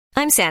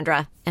I'm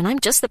Sandra, and I'm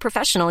just the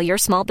professional your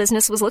small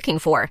business was looking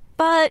for.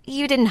 But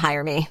you didn't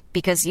hire me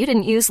because you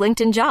didn't use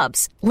LinkedIn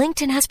Jobs.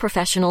 LinkedIn has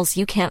professionals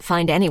you can't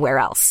find anywhere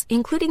else,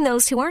 including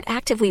those who aren't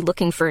actively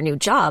looking for a new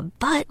job,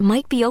 but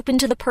might be open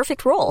to the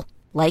perfect role,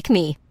 like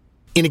me.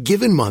 In a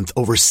given month,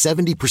 over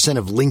 70%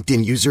 of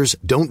LinkedIn users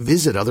don't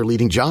visit other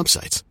leading job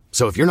sites.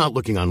 So if you're not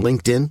looking on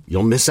LinkedIn,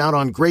 you'll miss out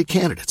on great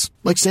candidates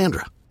like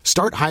Sandra.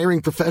 Start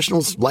hiring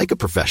professionals like a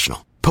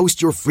professional.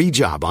 Post your free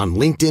job on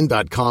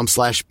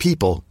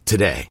linkedin.com/people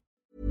today.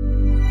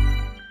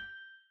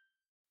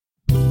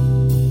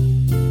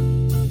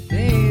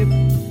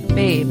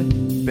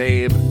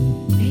 Babe.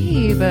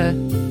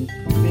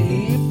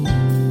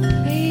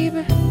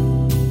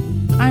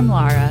 I'm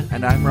Laura.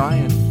 And I'm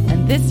Ryan.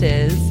 And this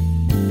is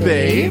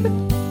Babe.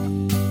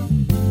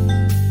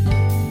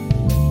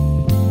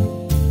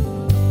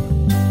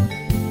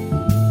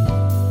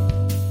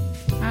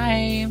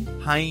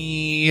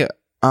 Hi.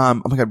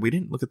 Oh my God, we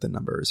didn't look at the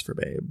numbers for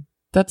Babe.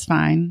 That's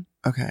fine.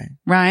 Okay.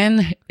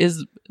 Ryan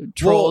is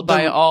trolled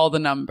by all the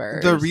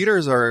numbers. The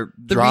readers are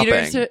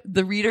dropping.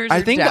 The readers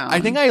are down. I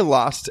think I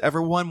lost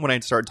everyone when I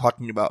started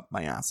talking about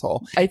my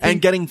asshole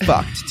and getting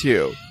fucked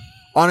too.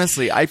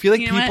 Honestly, I feel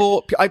like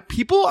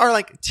people are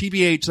like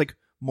TBH, like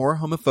more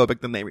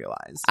homophobic than they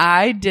realize.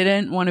 I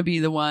didn't want to be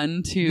the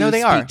one to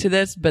speak to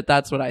this, but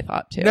that's what I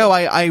thought too. No,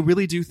 I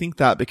really do think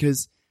that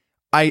because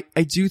I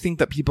do think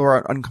that people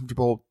are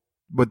uncomfortable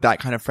with that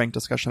kind of frank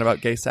discussion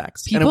about gay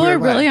sex. People are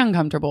really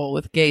uncomfortable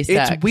with gay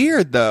sex. It's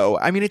weird though.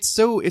 I mean, it's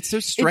so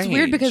strange. It's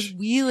weird because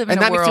we live in a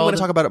world. And that makes me want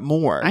to talk about it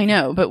more. I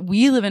know, but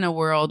we live in a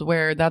world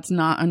where that's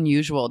not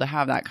unusual to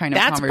have that kind of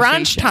conversation.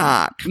 That's brunch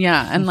talk.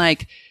 Yeah, and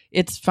like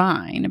it's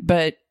fine,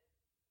 but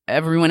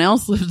everyone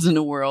else lives in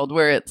a world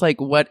where it's like,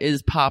 what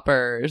is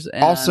poppers?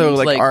 And also,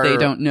 like they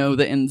don't know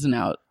the ins and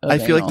outs of I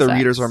feel like the sex.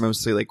 readers are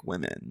mostly like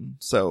women,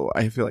 so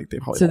I feel like they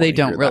probably they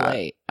don't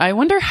relate. That. I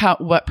wonder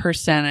what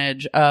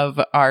percentage of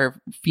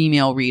our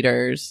female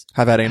readers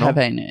have had anal.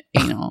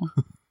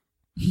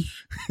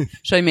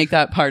 Should I make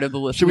that part of the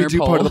listener poll? Should we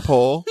do part of the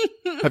poll?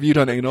 Have you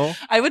done anal?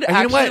 I would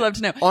actually love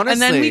to know. Honestly, and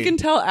then we can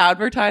tell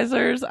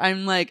advertisers.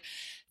 I'm like,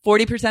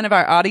 40% of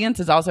our audience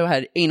has also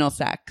had anal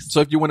sex.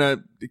 So if you want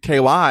to KY,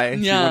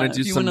 if you want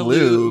to do some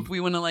lube, we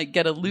want to like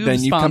get a lube then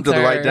sponsor. you come to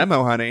the right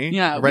demo, honey.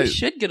 Yeah, right. We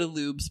should get a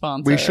lube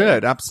sponsor. We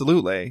should,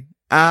 absolutely.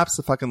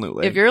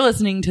 Absolutely. If you're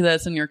listening to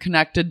this and you're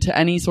connected to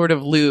any sort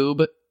of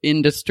lube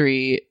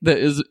industry that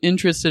is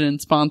interested in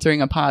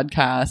sponsoring a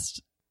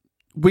podcast,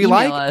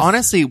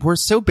 honestly, we're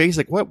so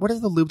basic. What is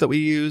the lube that we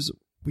use?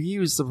 We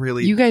use the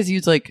really... You guys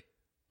use like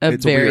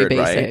it's very weird,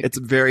 basic. Right? It's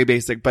very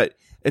basic, but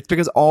it's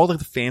because all the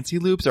fancy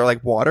lubes are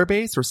like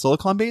water-based or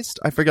silicone-based.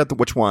 I forgot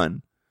which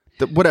one.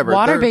 Whatever.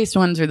 Water-based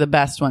ones are the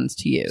best ones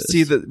to use.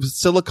 See, the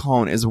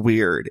silicone is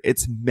weird.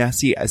 It's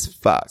messy as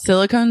fuck.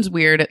 Silicone's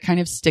weird. It kind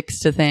of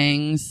sticks to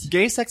things.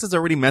 Gay sex is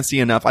already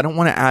messy enough. I don't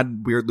want to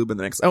add weird lube in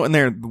the next. Oh,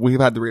 and we've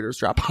had the readers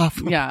drop off.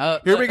 Yeah.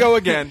 Here we go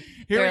again.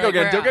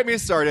 Don't get me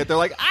started. They're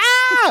like,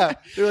 ah!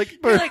 They're like,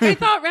 I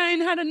thought Ryan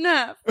had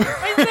enough.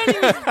 I said he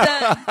was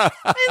done.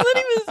 I said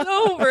he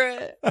was over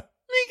it.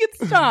 Make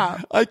it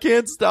stop. I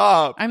can't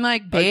stop. I'm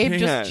like, babe,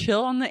 just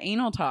chill on the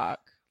anal talk.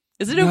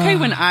 Is it okay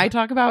when I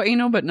talk about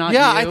anal but not you?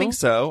 I think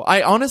so.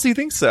 I honestly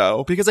think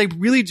so. Because I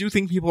really do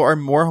think people are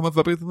more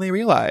homophobic than they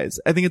realize.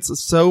 I think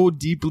it's so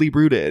deeply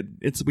rooted.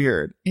 It's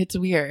weird. It's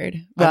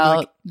weird.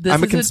 Well,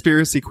 I'm a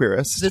conspiracy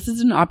queerist. This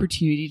is an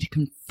opportunity to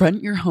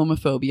confront your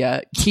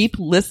homophobia. Keep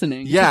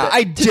listening. Yeah,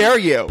 I dare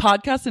you.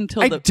 Podcast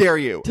until dare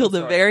you. Till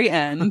the very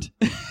end.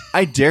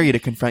 I dare you to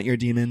confront your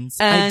demons.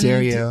 I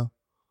dare you.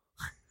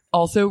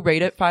 Also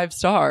rate it 5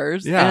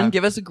 stars and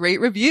give us a great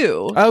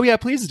review. Oh yeah,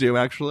 please do,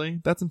 actually.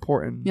 That's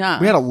important. Yeah.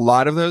 We had a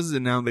lot of those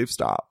and now they've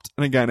stopped.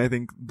 And again, I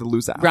think the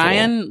loose asshole.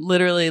 Ryan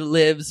literally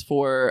lives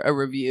for a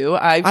review.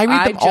 I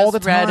read them all the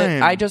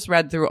time. I just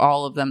read through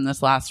all of them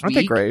this last week. Aren't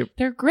they great?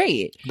 They're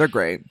great. They're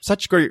great.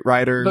 Such great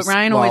writers. But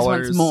Ryan always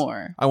wants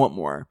more. I want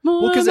more.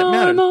 Well, because it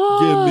matters.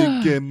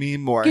 More. Give me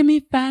more. Give me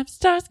 5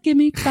 stars. Give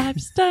me 5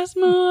 stars.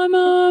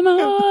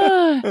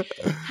 More.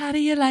 How do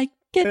you like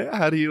it?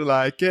 How do you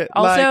like it?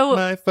 Also, like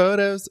my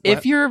photos.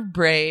 If you're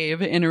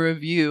brave in a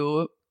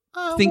review,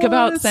 think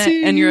about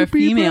and you're a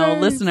female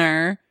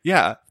listener.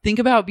 Yeah. Think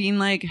about being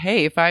like,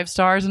 hey, 5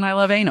 stars and I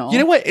love anal. You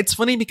know what? It's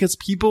funny because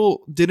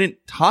people didn't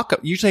talk.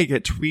 Usually I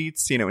get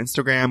tweets,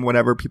 Instagram,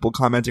 whatever, people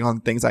commenting on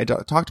things I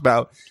talked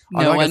about.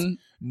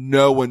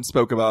 No one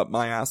spoke about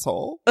my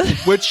asshole,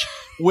 which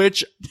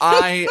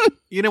I,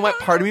 you know what?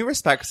 Part of me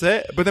respects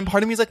it, but then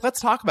part of me is like, let's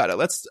talk about it.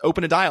 Let's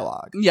open a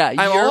dialogue. Yeah,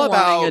 you're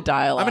wanting a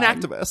dialogue. I'm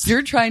an activist.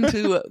 You're trying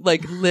to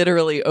like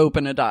literally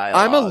open a dialogue.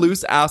 I'm a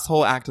loose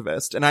asshole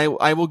activist, and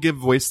I will give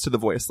voice to the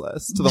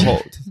voiceless, to the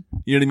whole.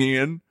 You know what I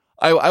mean?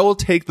 I will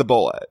take the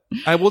bullet.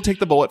 I will take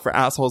the bullet for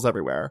assholes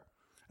everywhere.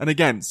 And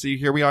again, see,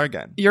 here we are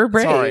again. You're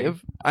brave. Sorry.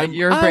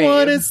 You're brave. I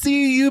want to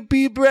see you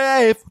be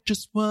brave.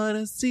 Just want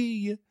to see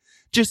you.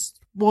 Just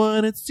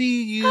wanna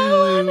see you.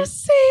 I wanna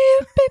see you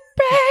be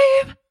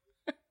brave.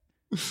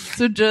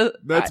 So just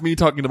that's me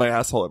talking to my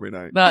asshole every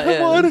night. I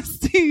wanna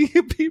see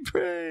you be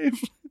brave.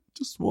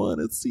 just want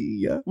to see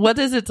you. What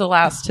is its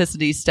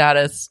elasticity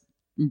status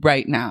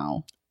right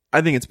now?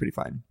 I think it's pretty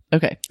fine.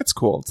 Okay. It's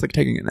cool. It's like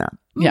taking a nap.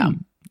 Yeah.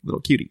 Little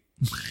cutie.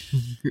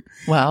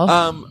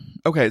 Well.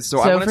 Okay, so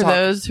I so want to for talk...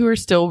 those who are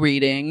still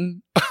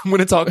reading, I'm going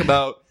to talk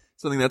about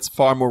something that's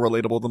far more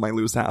relatable than my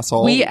loose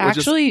asshole. we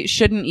actually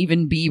shouldn't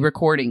even be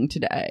recording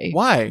today.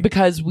 Why?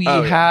 Because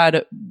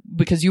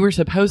because you were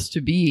supposed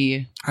to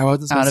be I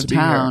wasn't supposed out of to be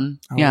town.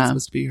 Here. I wasn't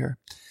supposed to be here.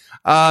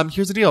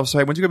 Here's the deal. So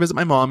I went to go visit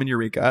my mom in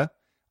Eureka.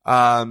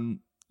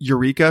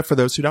 Eureka, for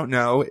those who don't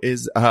know,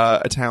 is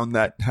a town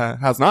that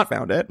has not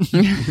found it.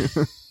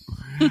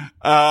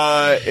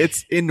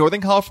 It's in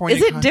Northern California.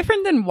 Is it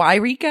different than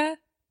Wairika?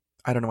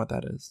 I don't know what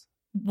that is.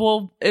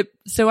 Well,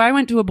 so I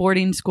went to a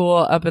boarding school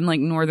up in like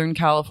Northern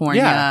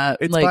California. Yeah,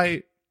 it's like,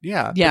 by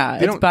yeah,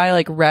 it's by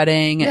like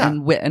Redding, Yeah.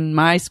 and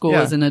my school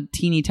is in a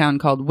teeny town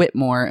called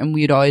Whitmore, and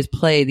we'd always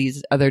play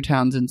these other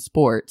towns in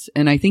sports.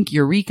 And I think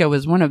Eureka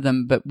was one of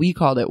them, but we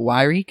called it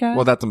Wairika.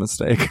 Well, that's a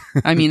mistake.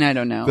 I mean, I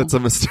don't know. That's a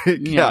mistake.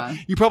 Yeah.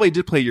 You probably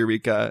did play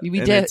Eureka. We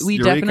did. We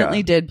Eureka.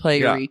 definitely did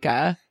play Yeah.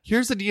 Eureka.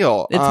 Here's the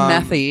deal. It's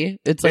methy.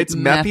 It's like it's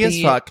methy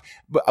as fuck.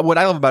 But what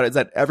I love about it is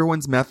that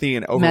everyone's methy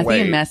and overweight.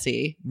 Methy and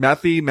messy.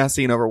 Methy,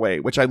 messy, and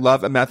overweight, which I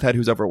love a meth head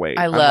who's overweight.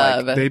 I I'm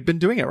love. like, they've been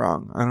doing it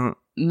wrong. I don't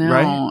No,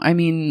 right? I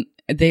mean,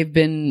 they've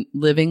been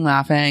living,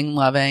 laughing,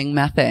 loving,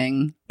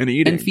 mething, And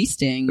eating. and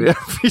feasting. Yeah,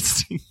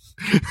 feasting.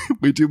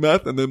 We do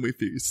meth and then we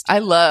feast. I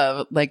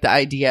love like the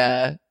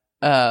idea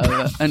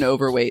of an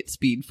overweight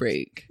speed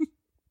freak.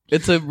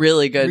 It's a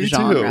really good Me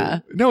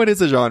genre. Too. No, it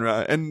is a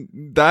genre. And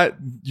that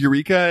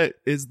Eureka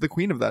is the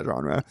queen of that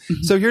genre.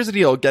 So here's the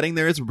deal. Getting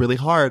there is really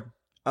hard.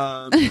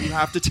 You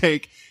have to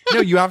take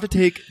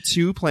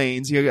 2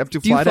 planes. You have to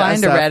Do you fly fly to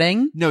into SF.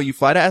 Redding? No, you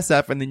fly to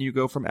SF and then you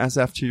go from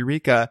SF to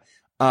Eureka.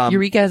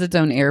 Eureka has its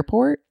own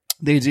airport.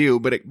 They do,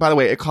 but by the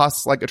way, it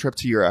costs like a trip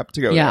to Europe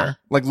to go there.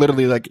 Like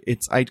literally, like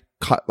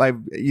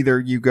either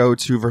you go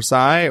to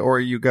Versailles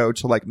or you go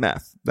to like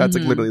Meth. That's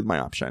like literally my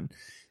option.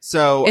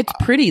 So It's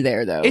pretty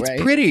there though, it's right?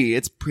 pretty.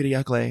 It's pretty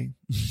ugly.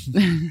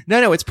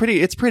 No, it's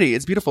pretty. It's pretty.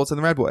 It's beautiful. It's in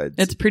the redwoods.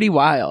 It's pretty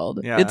wild.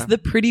 Yeah. It's the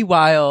pretty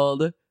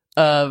wild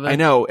of I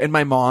know. And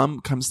my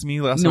mom comes to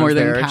me last time I was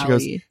Northern there.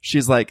 Cali.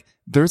 She's like,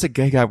 there's a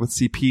gay guy with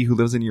CP who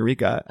lives in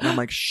Eureka. And I'm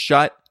like,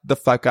 shut the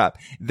fuck up.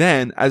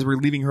 Then as we're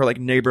leaving her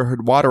like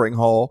neighborhood watering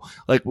hole,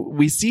 like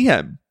we see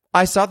him.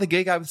 I saw the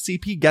gay guy with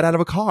CP get out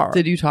of a car.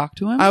 Did you talk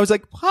to him? I was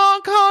like,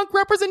 honk honk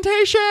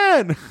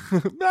representation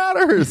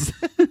matters.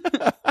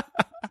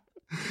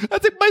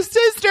 That's like my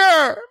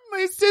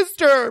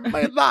sister,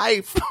 my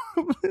life.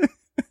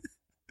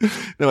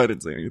 No, I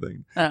didn't say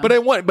anything. Oh.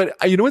 But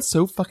you know what's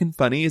so fucking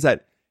funny is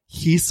that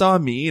he saw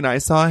me and I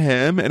saw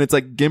him and it's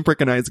like Gimp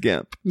recognized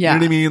Gimp. Yeah. You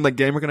know what I mean? Like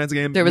Gimp recognized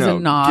Gimp. There was a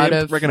nod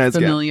Gimp of recognized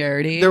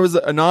familiarity. Gimp. There was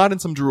a nod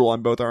and some drool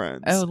on both our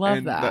ends. Oh, love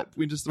And that.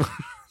 We just,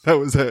 that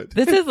was it.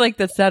 This is like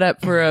the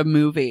setup for a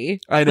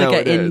movie. I know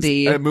like it an is.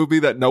 indie. A movie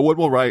that no one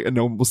will write and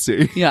no one will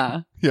see.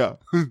 Yeah. Yeah.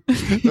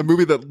 A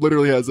movie that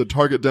literally has a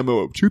target demo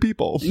of 2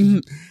 people.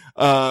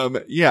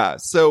 Yeah.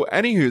 So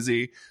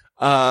anywhoosie,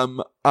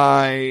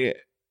 I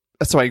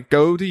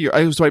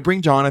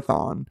bring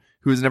Jonathan,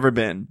 who has never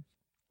been.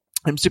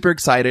 I'm super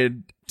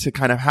excited to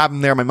kind of have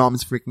him there. My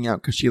mom's freaking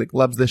out because she like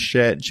loves this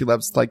shit and she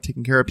loves like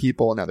taking care of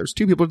people. And now there's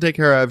 2 people to take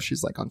care of.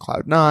 She's like on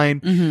cloud 9.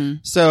 Mm-hmm.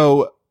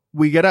 So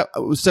we get up.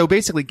 So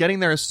basically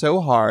getting there is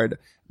so hard.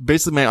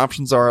 Basically my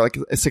options are like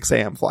a 6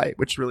 a.m. flight,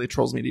 which really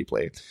trolls me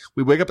deeply.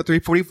 We wake up at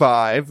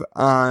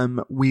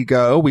 3:45.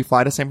 We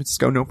fly to San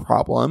Francisco. No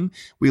problem.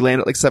 We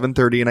land at like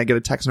 7:30 and I get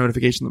a text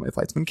notification that my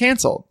flight's been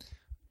canceled.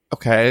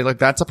 Okay, like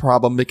that's a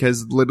problem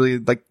because literally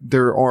like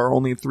there are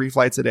only 3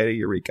 flights a day to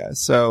Eureka.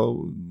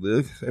 So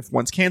if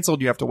one's canceled,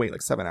 you have to wait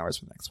like 7 hours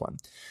for the next one.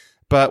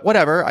 But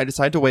whatever, I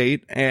decide to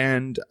wait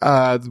and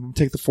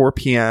take the 4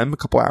 p.m. A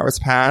couple hours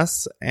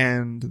pass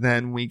and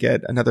then we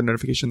get another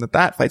notification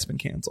that flight's been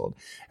canceled.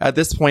 At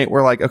this point,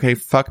 we're like, okay,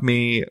 fuck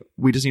me.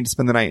 We just need to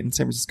spend the night in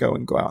San Francisco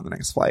and go out on the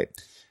next flight.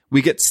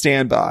 We get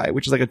standby,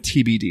 which is like a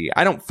TBD.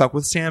 I don't fuck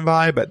with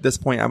standby, but at this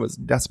point I was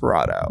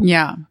desperado.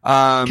 Yeah.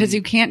 Because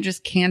you can't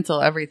just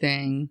cancel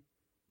everything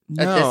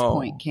at this No.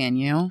 point, can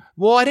you?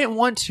 Well, I didn't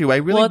want to. I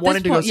really at wanted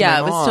this to point, go see my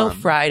it was still mom.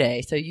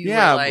 Friday. So you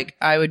Yeah. were like,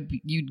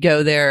 you'd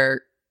go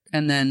there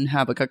and then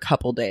have like a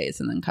couple days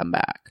and then come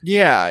back.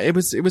 Yeah, it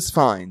was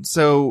fine.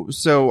 So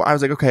I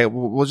was like, okay,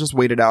 we'll just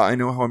wait it out. I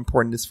know how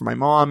important it is for my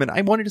mom and I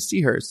wanted to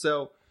see her.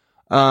 So,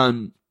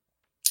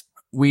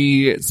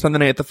 we spend the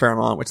night at the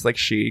Fairmont, which is like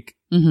chic.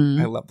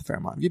 Mm-hmm. I love the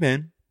Fairmont. Have you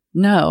been?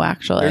 No,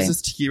 actually. There's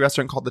this tiki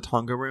restaurant called the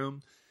Tonga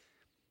Room.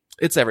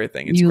 It's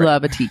everything. It's You great.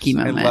 love a tiki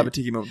moment. I love a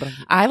tiki moment. But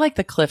I like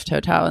the Clift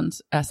Hotel in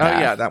SF. Oh,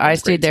 yeah, that I one's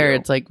stayed great, there.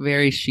 too. It's like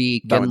very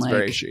chic. That and one's like,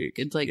 very chic.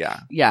 It's like,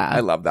 Yeah. yeah. I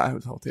love that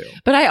hotel too.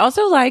 But I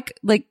also like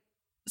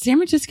San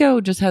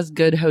Francisco just has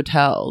good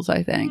hotels,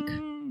 I think.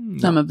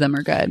 Some of them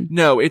are good.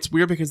 No, it's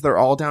weird because they're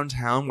all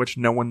downtown, which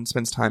no one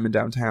spends time in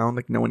downtown.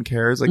 Like no one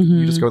cares. Like Mm-hmm.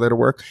 you just go there to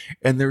work.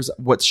 And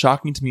what's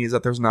shocking to me is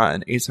that there's not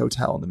an Ace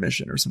Hotel in the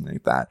Mission or something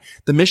like that.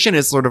 The Mission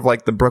is sort of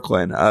like the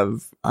Brooklyn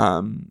of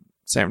San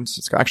San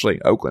Francisco.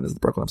 Actually, Oakland is the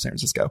Brooklyn of San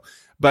Francisco.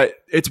 But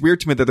it's weird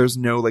to me that there's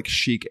no like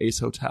chic ace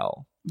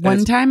hotel.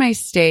 One time I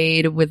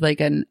stayed with like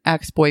an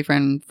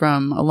ex-boyfriend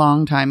from a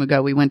long time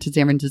ago. We went to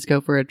San Francisco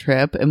for a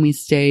trip and we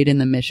stayed in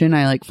the Mission.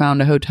 I like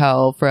found a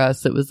hotel for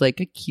us that was like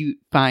a cute,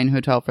 fine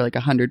hotel for like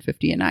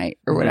 $150 a night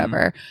or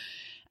whatever.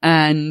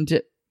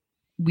 And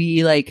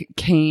we like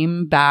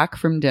came back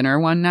from dinner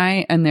one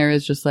night and there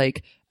is just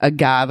like a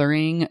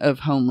gathering of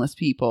homeless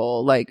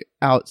people like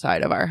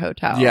outside of our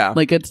hotel. Yeah.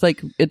 Like it's a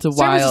San wild.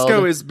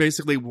 Francisco is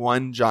basically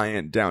one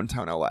giant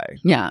downtown LA.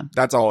 Yeah.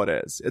 That's all it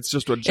is. It's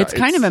just it's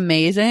kind of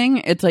amazing.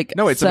 It's like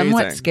it's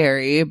somewhat amazing.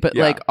 scary, but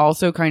like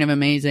also kind of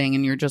amazing.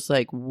 And you're just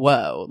like,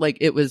 whoa. Like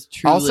it was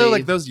truly. Also,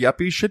 like those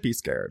yuppies should be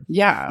scared.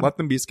 Yeah. Let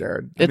them be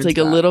scared. It's like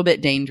a little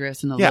bit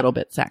dangerous and a little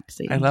bit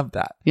sexy. I love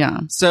that. Yeah.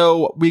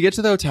 So we get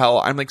to the hotel.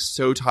 I'm like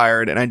so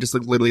tired and I just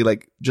like literally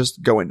like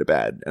just go into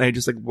bed and I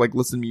just like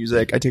listen to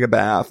music. I take a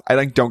bath. I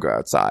like don't go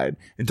outside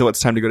until it's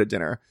time to go to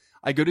dinner.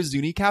 I go to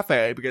Zuni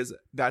Cafe because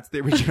that's the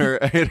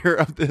originator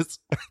of this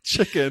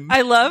chicken.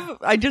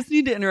 I just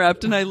need to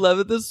interrupt and I love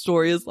that this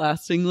story is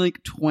lasting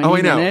like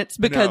 20 minutes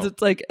because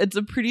it's like, it's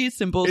a pretty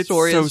simple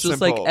story. So it's just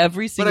simple. like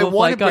every single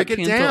flight got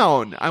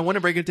canceled. I want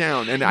to break it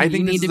down. And I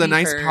think this is a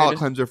nice palate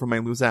cleanser for my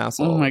loose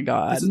asshole. Oh my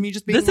God. This is me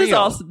just being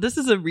real. This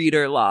is a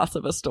reader loss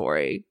of a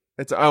story.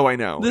 I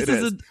know. This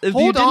is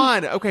Hold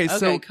on. Okay,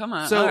 so come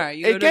on. So all right,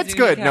 it gets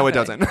good. Cafe. No, it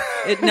doesn't.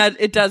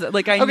 It doesn't.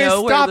 Like I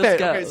know stop where this it.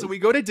 goes. Okay, so we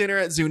go to dinner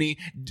at Zuni.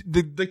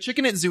 The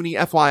chicken at Zuni,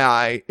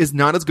 FYI, is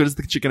not as good as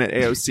the chicken at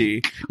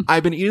AOC.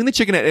 I've been eating the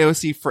chicken at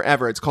AOC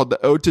forever. It's called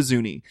the Ode to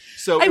Zuni.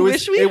 So I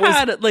wish we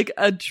had like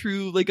a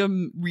true like a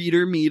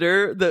reader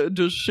meter that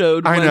just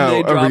showed when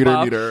they drop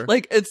off. Meter.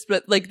 Like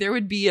like there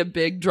would be a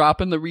big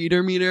drop in the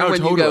reader meter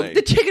when you go.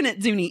 The chicken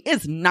at Zuni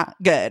is not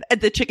good.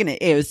 The chicken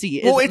at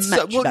AOC is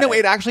much better. No,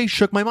 it actually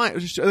shook my mind.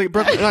 Like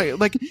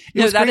it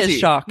was that crazy. Is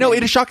shocking. No,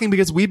 it is shocking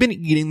because we've been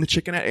eating the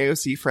chicken at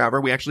AOC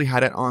forever. We actually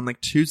had it on like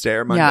Tuesday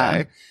or Monday.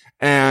 Yeah.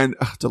 And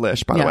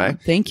delish, by the way.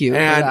 Thank you.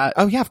 And for that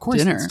oh yeah, of course,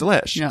 dinner. It's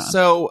delish. Yeah.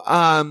 So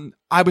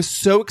I was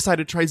so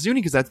excited to try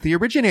Zuni because that's the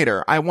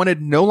originator. I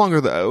wanted no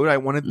longer the ode. I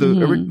wanted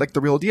the like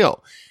the real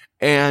deal.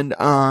 And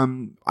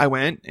I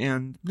went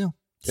and no.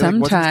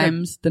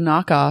 Sometimes the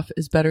knockoff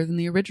is better than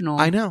the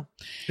original. I know.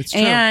 It's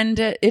true.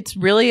 And it's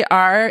really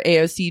our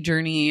AOC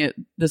journey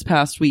this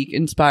past week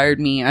inspired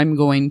me. I'm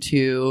going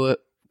to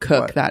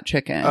cook that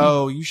chicken.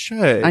 Oh, you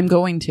should. I'm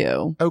going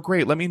to. Oh,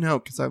 great. Let me know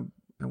because I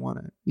want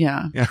it.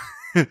 Yeah. Yeah.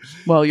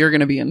 Well, you're going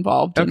to be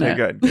involved in it.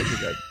 Okay,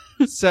 good.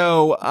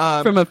 So,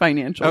 from a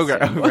financial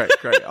standpoint.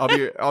 Great.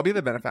 I'll be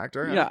the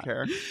benefactor. I don't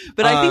care.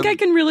 But I think I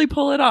can really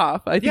pull it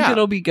off. I think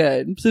it'll be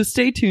good. So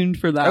stay tuned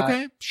for that.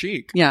 Okay.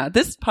 Chic. Yeah.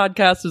 This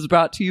podcast is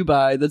brought to you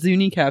by the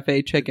Zuni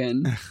Cafe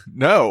chicken.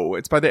 No,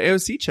 it's by the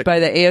AOC chicken. By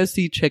the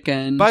AOC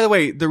chicken. By the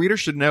way, the reader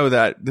should know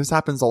that this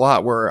happens a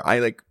lot where I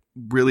like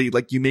really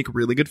like you make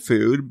really good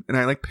food and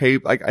I like pay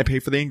I pay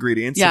for the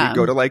ingredients. Yeah. So we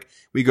go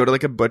to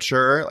like a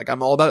butcher. Like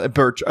I'm all about a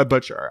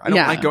butcher. I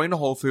don't like going to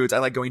Whole Foods. I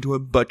like going to a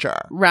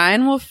butcher.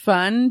 Ryan will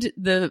fund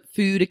the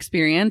food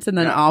experience and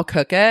then I'll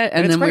cook it.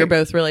 And then we're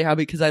both really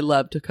happy because I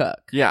love to cook.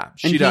 Yeah.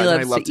 She does.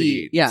 And I love to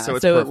eat. Yeah.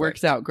 So it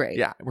works out great.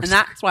 Yeah. And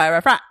that's why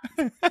we're friends.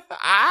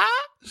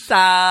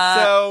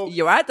 So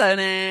you are doing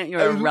it.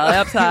 You're really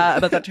upset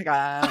about the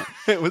chicken.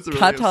 It was really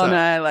cut on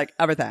it, like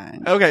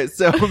everything. Okay.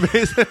 So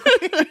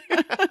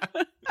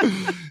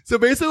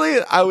basically,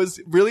 I was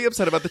really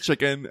upset about the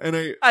chicken, and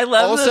I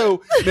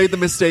also made the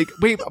mistake.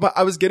 Wait, but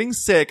I was getting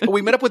sick.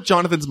 We met up with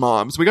Jonathan's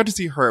mom, so we got to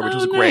see her, which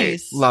was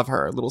great. Love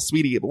her, little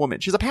sweetie of a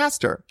woman. She's a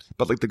pastor,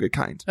 but like the good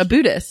kind. A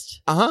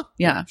Buddhist.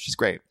 Yeah, she's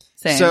great.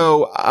 Same.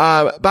 So,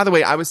 by the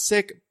way, I was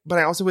sick, but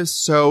I also was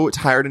so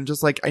tired and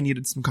just like I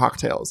needed some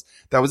cocktails.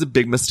 That was a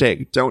big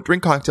mistake. Don't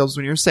drink cocktails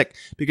when you're sick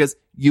because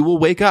you will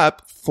wake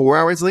up 4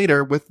 hours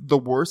later with the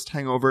worst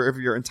hangover of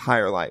your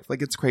entire life.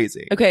 Like it's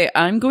crazy. Okay,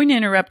 I'm going to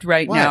interrupt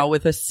now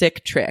with a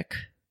sick trick.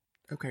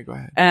 Okay, go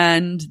ahead.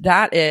 And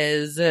that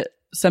is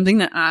something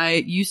that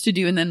I used to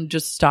do and then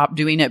just stopped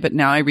doing it, but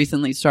now I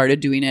recently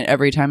started doing it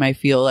every time I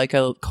feel like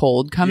a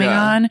cold coming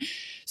on.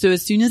 So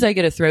as soon as I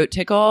get a throat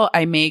tickle,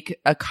 I make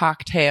a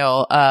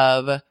cocktail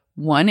of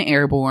 1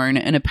 Airborne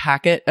and a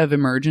packet of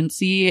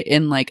Emergency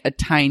in like a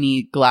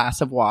tiny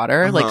glass of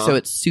water. Like, so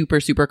it's super,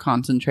 super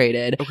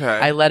concentrated. Okay.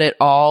 I let it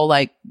all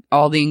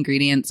the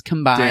ingredients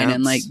combine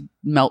and like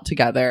melt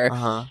together.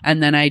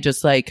 And then I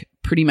just like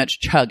pretty much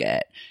chug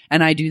it.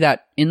 And I do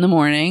that in the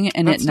morning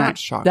and at night.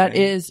 Shocking. That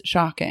is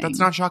shocking. That's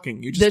not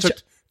shocking. You just took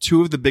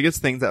 2 of the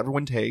biggest things that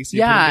everyone takes.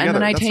 And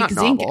then I take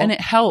zinc and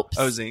it helps.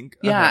 Oh, zinc.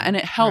 Yeah. And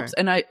it helps.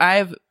 And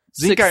I've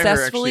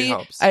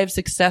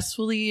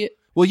successfully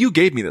well, you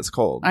gave me this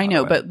cold. I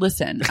know, but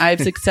listen,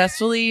 I've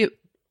successfully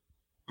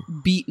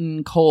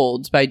beaten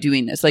colds by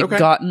doing this. Like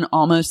gotten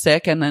almost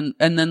sick, and then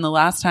the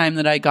last time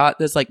that I got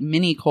this like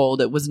mini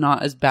cold, it was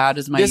not as bad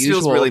as my usual.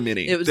 This feels really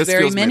mini. It was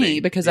very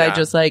mini because I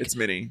just like it's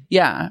mini.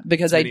 Yeah,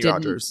 because I didn't.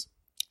 Rogers.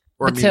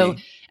 Or mini. So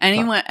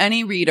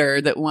any reader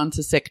that wants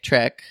a sick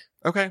trick,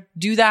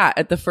 do that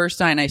at the first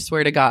sign. I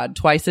swear to God,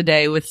 twice a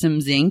day with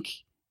some zinc.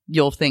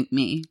 you'll thank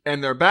me.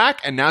 And they're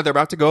back, and now they're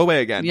about to go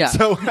away again. Yeah.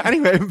 So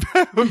anyway,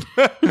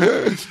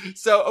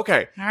 so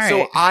okay. All right.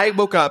 So I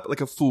woke up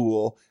like a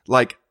fool,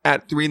 like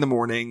at 3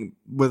 a.m.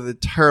 with a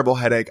terrible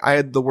headache. I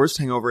had the worst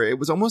hangover. It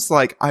was almost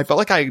like I felt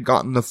like I had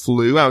gotten the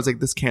flu. I was like,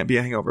 this can't be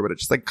a hangover, but it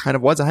just like kind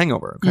of was a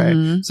hangover. Okay.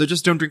 Mm-hmm. So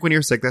just don't drink when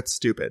you're sick. That's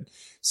stupid.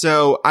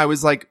 So I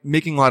was like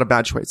making a lot of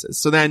bad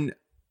choices. So then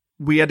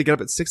we had to get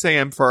up at 6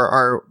 a.m. for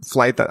our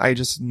flight that I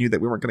just knew that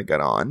we weren't going to get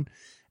on.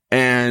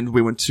 And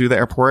we went to the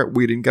airport.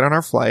 We didn't get on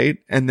our flight.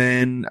 And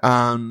then,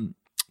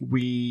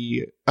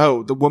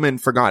 the woman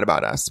forgot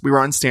about us. We were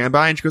on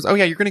standby and she goes, oh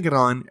yeah, you're going to get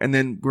on. And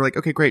then we're like,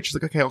 okay, great. She's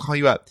like, okay, I'll call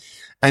you up.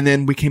 And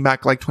then we came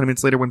back like 20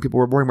 minutes later when people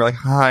were boarding. We're like,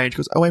 hi. And she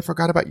goes, oh, I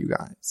forgot about you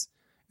guys.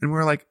 And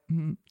we're like,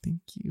 thank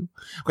you.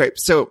 Okay.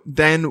 So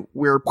then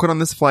we're put on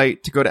this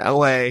flight to go to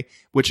LA,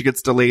 which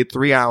gets delayed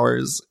 3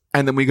 hours.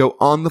 And then we go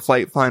on the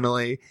flight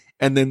finally.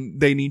 And then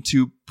they need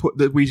to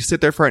we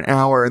sit there for an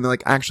hour and they're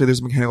like, actually,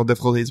 there's mechanical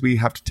difficulties. We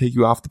have to take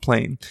you off the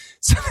plane.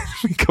 So then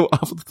we go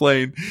off the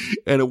plane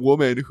and a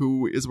woman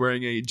who is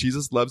wearing a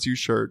Jesus Loves You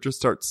shirt just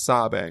starts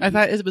sobbing. I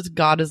thought it was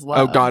God is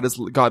love.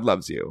 Oh, God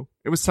loves you.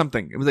 It was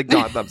something. It was like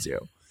God loves you.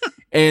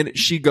 And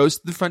she goes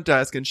to the front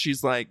desk and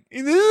she's like,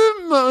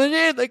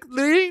 like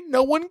literally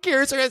no one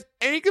cares or has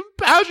any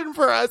compassion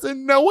for us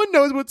and no one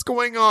knows what's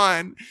going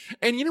on.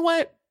 And you know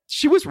what?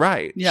 She was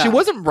right. Yeah. She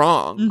wasn't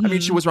wrong. Mm-hmm. I mean,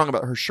 she was wrong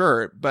about her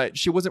shirt, but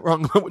she wasn't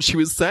wrong about what she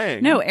was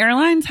saying. No,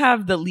 airlines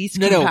have the least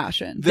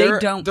compassion. They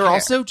don't They're care.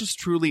 also just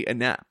truly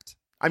inept.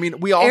 I mean,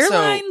 we also...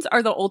 Airlines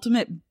are the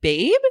ultimate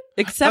babe,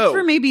 except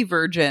for maybe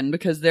Virgin,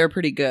 because they're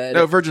pretty good.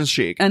 No, Virgin's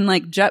chic. And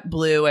like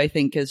JetBlue, I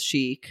think, is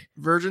chic.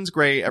 Virgin's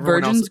great.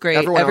 Virgin's great.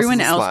 Everyone else is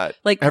a slut.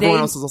 Like everyone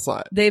else is a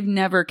slut. They've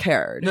never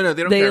cared. No,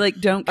 they don't care. They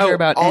like don't care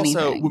about anything.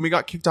 Also, when we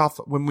got kicked off,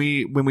 when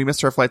we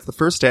missed our flights the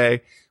first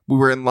day, we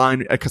were in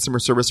line at customer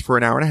service for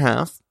an hour and a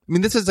half. I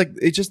mean, this is like,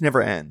 it just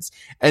never ends.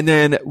 And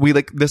then we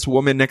like this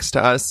woman next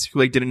to us who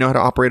like didn't know how to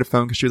operate a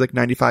phone because she was like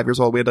 95 years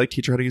old. We had to like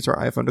teach her how to use her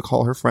iPhone to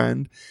call her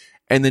friend.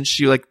 And then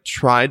she like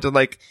tried to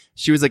like,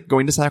 she was like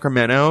going to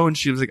Sacramento and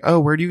she was like, oh,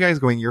 where are you guys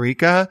going?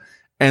 Eureka?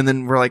 And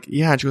then we're like,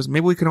 yeah. And she goes,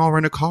 maybe we can all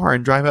rent a car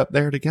and drive up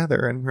there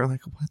together. And we're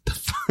like, what the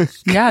fuck?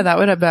 Yeah, that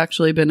would have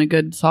actually been a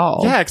good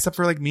solve. Yeah, except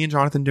for like me and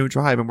Jonathan don't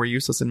drive and we're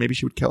useless and maybe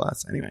she would kill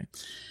us. Anyway.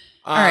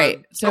 All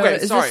right. So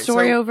is the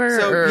story over?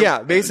 So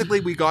yeah,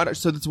 basically we got,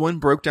 so this one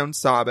broke down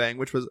sobbing,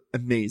 which was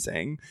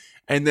amazing.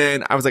 And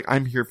then I was like,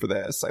 I'm here for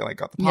this. I like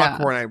got the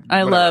popcorn.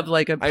 I love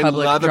like a public I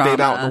love drama. a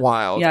babe out in the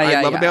wild. Yeah,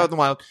 I love a babe out in the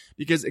wild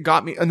because it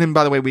got me. And then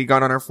by the way, we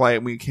got on our flight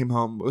and we came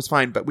home. It was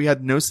fine, but we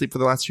had no sleep for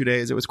the last 2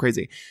 days. It was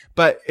crazy,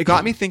 but it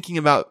got me thinking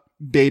about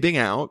babing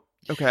out.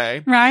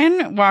 Okay.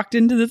 Ryan walked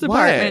into this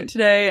apartment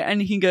today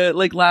and he go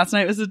like last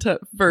night was the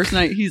first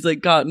night he's like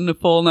gotten a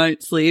full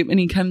night's sleep and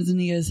he comes and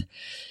he goes,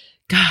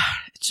 God,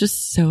 it's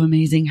just so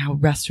amazing how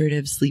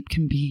restorative sleep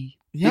can be.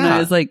 Yeah. And I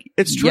was like,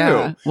 it's true.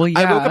 Yeah. Well,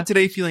 yeah. I woke up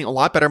today feeling a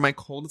lot better. My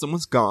cold is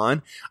almost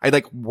gone. I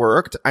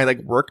worked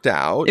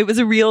out. It was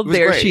a real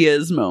there she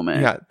is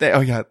moment. Yeah.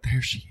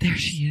 There she is. There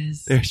she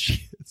is. There she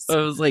is. I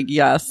was like,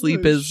 yeah,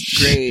 sleep is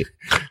great.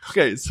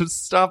 Okay. So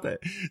stop it.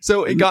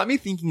 So it got me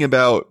thinking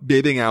about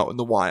babing out in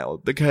the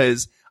wild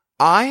because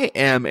I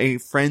am a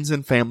friends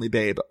and family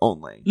babe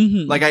only.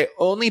 Mm-hmm. Like I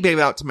only babe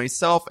out to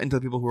myself and to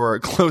the people who are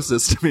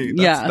closest to me.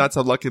 That's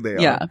how lucky they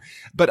are. Yeah.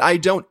 But I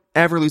don't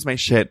ever lose my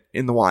shit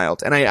in the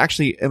wild. And I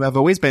actually, I've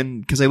always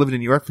been, because I lived in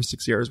New York for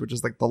 6 years, which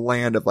is like the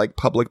land of like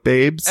public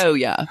babes. Oh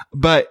yeah.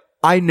 But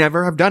I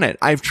never have done it.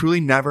 I've truly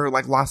never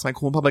like lost my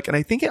cool in public. And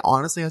I think it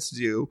honestly has to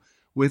do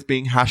with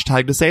being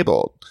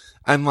 #disabled.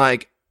 And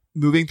like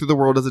moving through the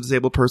world as a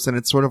disabled person.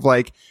 It's sort of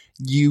like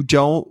you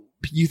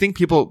think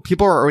people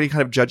are already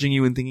kind of judging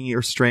you and thinking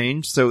you're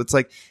strange. So it's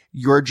like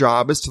your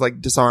job is to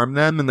like disarm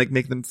them and like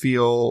make them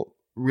feel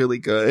really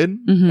good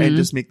and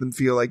just make them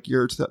feel like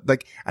you're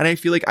like, and I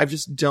feel like I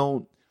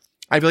feel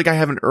like I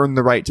haven't earned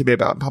the right to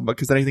babe out in public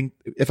because then I think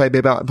if I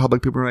babe out in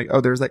public, people are like,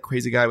 oh, there's that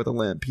crazy guy with a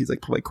limp. He's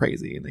like probably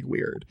crazy and like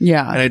weird.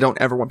 Yeah. And I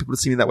don't ever want people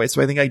to see me that way.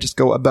 So I think I just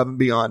go above and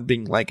beyond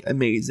being like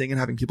amazing and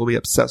having people be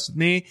obsessed with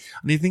me.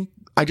 And I think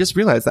I just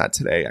realized that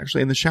today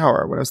actually in the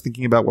shower when I was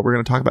thinking about what we're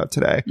going to talk about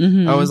today.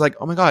 I was like,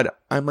 oh my God,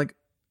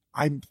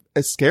 I'm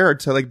scared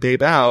to like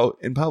babe out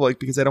in public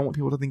because I don't want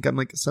people to think I'm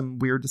like some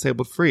weird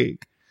disabled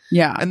freak.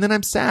 Yeah. And then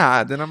I'm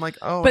sad. And I'm like,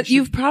 oh. But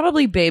you've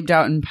probably babed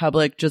out in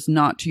public, just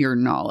not to your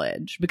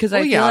knowledge. Because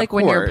I feel like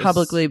when you're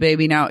publicly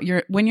babing out,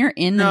 when you're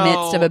in the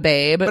midst of a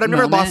babe. But I've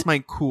never lost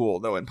my cool,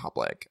 though, in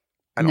public.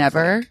 I don't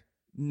think.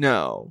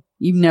 No.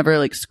 You've never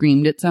like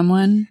screamed at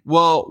someone?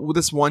 Well,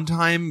 this one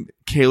time,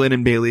 Kaylin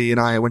and Bailey and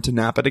I went to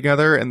Napa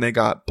together and they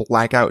got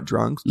blackout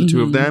drunk, the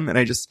two of them. And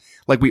I just,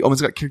 like, we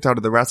almost got kicked out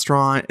of the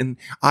restaurant. And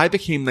I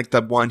became like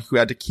the one who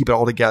had to keep it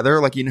all together.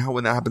 Like, you know how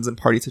when that happens in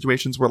party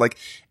situations where like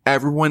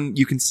everyone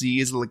you can see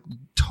is like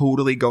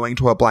totally going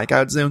to a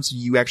blackout zone. So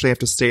you actually have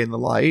to stay in the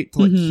light to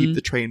like keep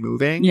the train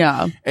moving.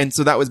 Yeah. And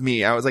so that was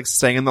me. I was like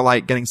staying in the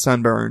light, getting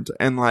sunburned.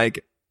 And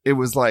like, it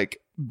was like,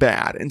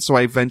 bad. And so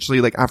I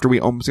eventually, like, after we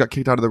almost got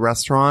kicked out of the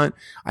restaurant,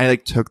 I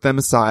like took them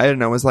aside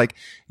and I was like,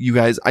 you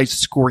guys, I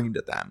screamed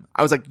at them.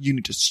 I was like, you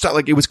need to stop.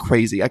 Like, it was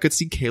crazy. I could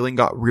see Kaylin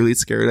got really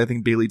scared. I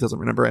think Bailey doesn't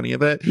remember any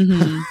of it.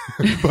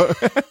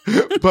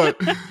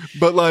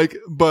 but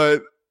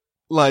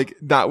like,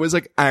 that was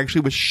like, I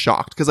actually was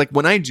shocked. Because like,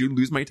 when I do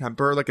lose my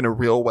temper, like in a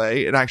real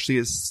way, it actually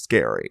is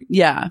scary.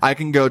 Yeah. I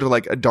can go to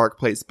like a dark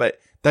place, but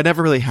that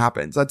never really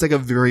happens. That's like a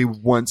very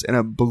once in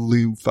a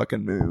blue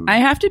fucking moon. I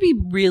have to be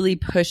really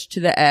pushed to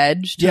the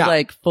edge to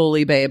like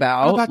fully babe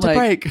out. I'm about to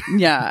break.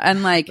 Yeah.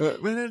 And like,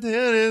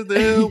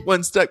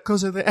 one step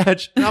closer to the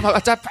edge. I'm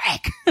about to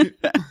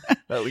break.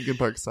 That Linkin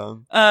Park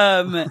song.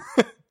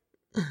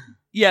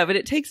 Yeah, but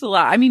it takes a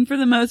lot. I mean, for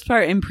the most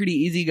part, I'm pretty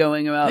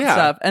easygoing about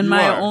stuff. And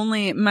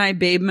my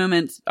babe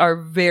moments are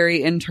very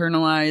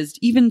internalized,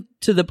 even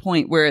to the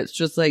point where it's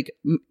just like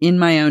in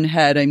my own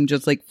head, I'm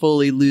just like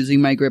fully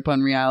losing my grip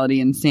on reality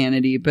and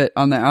sanity. But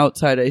on the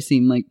outside, I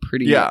seem like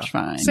pretty much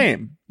fine.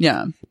 Same.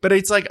 Yeah. But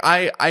it's like,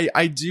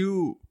 I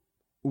do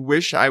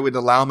wish I would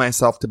allow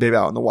myself to babe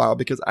out in the wild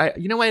because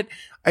you know what?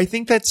 I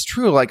think that's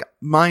true. Like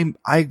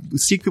I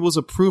seek people's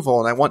approval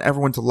and I want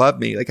everyone to love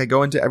me. Like I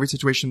go into every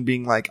situation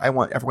being like, I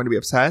want everyone to be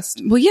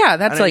obsessed. Well, yeah,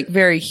 that's like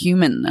very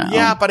human though.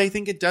 Yeah, but I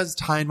think it does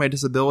tie in my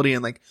disability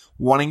and like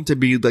wanting to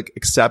be like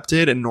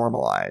accepted and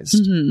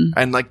normalized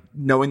and like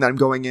knowing that I'm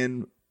going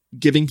in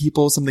giving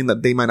people something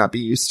that they might not be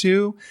used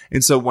to.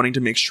 And so wanting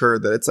to make sure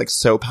that it's like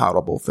so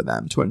palatable for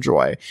them to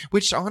enjoy,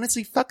 which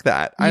honestly, fuck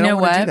that. I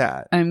don't want to do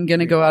that. I'm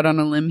going to go out on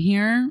a limb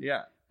here.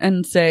 Yeah.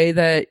 And say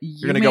that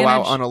you're going to go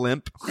out on a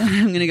limp.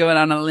 I'm going to go out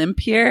on a limp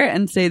here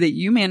and say that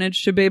you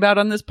managed to babe out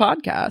on this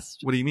podcast.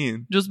 What do you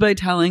mean? Just by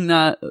telling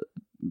that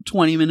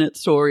 20-minute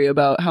story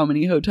about how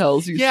many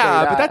hotels you stayed at.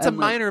 Yeah, but that's a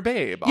minor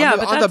babe. Yeah,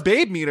 on the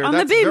babe meter, on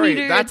that's the babe very,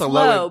 meter, that's it's a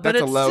low, low, that's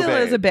but a low it still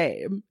babe. is a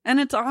babe.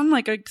 And it's on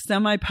like a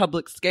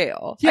semi-public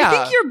scale. Yeah. I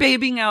think you're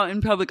babing out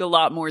in public a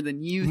lot more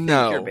than you think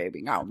you're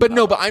babing out in But public.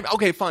 no, but I'm,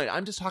 okay, fine.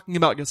 I'm just talking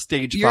about a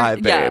stage 5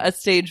 babe. Yeah, a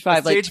stage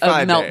 5, like a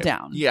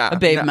meltdown. Babe. Yeah. A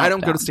babe meltdown. I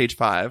don't go to stage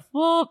 5.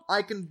 Well,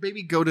 I can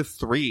maybe go to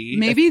 3.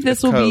 Maybe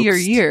this will be your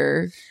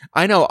year.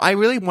 I know. I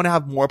really want to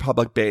have more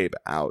public babe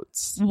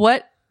outs.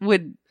 What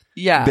would...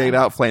 Yeah. Babe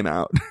out, flame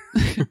out.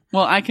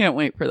 Well, I can't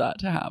wait for that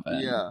to happen.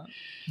 Yeah.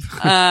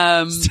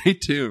 Stay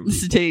tuned.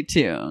 Stay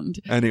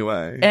tuned.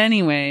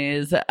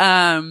 Anyways,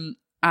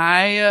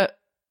 I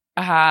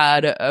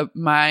had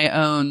my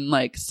own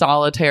like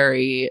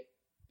solitary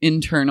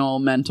internal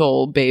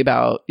mental babe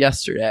out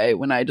yesterday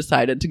when I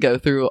decided to go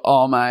through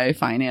all my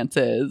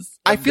finances.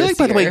 I feel like,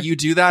 by the way, you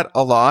do that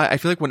a lot. I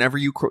feel like whenever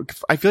you,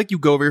 I feel like you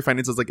go over your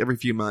finances like every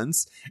few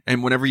months,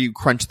 and whenever you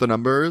crunch the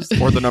numbers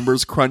or the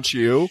numbers crunch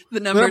you, the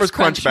numbers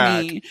crunch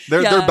back. Me.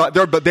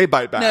 They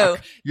bite back. No,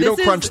 you don't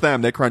crunch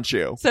them; they crunch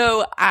you.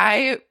 So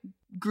I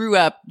grew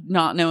up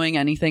not knowing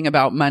anything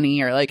about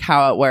money or like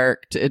how it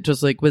worked. It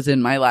just like was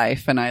in my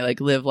life, and I like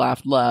lived,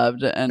 laughed,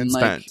 loved, and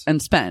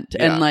spent.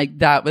 Yeah. And like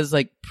that was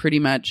like pretty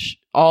much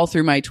all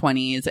through my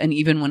 20s. And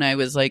even when I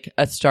was like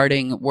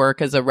starting work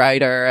as a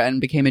writer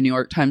and became a New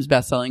York Times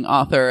bestselling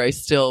author, I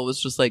still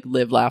was just like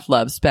live, laugh,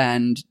 love,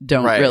 spend.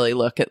 Don't really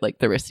look at like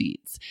the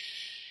receipts.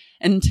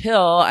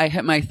 Until I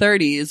hit my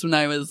 30s when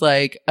I was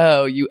like,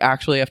 oh, you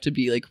actually have to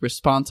be like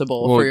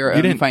responsible for your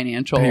own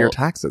financial. Pay your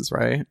taxes,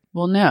 right?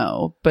 Well,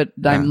 no, but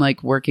I'm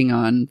like working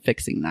on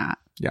fixing that.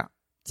 Yeah.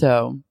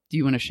 So do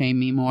you want to shame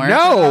me more?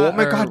 No. Oh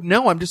my God.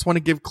 No. I just want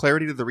to give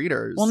clarity to the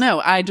readers. Well,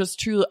 no, I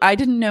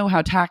didn't know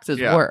how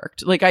taxes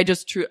worked. Like I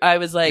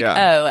was like,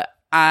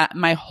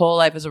 my whole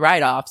life is a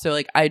write-off. So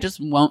like, I just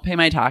won't pay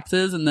my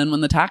taxes. And then when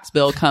the tax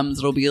bill comes,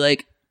 it'll be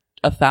like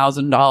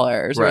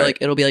 $1,000 or like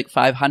it'll be like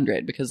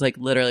 $500 because like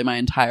literally my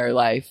entire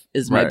life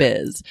is my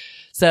biz.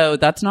 So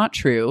that's not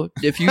true.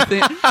 If you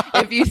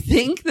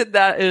think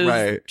that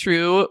is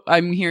true,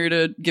 I'm here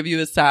to give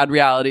you a sad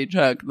reality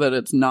check that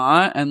it's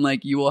not, and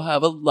like you will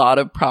have a lot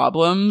of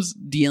problems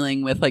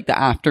dealing with like the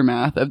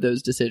aftermath of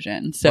those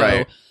decisions.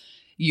 So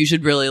you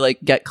should really like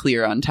get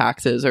clear on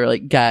taxes or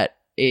like get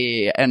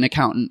an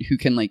accountant who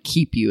can like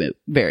keep you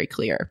very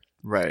clear.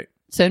 Right.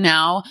 So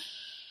now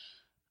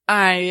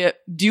I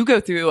do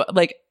go through,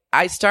 like,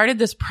 I started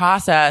this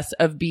process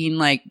of being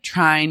like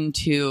trying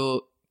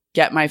to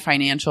get my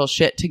financial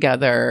shit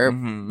together,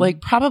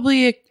 like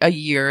probably a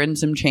year and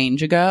some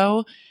change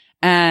ago.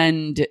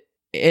 And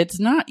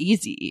it's not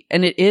easy.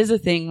 And it is a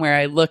thing where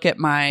I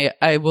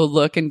will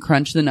look and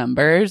crunch the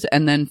numbers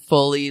and then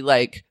fully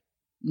like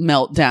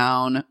melt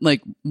down,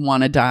 like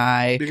want to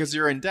die because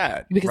you're in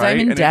debt. Because I'm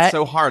in debt. It's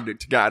so hard to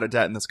get out of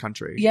debt in this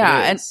country.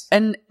 Yeah,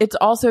 and it's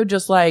also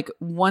just like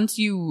once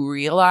you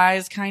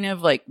realize kind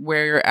of like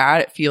where you're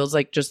at, it feels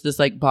like just this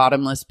like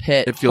bottomless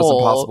pit. It feels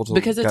impossible to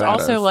because it's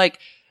also like,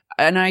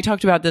 and I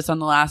talked about this on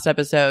the last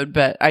episode,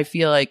 but I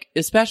feel like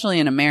especially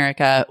in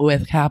America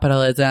with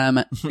capitalism,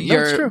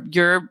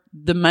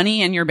 the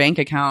money in your bank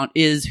account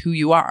is who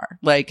you are.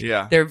 Like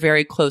they're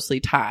very closely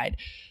tied.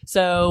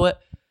 So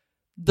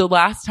the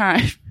last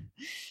time,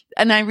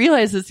 and I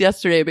realized this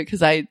yesterday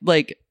because I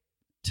like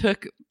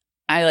took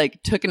I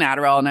like took an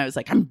Adderall and I was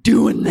like, I'm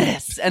doing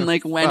this, and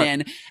like went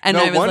in. And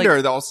no I was wonder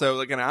like, also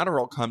like an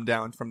Adderall come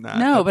down from that.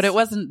 no, but it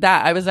wasn't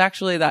that. I was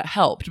actually, that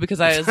helped because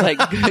I was like,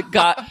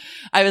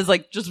 I was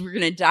like, just, we're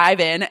going to dive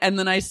in. And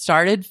then I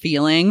started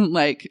feeling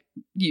like,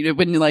 you know,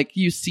 when like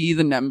you see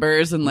the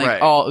numbers and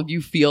like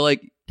you feel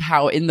like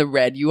how in the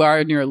red you are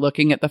and you're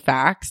looking at the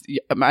facts,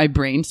 my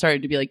brain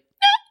started to be like,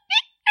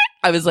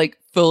 I was like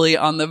fully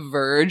on the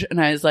verge, and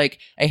I was like,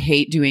 I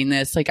hate doing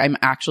this. Like, I'm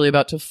actually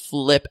about to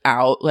flip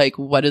out. Like,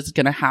 what is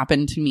going to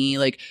happen to me?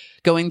 Like,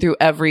 going through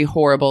every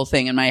horrible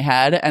thing in my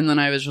head. And then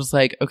I was just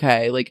like,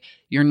 okay, like,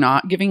 you're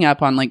not giving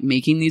up on like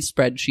making these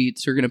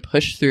spreadsheets. You're going to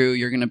push through.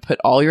 You're going to put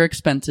all your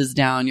expenses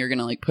down. You're going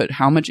to like put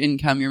how much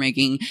income you're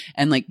making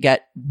and like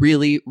get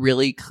really,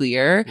 really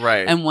clear.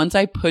 Right. And once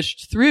I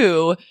pushed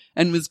through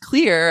and was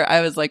clear,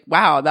 I was like,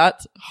 wow,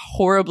 that's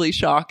horribly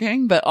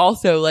shocking. But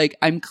also like,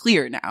 I'm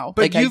clear now.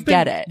 But like, I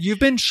get it. You've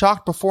been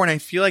shocked before, and I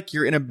feel like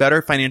you're in a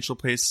better financial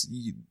place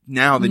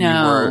now than you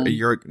were a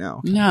year ago.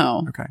 No.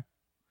 No. Okay.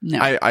 No.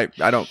 I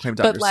don't claim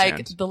to understand. But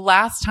like the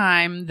last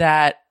time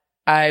that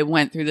I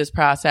went through this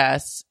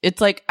process,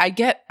 it's like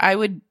I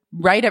would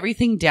write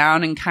everything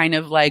down and kind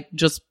of like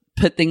just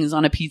put things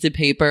on a piece of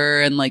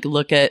paper and like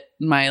look at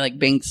my like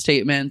bank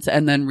statements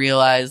and then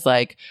realize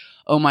like,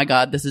 oh my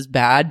God, this is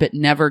bad, but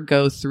never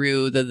go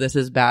through the this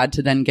is bad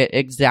to then get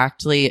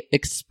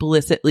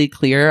explicitly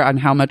clear on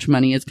how much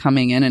money is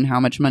coming in and how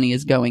much money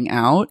is going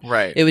out.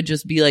 Right. It would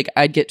just be like,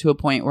 I'd get to a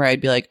point where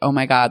I'd be like, oh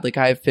my God, like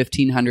I have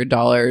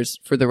 $1,500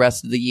 for the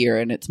rest of the year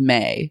and it's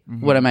May.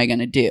 Mm-hmm. What am I going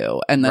to do?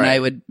 And then I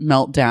would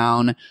melt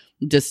down,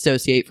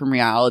 dissociate from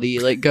reality,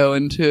 like go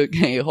into a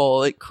K-hole,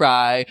 like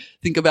cry,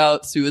 think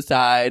about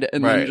suicide,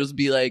 and then just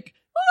be like,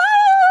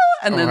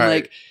 ah! And then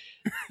like,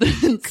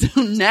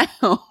 so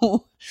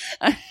now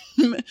I'm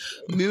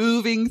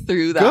moving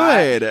through that.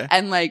 Good.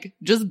 And like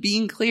just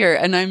being clear.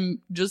 And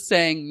I'm just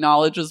saying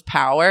knowledge is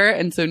power.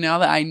 And so now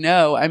that I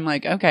know, I'm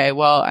like, okay,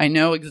 well, I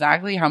know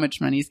exactly how much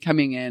money's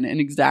coming in and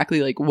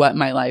exactly like what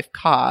my life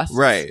costs.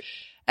 Right.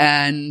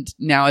 And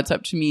now it's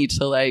up to me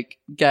to like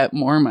get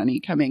more money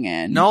coming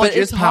in. Knowledge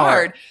is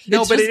hard.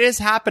 No, it's but it is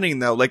happening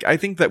though. Like I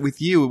think that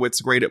with you, what's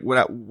great,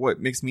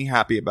 what makes me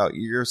happy about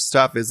your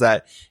stuff is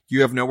that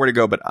you have nowhere to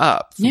go but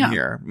up from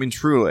here. I mean,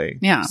 truly.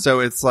 Yeah.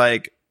 So it's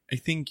like, I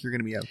think you're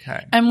going to be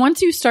okay. And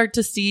once you start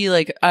to see,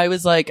 like, I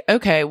was like,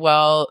 okay,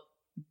 well,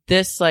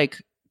 this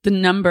like the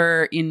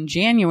number in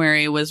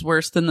January was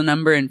worse than the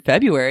number in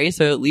February.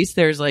 So at least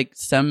there's like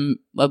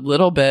a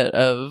little bit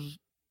of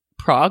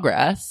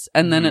progress.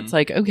 And then it's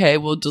like, okay,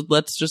 well,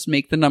 let's just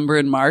make the number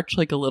in March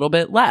like a little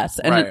bit less.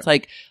 And it's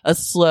like a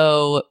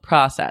slow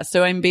process.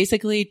 So I'm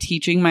basically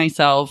teaching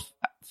myself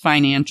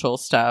financial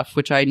stuff,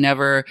 which I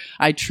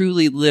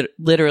truly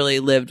literally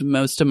lived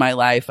most of my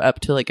life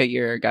up to like a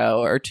year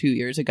ago or 2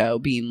 years ago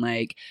being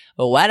like,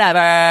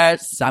 whatever,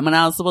 someone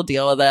else will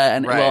deal with it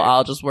and it will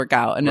all just work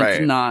out. And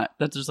it's not,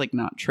 that's just like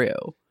not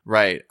true.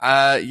 Right.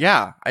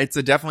 Yeah. It's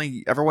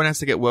definitely, everyone has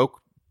to get woke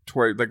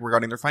toward like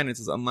regarding their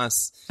finances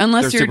unless they're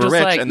you're super just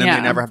rich like, and then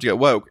they never have to get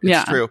woke.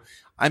 It's true.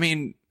 I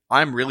mean,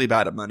 I'm really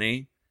bad at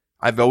money.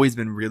 I've always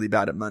been really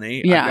bad at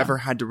money. Yeah. I've never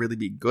had to really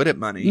be good at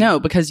money.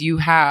 No, because you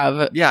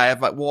have. Yeah, I have.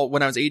 Well,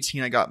 when I was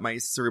 18, I got my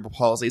cerebral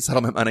palsy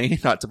settlement money.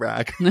 Not to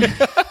brag. But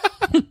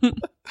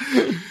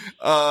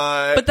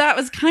that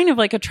was kind of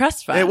like a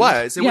trust fund. It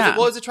was. It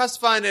was a trust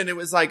fund, and it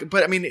was like.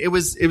 But I mean, it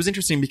was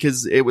interesting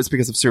because it was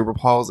because of cerebral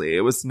palsy.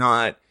 It was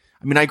not.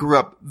 I mean, I grew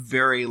up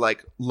very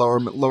like lower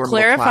middle class.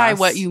 Clarify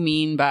what you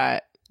mean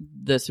by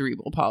the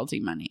cerebral palsy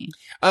money.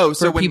 Oh,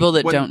 so for people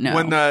that don't know.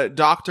 When the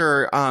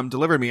doctor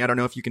delivered me, I don't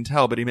know if you can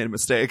tell, but he made a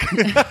mistake.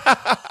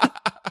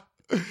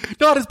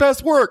 Not his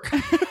best work.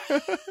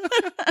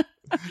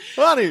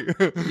 Honey.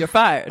 You're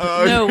fired.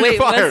 No, wait,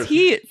 was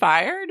he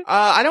fired?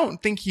 I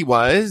don't think he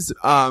was.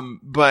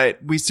 But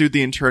we sued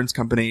the insurance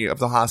company of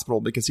the hospital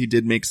because he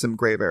did make some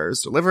grave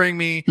errors delivering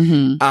me.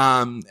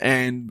 Mm-hmm.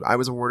 And I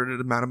was awarded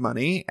an amount of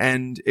money,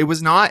 and it was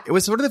sort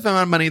of the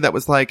amount of money that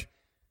was like,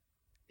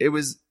 it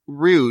was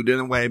rude in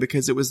a way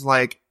because it was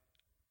like,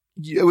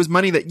 it was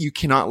money that you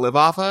cannot live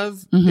off of.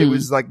 Mm-hmm. It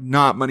was like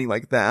not money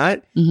like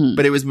that,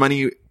 but it was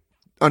money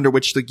under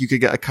which like you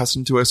could get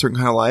accustomed to a certain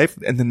kind of life,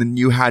 and then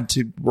you had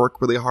to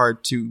work really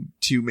hard to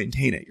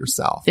maintain it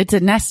yourself. It's a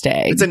nest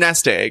egg. It's a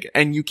nest egg,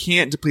 and you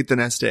can't deplete the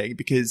nest egg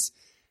because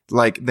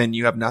like then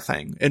you have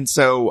nothing. And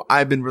so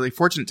I've been really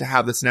fortunate to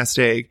have this nest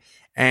egg,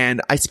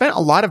 and I spent a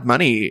lot of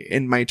money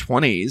in my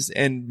 20s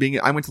and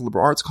I went to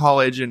liberal arts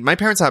college, and my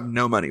parents have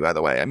no money, by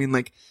the way. I mean,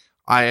 like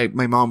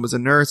my mom was a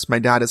nurse. My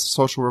dad is a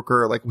social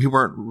worker. Like we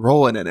weren't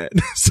rolling in it.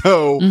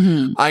 So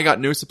I got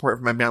no support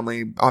from my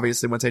family,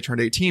 obviously, once I turned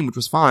 18, which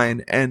was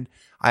fine. And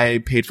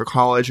I paid for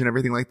college and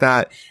everything like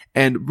that.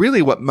 And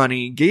really what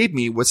money gave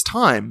me was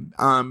time,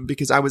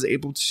 because I was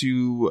able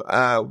to,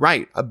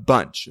 write a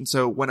bunch. And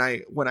so when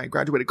I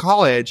graduated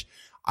college,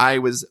 I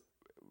was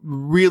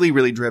really,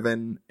 really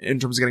driven in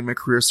terms of getting my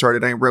career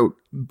started. I wrote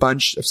a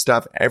bunch of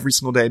stuff every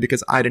single day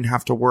because I didn't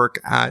have to work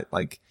at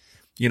like,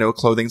 you know, a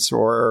clothing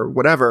store or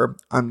whatever.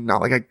 I'm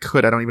not like I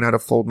could. I don't even know how to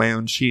fold my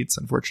own sheets,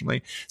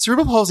 unfortunately.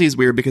 Cerebral palsy is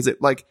weird because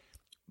it like,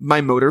 my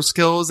motor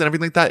skills and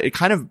everything like that, it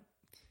kind of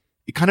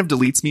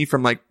deletes me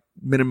from like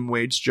minimum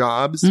wage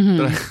jobs.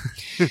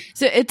 Mm-hmm.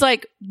 So it's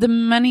like the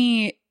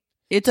money,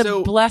 it's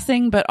a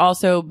blessing, but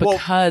also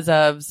because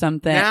of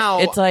something. Now,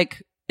 it's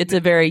like, it's a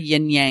very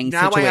yin yang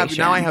situation.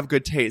 Now I have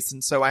good taste.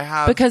 And so I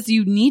have. Because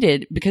you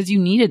needed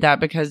that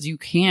because you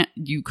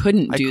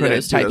couldn't do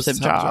those types of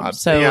jobs.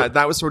 So yeah,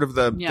 that was sort of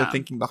the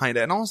thinking behind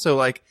it. And also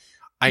like,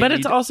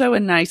 it's also a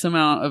nice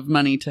amount of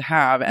money to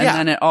have. And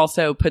then it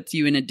also puts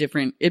you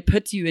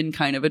in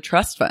kind of a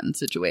trust fund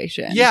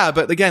situation. Yeah.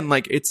 But again,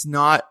 like it's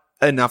not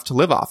enough to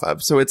live off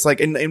of. So it's like,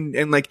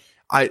 and like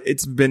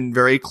it's been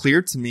very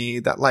clear to me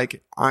that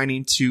like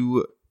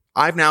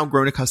I've now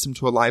grown accustomed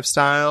to a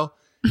lifestyle.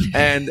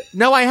 And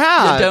no, I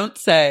have. Don't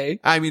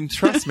say. I mean,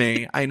 trust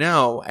me, I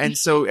know. And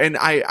so,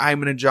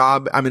 I'm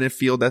in a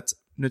field that's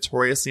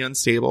notoriously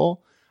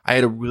unstable. I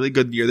had a really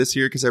good year this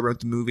year because I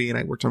wrote the movie and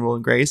I worked on Will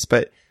and Grace,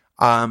 but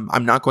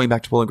I'm not going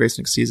back to Will and Grace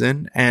next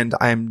season, and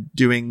I'm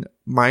doing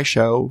my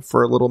show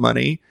for a little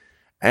money,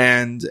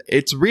 and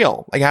it's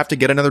real. Like I have to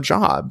get another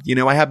job. You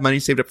know, I have money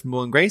saved up from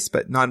Will and Grace,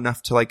 but not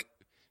enough to like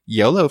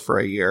YOLO for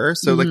a year.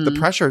 So like the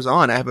pressure's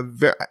on. I have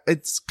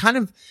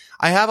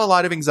I have a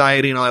lot of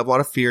anxiety and I have a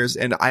lot of fears,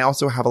 and I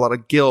also have a lot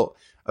of guilt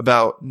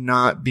about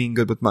not being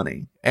good with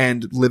money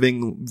and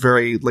living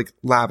very like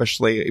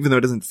lavishly, even though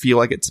it doesn't feel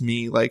like it to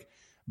me. Like,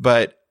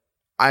 but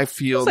I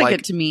feel like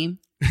it to me.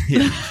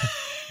 Yeah.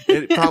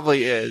 It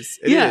probably is.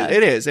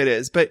 It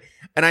is. But,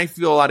 and I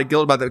feel a lot of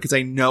guilt about that because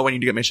I know I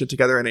need to get my shit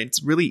together, and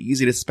it's really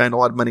easy to spend a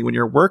lot of money when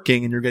you're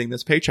working and you're getting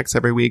those paychecks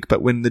every week.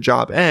 But when the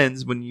job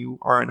ends, when you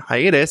are on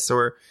hiatus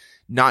or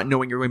not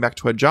knowing you're going back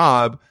to a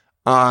job,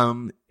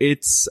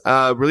 it's,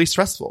 really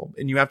stressful,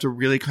 and you have to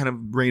really kind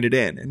of rein it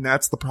in. And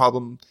that's the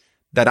problem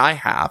that I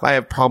have. I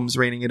have problems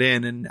reining it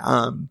in. And,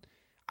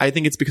 I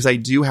think it's because I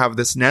do have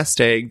this nest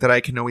egg that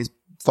I can always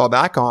fall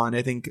back on.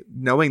 I think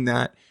knowing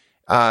that,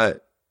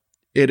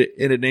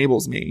 it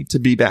enables me to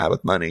be bad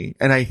with money,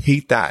 and I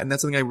hate that, and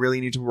that's something I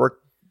really need to work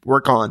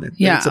on. And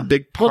it's a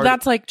big part. Well,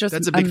 that's like just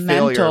that's a big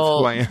failure of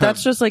who I am.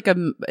 That's just like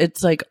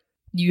it's like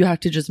you have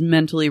to just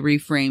mentally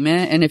reframe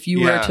it, and if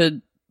you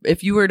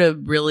were to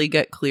really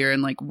get clear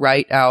and like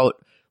write out,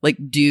 like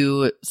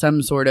do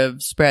some sort of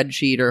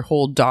spreadsheet or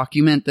whole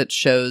document that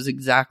shows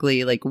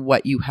exactly like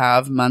what you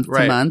have month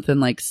to month,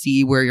 and like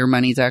see where your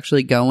money's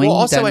actually going. Well,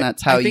 also, then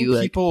that's how I think you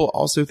people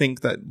also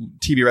think that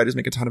TV writers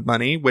make a ton of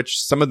money,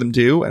 which some of them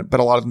do, but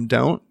a lot of them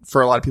don't.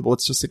 For a lot of people,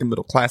 it's just like a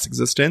middle class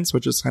existence,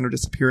 which is kind of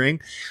disappearing.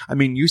 I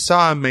mean, you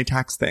saw my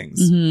tax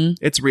things. Mm-hmm.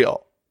 It's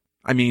real.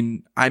 I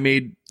mean, I'm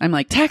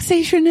like,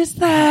 taxation is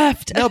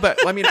theft. No,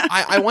 but I mean,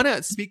 I want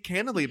to speak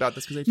candidly about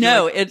this because I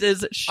feel like it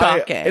is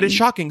shocking. It is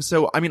shocking.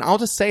 So, I mean, I'll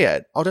just say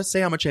it. I'll just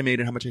say how much I made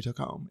and how much I took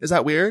home. Is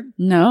that weird?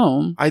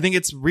 No. I think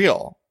it's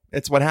real.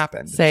 It's what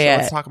happened.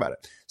 Let's talk about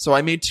it. So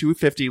I made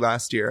 $250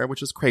 last year,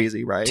 which is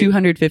crazy, right?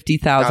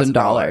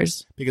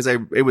 $250,000 because I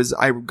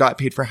got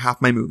paid for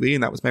half my movie,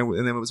 and then it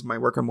was my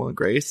work on Will and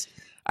Grace.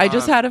 I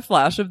just had a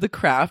flash of The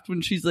Craft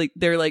when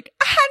they're like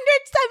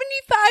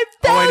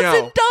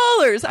 $175,000.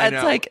 It's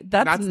like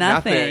that's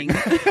nothing.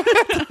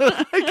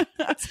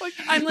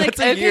 I'm like,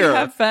 okay,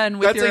 have fun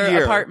with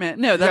your apartment.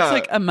 No, that's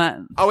like a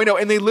month. Oh, I know.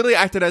 And they literally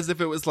acted as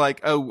if it was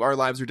like, oh, our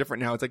lives are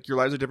different now. It's like your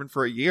lives are different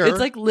for a year. It's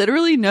like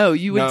literally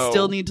you would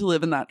still need to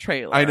live in that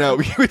trailer. I know.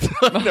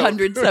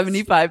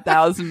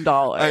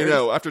 $175,000. I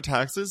know. After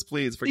taxes,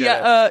 please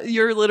forget it.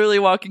 You're literally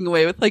walking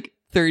away with like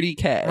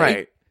 $30K.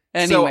 Right.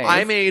 Anyways. So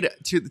I made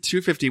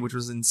 $250, which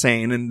was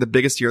insane, and the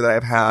biggest year that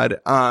I've had.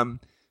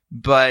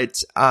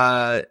 But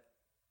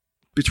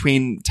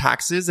between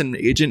taxes and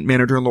agent,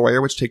 manager, and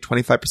lawyer, which take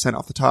 25%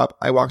 off the top,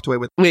 I walked away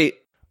with. Wait,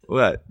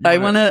 what?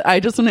 I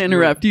just want to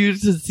interrupt you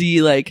to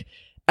see, like,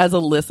 as a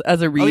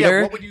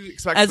reader. What would you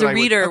expect?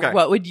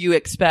 What would you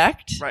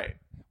expect? Right.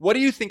 What do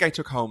you think I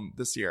took home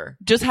this year?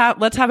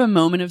 Let's have a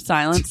moment of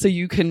silence so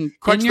you can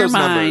crunch in your those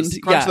mind. Numbers.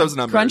 Crunch those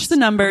numbers. Crunch the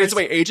numbers. Okay, so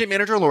wait, agent,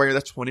 manager, lawyer,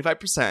 that's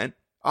 25%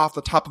 off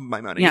the top of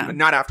my money. Yeah.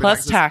 Not after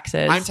plus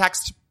taxes. I'm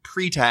taxed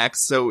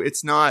pre-tax, so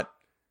it's not.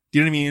 Do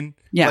you know what I mean?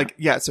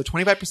 Yeah. So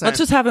 25%. Let's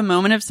just have a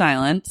moment of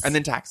silence. And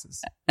then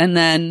taxes. And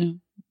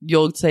then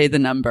you'll say the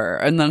number.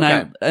 And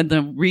then and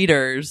the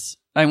readers,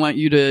 I want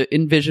you to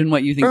envision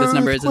what you think this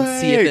number is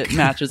and see if it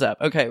matches up.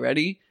 Okay,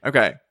 ready?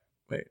 Okay.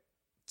 Wait.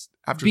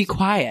 Be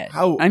quiet.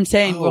 I'm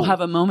saying we'll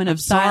have a moment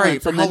of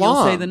silence, and then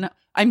you'll say the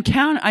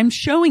I'm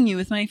showing you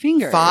with my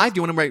finger. 5? Do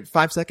you want to write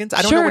 5 seconds?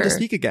 I don't know when to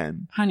speak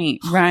again. Honey,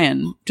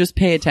 Ryan, just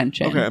pay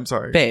attention. Okay, I'm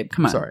sorry. Babe,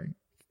 come on. Sorry.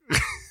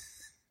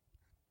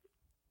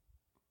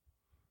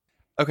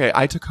 Okay,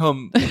 I took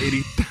home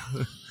 80.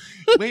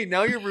 Wait,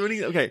 now you're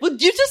ruining. Okay, well,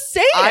 you just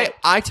say it.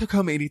 I took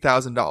home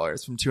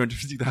 $80,000 from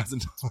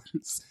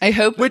 $250,000. I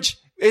hope, which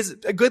is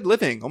a good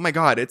living. Oh my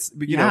god, it's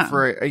know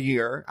for a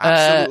year.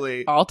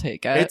 Absolutely, I'll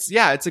take it. It's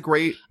a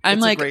great.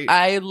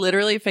 I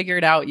literally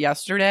figured out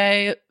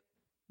yesterday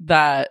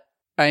that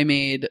I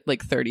made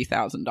like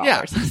 $30,000.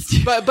 Yeah,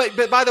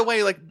 but by the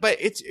way,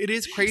 it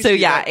is crazy. So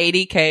yeah,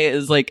 $80K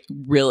is like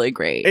really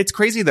great. It's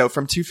crazy though,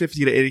 from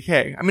 $250 to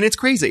 $80K. I mean, it's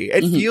crazy.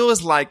 It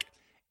feels like,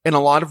 in a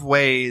lot of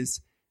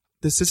ways,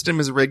 the system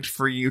is rigged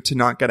for you to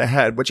not get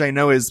ahead, which I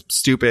know is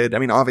stupid. I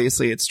mean,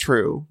 obviously it's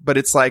true, but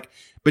it's like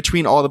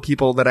between all the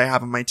people that I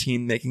have on my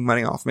team making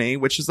money off me,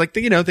 which is like,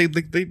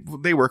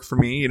 they work for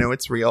me,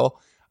 it's real.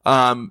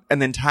 And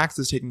then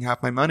taxes taking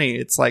half my money.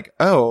 It's like,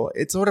 oh,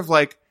 it's sort of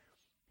like,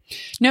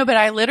 no, but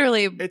I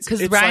literally,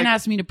 because Ryan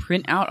asked me to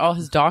print out all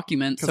his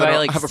documents, so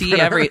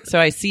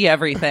I see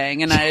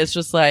everything, and I was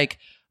just like,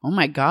 oh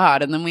my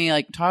God. And then we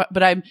like talk,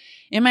 but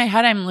in my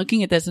head, I'm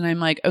looking at this and I'm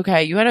like,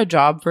 okay, you had a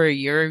job for a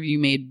year, you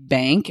made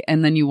bank,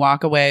 and then you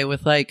walk away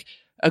with like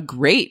a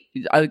great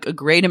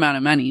amount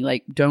of money.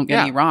 Like, don't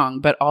get me wrong,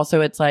 but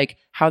also it's like,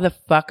 how the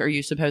fuck are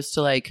you supposed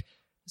to like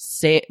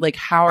say, like,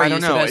 how are you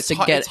supposed to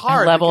get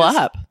level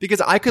up?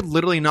 Because I could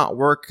literally not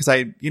work because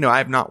I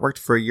have not worked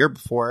for a year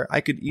before. I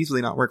could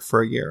easily not work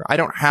for a year. Like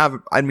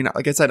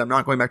I said, I'm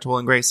not going back to Will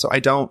and Grace, so I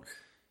don't.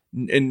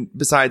 And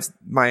besides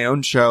my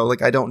own show,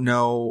 like, I don't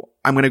know.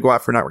 I'm going to go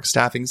out for network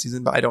staffing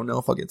season, but I don't know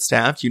if I'll get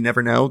staffed. You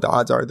never know. The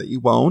odds are that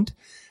you won't.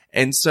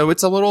 And so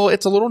it's a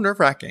little nerve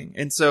wracking.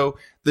 And so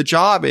the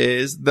job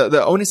is,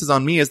 the onus is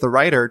on me as the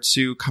writer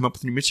to come up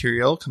with new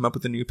material, come up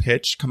with a new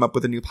pitch, come up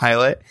with a new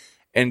pilot,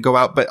 and go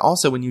out. But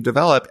also when you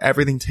develop,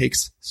 everything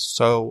takes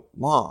so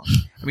long.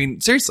 I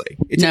mean, seriously.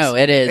 It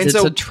is.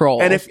 It's a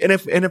troll. And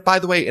if, by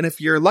the way, and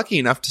if you're lucky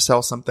enough to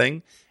sell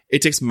something,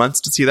 it takes months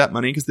to see that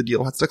money because the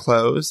deal has to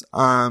close.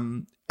 I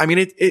mean,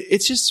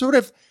 it's just sort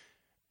of,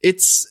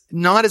 it's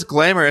not as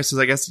glamorous as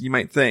I guess you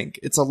might think.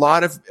 It's a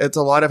lot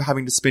of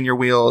having to spin your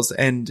wheels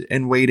and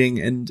waiting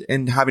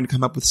and having to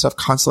come up with stuff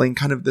constantly, and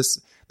kind of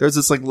there's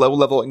this like low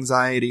level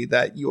anxiety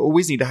that you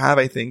always need to have,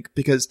 I think,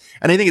 and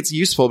I think it's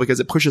useful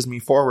because it pushes me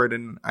forward,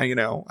 and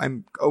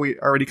I'm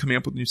already coming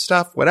up with new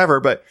stuff,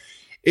 whatever. But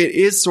it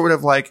is sort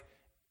of like,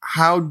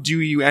 how do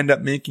you end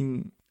up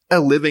making a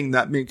living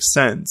that makes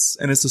sense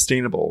and is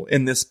sustainable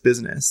in this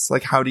business?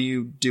 Like, how do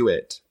you do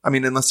it? I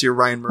mean, unless you're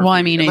Ryan Murphy. Well,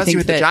 I mean, unless I think you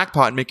hit the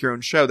jackpot and make your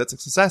own show, that's a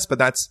success, but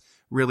that's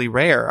really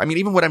rare. I mean,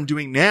 even what I'm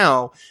doing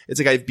now, it's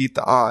like I've beat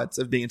the odds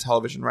of being a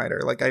television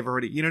writer. Like, I've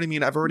already, you know what I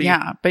mean?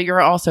 Yeah, but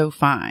you're also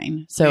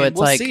fine. So it's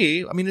we'll like,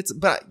 see. I mean,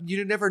 but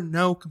you never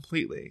know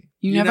completely.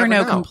 You never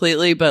know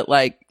completely, but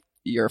like,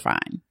 you're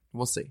fine.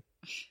 We'll see.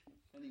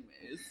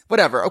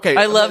 Whatever. Okay.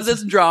 I love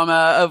this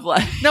drama of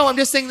like. No, I'm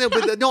just saying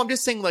that. I'm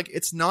just saying like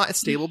it's not a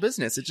stable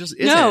business. It just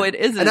isn't. No, it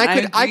isn't. And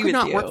I could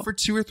not work for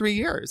 2 or 3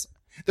 years.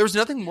 There was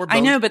nothing more. I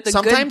know, but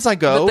sometimes I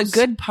go. But the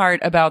good part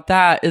about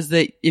that is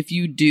that if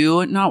you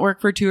do not work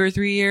for 2 or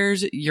 3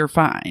 years, you're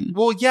fine.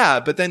 Well, yeah,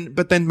 but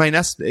then my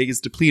nest egg is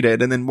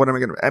depleted, and then what am I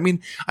going to? I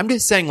mean, I'm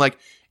just saying like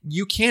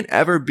you can't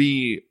ever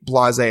be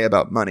blasé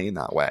about money in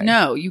that way.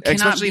 No, you cannot.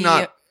 Especially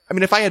not. I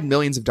mean, if I had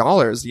millions of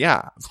dollars,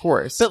 yeah, of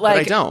course, but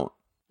I don't.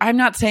 I'm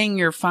not saying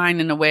you're fine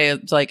in a way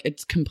of like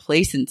it's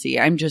complacency.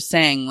 I'm just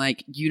saying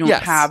like you don't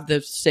have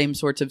the same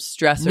sorts of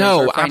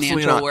stressors or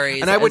financial worries.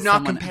 And I would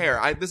not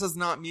compare. This is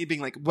not me being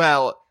like,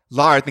 well,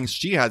 Lara thinks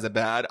she has it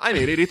bad. I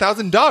made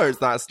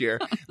 $80,000 last year.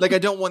 Like, I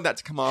don't want that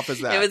to come off as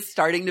that. It was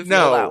starting to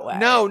feel that way.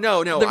 No.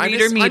 I'm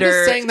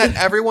just saying that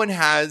everyone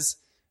has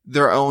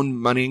their own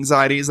money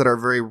anxieties that are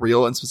very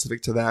real and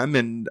specific to them.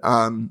 And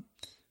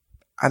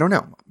I don't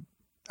know.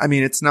 I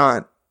mean, it's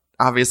not,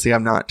 obviously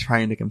I'm not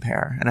trying to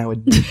compare, and I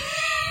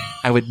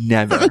would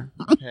never.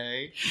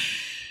 Okay.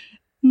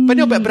 But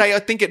no, but I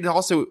think it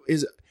also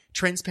is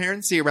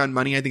transparency around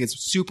money. I think it's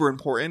super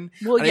important.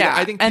 Well, and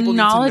I think people need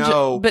to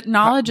know. But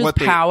knowledge is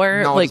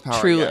power,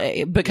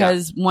 truly.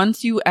 Because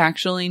once you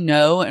actually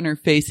know and are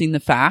facing the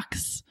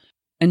facts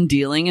and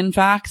dealing in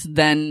facts,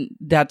 then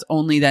that's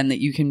only then that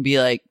you can be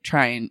like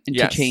trying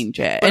to change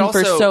it. But and also,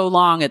 for so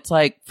long, it's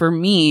like, for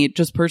me,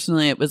 just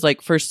personally, it was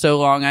like for so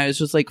long, I was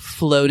just like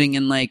floating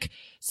in like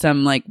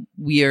some like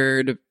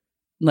weird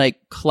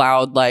like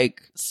cloud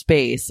like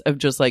space of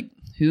just like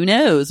who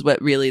knows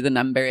what really the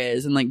number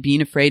is, and like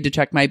being afraid to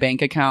check my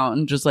bank account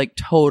and just like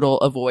total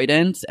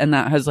avoidance, and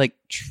that has like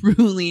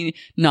truly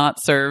not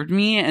served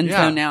me. And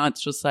so now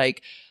it's just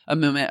like a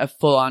moment of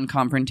full on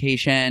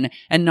confrontation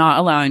and not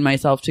allowing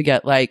myself to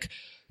get like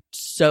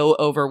so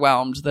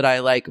overwhelmed that I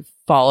like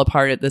fall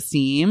apart at the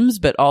seams,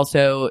 but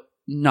also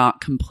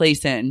not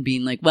complacent and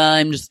being like, well,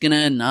 I'm just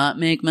gonna not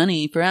make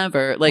money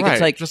forever. Like,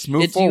 it's like, just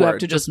move forward. You have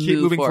to just keep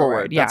move moving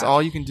forward. Yeah. That's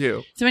all you can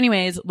do. So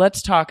anyways,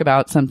 let's talk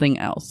about something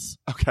else.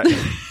 Okay.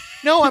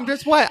 No, I'm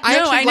just what?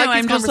 I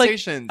like these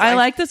conversations. I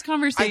like this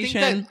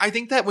conversation. I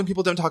think that when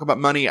people don't talk about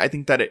money, I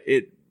think that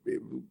it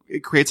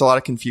creates a lot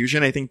of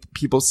confusion. I think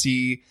people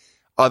see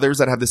others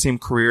that have the same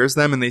career as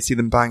them, and they see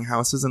them buying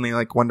houses, and they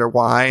like wonder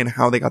why and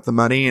how they got the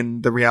money.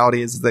 And the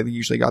reality is that they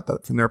usually got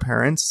that from their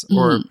parents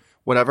or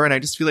whatever. And I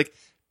just feel like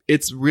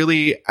it's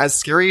really, as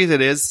scary as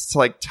it is to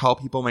like tell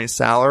people my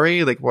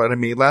salary, like what I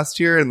made last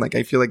year, and like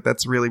I feel like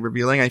that's really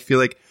revealing. I feel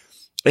like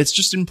it's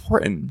just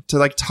important to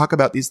like talk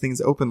about these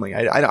things openly.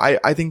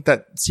 I think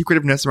that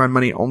secretiveness around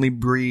money only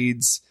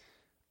breeds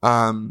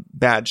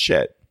bad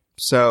shit.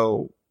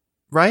 So,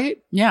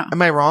 right? Yeah.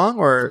 Am I wrong,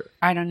 or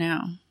I don't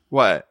know.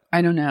 What?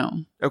 I don't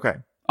know. Okay.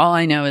 All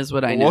I know is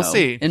what I know. We'll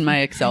see. In my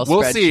Excel spreadsheet.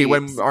 We'll see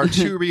when our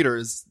 2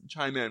 readers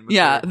chime in.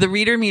 The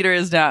reader meter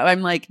is down.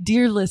 I'm like,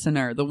 dear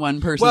listener, the one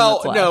person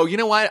that's left. No, you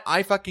know what?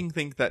 I fucking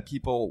think that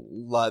people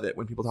love it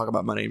when people talk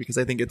about money because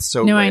I think it's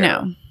so No, rare. I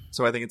know.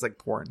 So I think it's like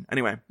porn.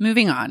 Anyway.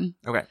 Moving on.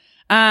 Okay.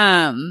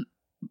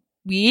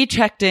 We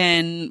checked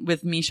in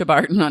with Misha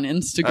Barton on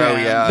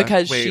Instagram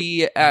because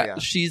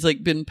she's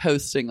like been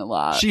posting a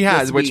lot. She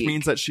has, which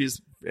means that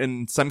she's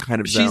in some kind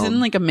of zone. She's in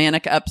like a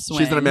manic upswing.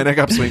 She's in a manic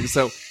upswing.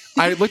 So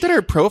I looked at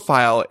her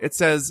profile. It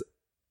says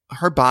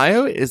her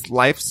bio is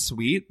life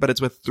sweet, but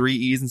it's with 3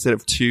 E's instead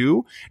of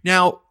 2.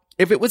 Now,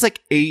 if it was like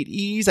 8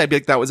 E's, I'd be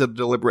like, that was a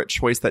deliberate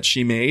choice that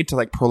she made to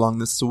like prolong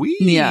the sweet.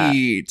 Yeah.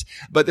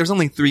 But there's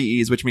only 3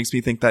 E's, which makes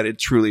me think that it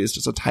truly is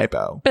just a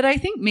typo. But I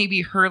think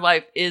maybe her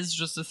life is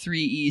just a 3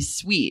 E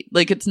sweet.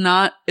 Like it's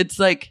not, it's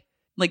like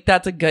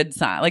that's a good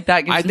sign. Like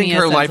that gives me I think a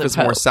her sense life of is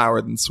hope. more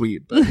sour than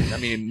sweet, but I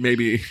mean,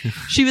 maybe.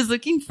 She was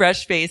looking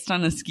fresh-faced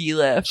on a ski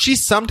lift. She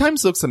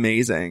sometimes looks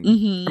amazing.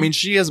 Mm-hmm. I mean,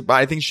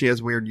 I think she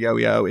has weird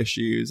yo-yo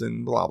issues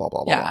and blah, blah,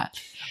 blah, blah. Yeah.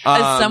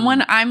 As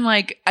someone, I'm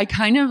like, I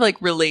kind of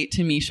like relate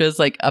to Misha's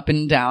like up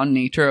and down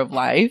nature of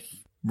life.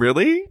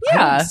 Really?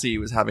 Yeah. I didn't see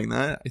you as having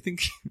that. I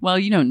think. Well,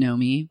 you don't know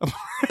me.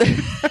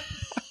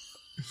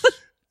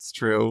 It's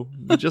true.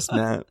 We just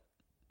met.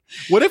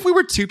 What if we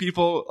were 2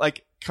 people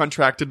like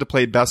contracted to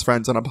play best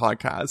friends on a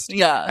podcast?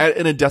 Yeah.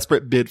 In a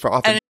desperate bid for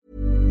authenticity.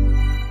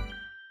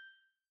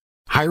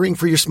 Hiring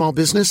for your small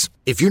business?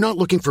 If you're not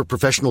looking for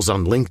professionals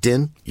on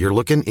LinkedIn, you're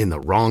looking in the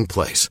wrong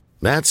place.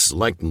 That's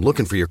like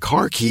looking for your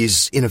car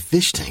keys in a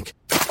fish tank.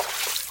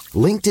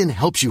 LinkedIn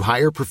helps you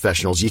hire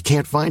professionals you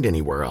can't find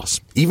anywhere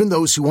else, even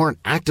those who aren't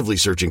actively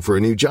searching for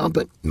a new job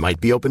but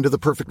might be open to the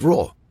perfect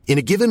role. In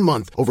a given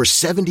month, over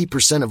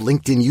 70% of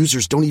LinkedIn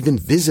users don't even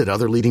visit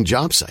other leading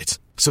job sites.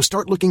 So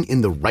start looking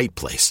in the right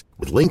place.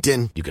 With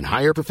LinkedIn, you can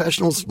hire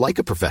professionals like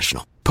a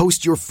professional.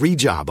 Post your free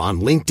job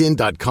on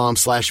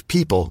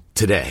linkedin.com/people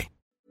today.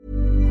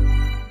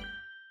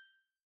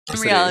 In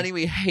reality,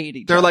 we hate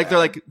each They're other.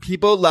 like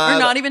people love. Or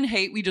not even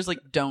hate. We just like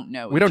don't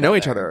know. We don't know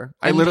each other.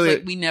 I And literally, just,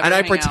 like, we never and I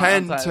hang out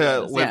pretend outside to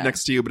of this. live Yeah.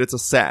 next to you, but it's a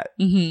set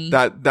Mm-hmm.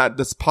 that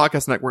this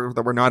podcast network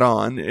that we're not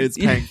on is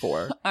paying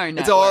for. Our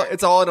It's all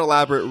network. an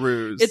elaborate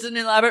ruse. It's an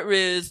elaborate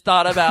ruse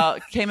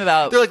came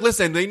about They're like,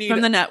 listen, they need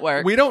from the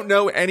network. We don't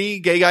know any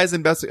gay guys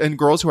and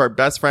girls who are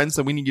best friends,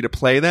 so we need you to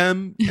play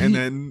them, and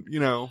then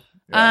yeah.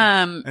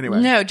 Anyway.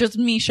 No, just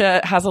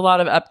Misha has a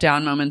lot of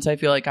up-down moments. I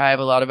feel like I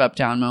have a lot of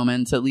up-down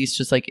moments, at least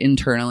just like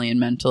internally and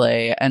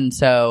mentally. And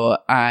so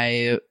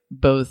I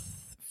both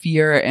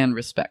fear and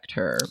respect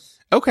her.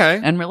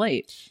 Okay. And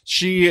relate.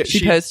 She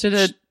posted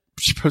a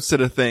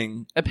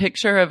thing. A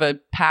picture of a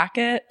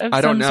packet of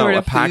I don't know, sort a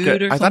of packet.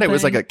 food or I thought it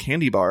was like something. a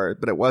candy bar,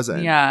 but it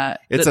wasn't. Yeah.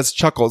 It says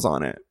Chuckles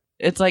on it.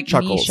 It's like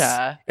Chuckles.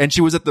 Misha. And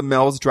she was at the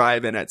Mel's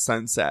Drive-In at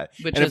Sunset.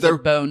 Which and is a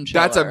bone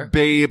chiller. That's a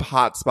babe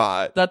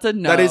hotspot. That's a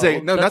no. That is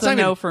a no. That's a not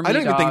no even, for me, I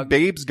don't even dog. think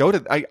babes go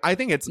to. I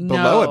think it's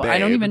below No, a babe. I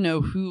don't even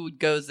know who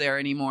goes there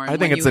anymore. And I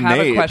think when it's you a have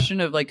nabe. a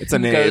question of like It's who a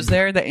nabe. goes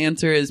there, the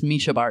answer is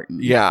Misha Barton.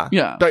 Yeah.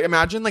 Yeah. But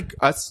imagine like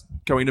us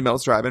going to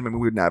Mel's Drive-In. I mean,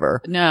 we would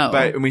never. No.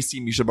 But when we see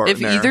Misha Barton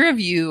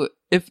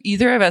If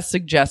either of us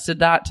suggested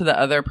that to the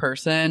other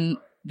person,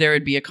 there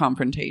would be a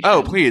confrontation.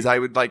 Oh, please. I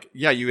would like,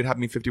 yeah, you would have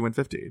me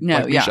 51-50. No,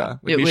 like yeah. Misha.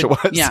 Like It Misha would-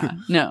 was. Yeah.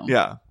 No.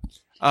 Yeah.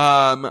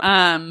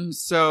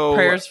 So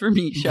prayers for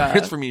Misha.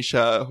 Prayers for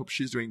Misha. Hope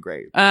she's doing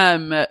great.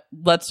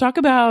 Let's talk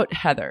about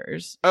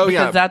Heathers. Oh,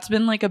 yeah. Because that's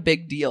been like a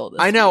big deal.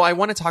 I know. I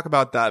want to talk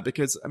about that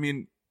because, I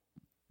mean,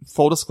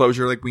 full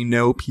disclosure, like we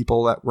know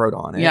people that wrote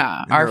on it.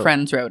 Yeah. And Our they're-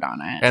 friends wrote on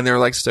it. And they're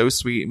like so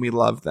sweet and we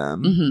love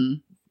them. Mm-hmm.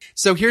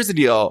 So here's the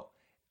deal.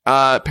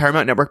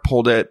 Paramount Network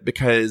pulled it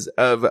because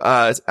of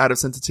out of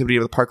sensitivity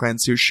of the Parkland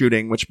Zoo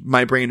shooting, which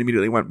my brain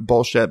immediately went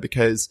bullshit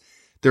because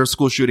there are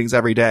school shootings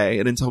every day.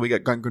 And until we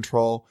get gun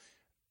control,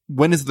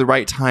 when is the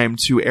right time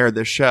to air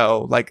this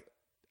show?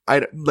 I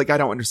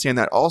don't understand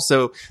that.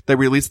 Also, they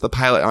released the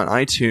pilot on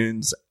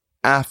iTunes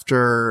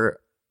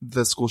after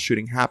the school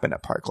shooting happened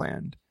at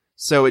Parkland.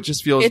 So it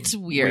just feels It's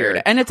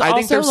weird. And it's I also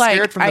think they're like,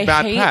 scared from the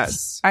bad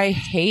press. I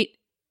hate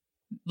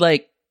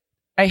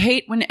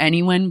when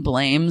anyone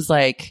blames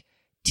like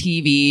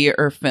TV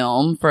or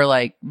film for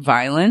like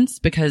violence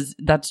because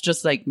that's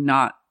just like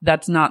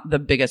that's not the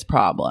biggest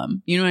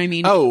problem. You know what I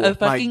mean? Oh, a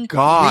fucking my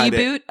God.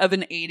 reboot of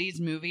an 80s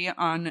movie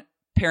on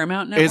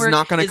Paramount Network is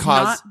not going to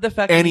cause not the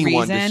fucking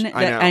anyone reason to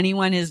I know. that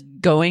anyone is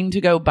going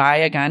to go buy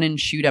a gun and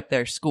shoot up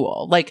their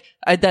school. Like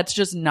that's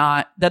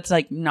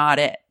like not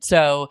it.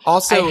 So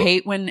Also- I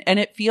hate when, and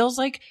it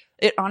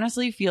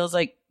honestly feels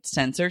like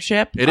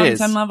censorship It on is.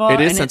 some level. It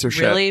is and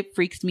censorship. It really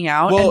freaks me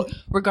out. Well- and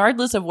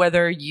regardless of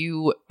whether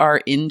you are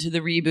into the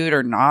reboot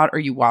or not, or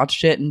you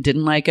watched it and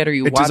didn't like it, or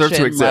you It watched deserves it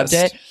to and loved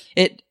exist.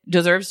 it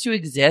deserves to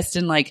exist.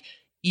 And like,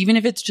 even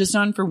if it's just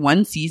on for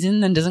one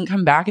season, then doesn't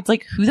come back, it's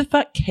like, who the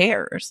fuck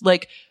cares?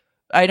 Like,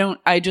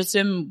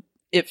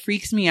 it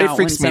freaks me out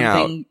when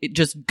something it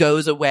just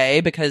goes away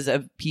because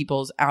of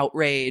people's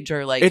outrage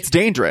or like It's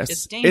dangerous.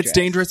 It's dangerous. It's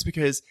dangerous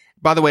because,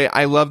 by the way,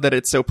 I love that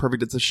it's so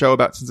perfect. It's a show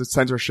about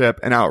censorship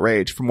and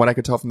outrage from what I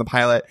could tell from the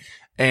pilot.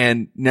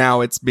 and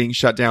now it's being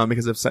shut down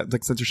because of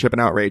like censorship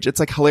and outrage. It's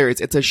like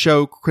hilarious. It's a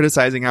show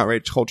criticizing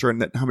outrage culture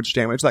and how much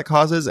damage that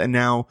causes, and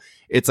now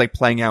it's like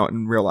playing out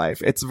in real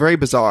life. It's very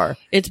bizarre.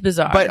 It's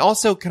bizarre. But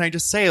also, can I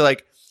just say,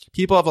 like,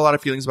 people have a lot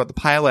of feelings about the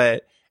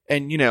pilot.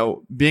 And, you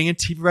know, being a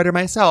TV writer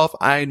myself,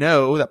 I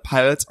know that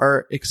pilots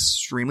are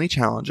extremely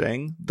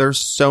challenging. There's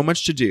so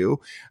much to do.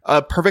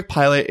 A perfect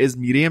pilot is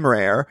medium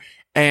rare,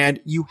 and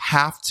you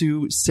have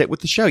to sit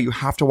with the show. You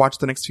have to watch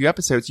the next few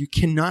episodes. You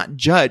cannot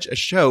judge a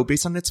show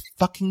based on its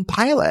fucking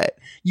pilot.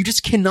 You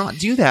just cannot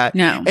do that.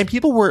 No. And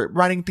people were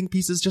writing think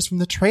pieces just from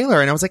the trailer,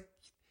 and I was like,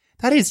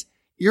 that is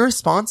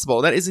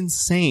irresponsible. That is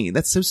insane.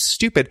 That's so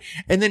stupid.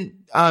 And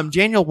then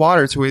Daniel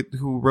Waters,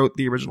 who wrote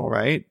the original,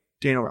 right?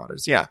 Daniel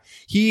Waters, yeah.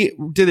 He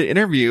did an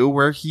interview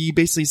where he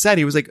basically said,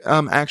 he was like,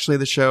 actually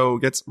the show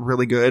gets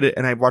really good,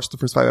 and I watched the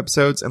first 5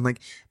 episodes, and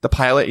like the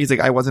pilot, he's like,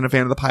 I wasn't a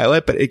fan of the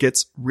pilot, but it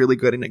gets really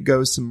good, and it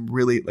goes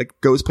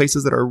goes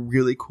places that are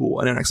really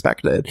cool and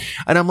unexpected.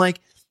 And I'm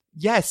like,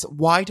 yes,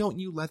 why don't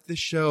you let the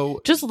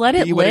show just let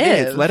it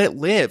live? Let it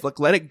live.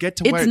 Like, let it get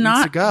to where it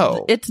needs to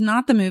go. It's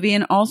not the movie.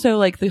 And also,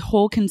 like, the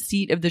whole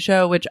conceit of the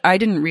show, which I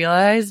didn't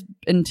realize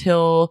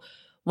until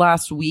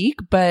last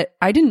week, but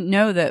I didn't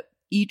know that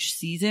each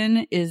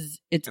season is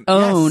its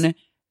own,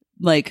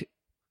 like,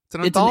 it's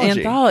an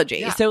anthology.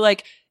 Yeah. So,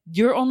 like,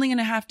 you're only going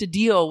to have to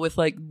deal with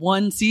like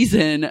one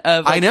season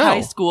of like,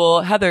 high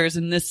school Heathers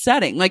in this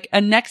setting. Like, a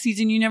next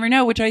season, you never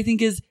know, which I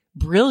think is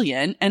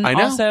brilliant. And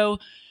also,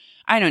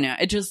 I don't know.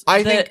 It just,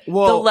 the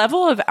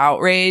level of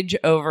outrage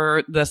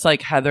over this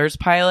like Heathers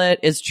pilot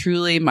is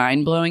truly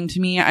mind blowing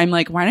to me. I'm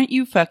like, why don't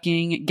you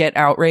fucking get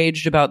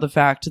outraged about the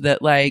fact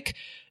that like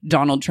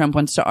Donald Trump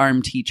wants to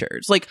arm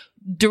teachers? Like,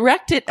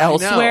 direct it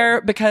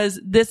elsewhere, because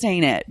this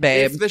ain't it,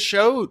 babe. If the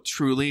show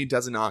truly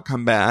does not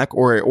come back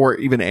or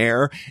even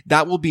air,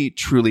 that will be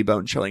truly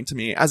bone chilling to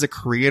me as a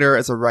creator,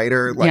 as a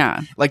writer.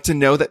 Like to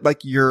know that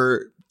like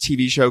your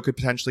TV show could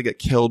potentially get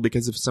killed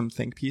because of some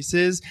think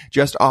pieces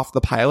just off the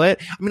pilot.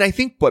 I mean, I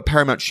think what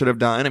Paramount should have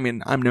done, I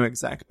mean, I'm no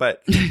exec,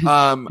 but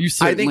you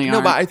certainly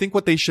but I think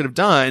what they should have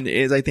done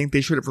is I think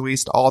they should have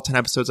released all 10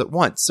 episodes at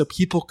once so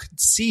people could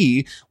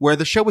see where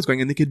the show was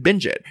going and they could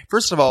binge it.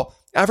 First of all,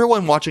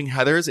 everyone watching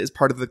Heathers is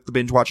part of the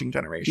binge watching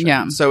generation.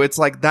 Yeah. So it's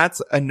like, that's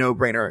a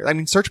no-brainer. I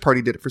mean, Search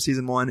Party did it for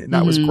season 1 and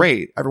that was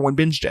great. Everyone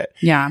binged it.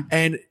 Yeah.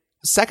 And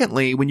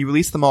secondly, when you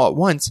release them all at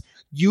once,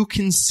 you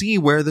can see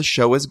where the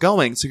show is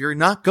going. So you're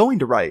not going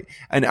to write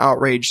an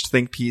outraged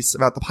think piece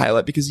about the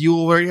pilot because you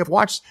already have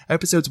watched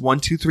episodes 1,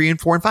 2, 3,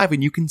 and 4, and 5,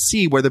 and you can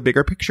see where the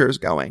bigger picture is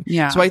going.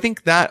 Yeah. So I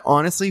think that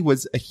honestly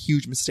was a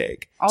huge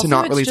mistake to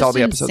not release all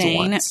the episodes at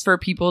once. For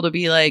people to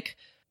be like,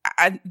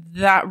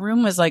 that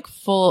room was like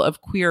full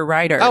of queer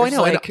writers. Oh, I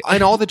know. Like,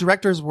 and all the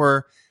directors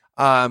were,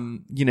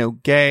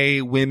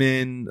 gay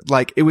women.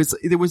 Like it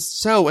was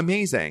so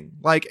amazing.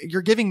 Like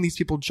you're giving these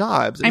people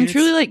jobs. I'm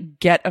truly like,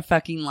 get a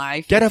fucking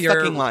life. Get a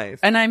fucking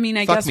life. And I mean,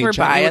 I guess we're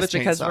biased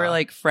because we're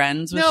like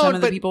friends with some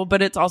of the people,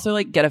 but it's also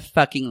like, get a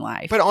fucking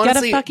life. But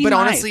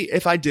honestly,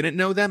 if I didn't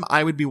know them,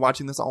 I would be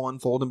watching this all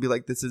unfold and be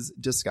like, this is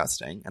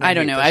disgusting. And I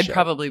don't know. I'd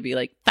probably be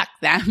like, fuck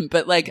them.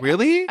 But like,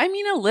 really? I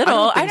mean, a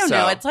little. I don't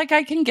know. It's like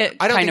I can get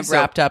kind of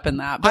wrapped up in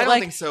that. But I don't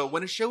think so.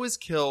 When a show is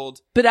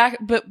killed, but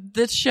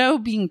the show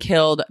being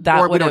killed,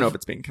 or we don't know if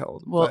it's being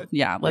killed. Well,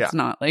 but, let's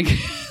not like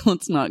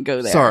let's not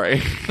go there.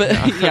 Sorry, but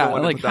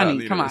like,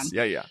 honey, come on.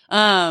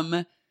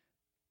 Yeah.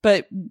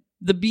 But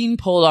the being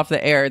pulled off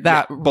the air,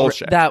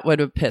 bullshit. That would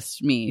have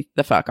pissed me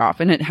the fuck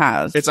off, and it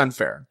has. It's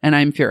unfair, and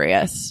I'm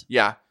furious.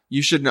 Yeah,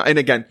 you should know. And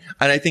again,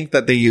 I think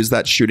that they use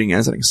that shooting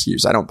as an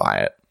excuse. I don't buy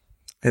it.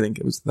 I think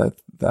it was the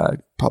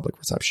public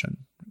reception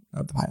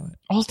of the pilot.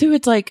 Also,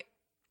 it's like.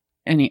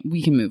 And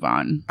we can move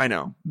on. I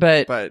know.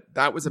 But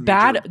that was a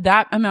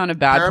that amount of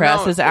bad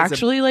press is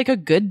actually like a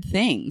good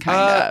thing,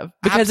 kind of.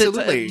 Because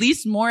absolutely. It's at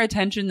least more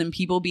attention than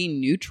people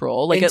being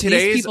neutral. Like, at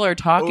least people are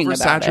talking about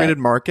it. Oversaturated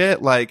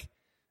market, like,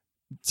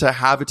 to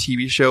have a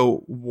TV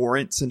show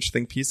warrant such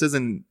think pieces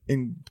and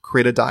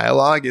create a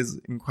dialogue is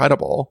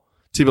incredible.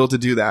 To be able to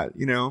do that,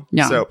 you know?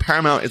 Yeah. So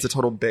Paramount is a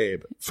total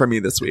babe for me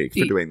this week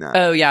for doing that.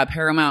 Oh, yeah.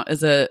 Paramount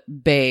is a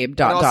babe,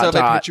 But also, if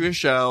I pitch you a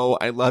show,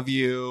 I love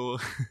you.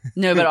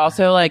 No, but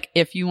also, like,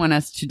 if you want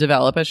us to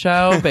develop a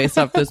show based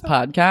off this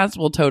podcast,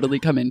 we'll totally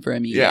come in for a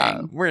meeting. Yeah,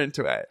 we're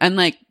into it. And,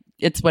 like,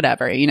 it's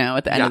whatever, you know,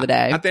 at the end of the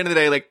day. At the end of the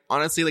day, like,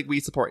 honestly, like,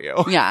 we support you.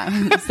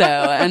 Yeah. So,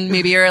 and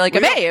maybe you're like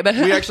a babe.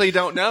 We actually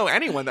don't know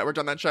anyone that worked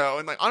on that show.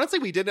 And, like, honestly,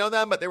 we did know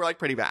them, but they were, like,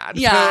 pretty bad.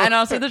 Yeah. So. And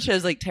also the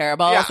show's, like,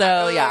 terrible. Yeah.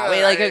 So, yeah,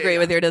 we, like, agree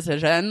with your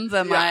decisions.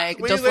 And, like,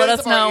 just let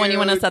us know when you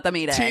want to set the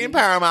meeting. Team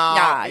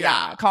Paramount.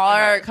 Yeah. Call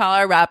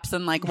our reps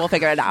and, like, we'll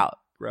figure it out.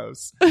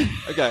 Gross.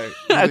 Okay.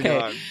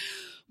 Okay.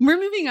 We're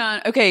moving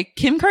on. Okay.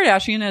 Kim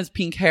Kardashian has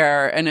pink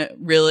hair, and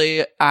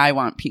I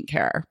want pink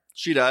hair.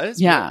 She does?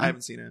 Yeah. Well, I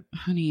haven't seen it.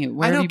 Honey,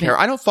 where I don't care.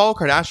 I don't follow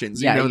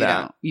Kardashians. You know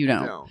that. You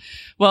don't. No.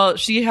 Well,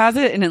 she has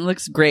it and it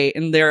looks great.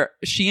 And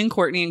she and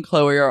Kourtney and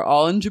Khloe are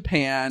all in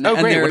Japan. Oh,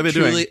 great. What are they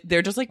doing?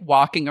 They're just like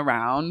walking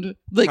around.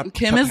 Like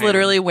Kim is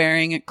literally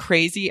wearing a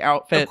crazy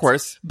outfit. Of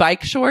course.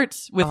 Bike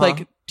shorts with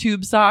like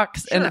tube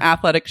socks and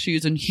athletic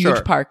shoes and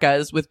huge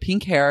parkas with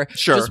pink hair,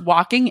 just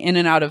walking in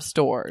and out of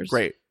stores.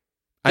 Great.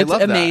 I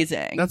love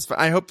amazing. That.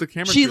 I hope the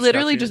camera. She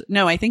literally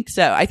no, I think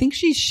so. I think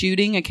she's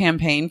shooting a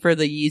campaign for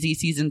the Yeezy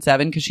season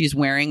 7 because she's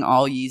wearing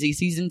all Yeezy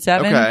season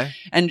 7. Okay.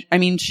 And I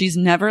mean, she's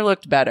never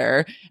looked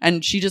better.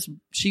 And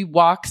she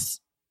walks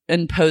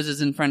and poses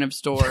in front of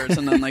stores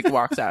and then like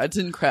walks out. It's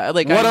incredible.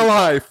 Like, what a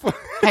life.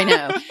 I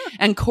know.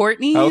 And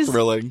how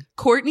thrilling.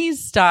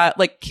 Courtney's style,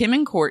 like Kim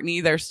and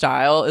Courtney, their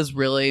style is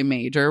really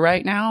major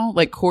right now.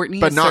 Like Courtney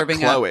but is not serving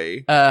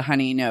Chloe.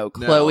 Honey, no.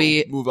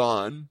 Chloe. Move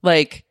on.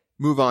 Like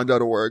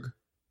moveon.org.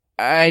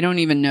 I don't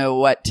even know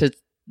what to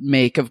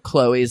make of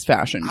Chloe's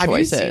fashion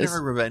choices. Have you seen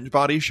her Revenge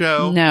Body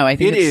show? No, I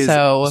think it's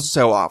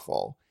so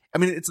awful. I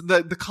mean, it's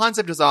the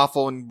concept is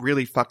awful and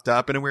really fucked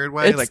up in a weird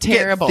way. It's like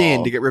terrible. Get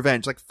thin to get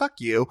revenge. Like fuck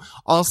you.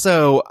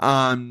 Also,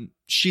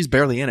 she's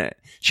barely in it.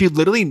 She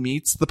literally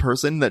meets the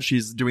person that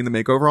she's doing the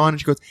makeover on, and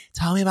she goes,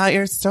 "Tell me about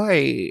your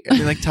story." And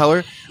they like tell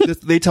her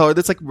they tell her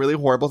this like really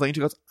horrible thing.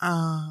 She goes,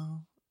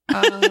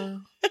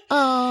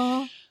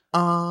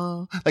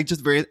 like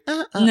just very,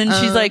 and then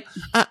she's like,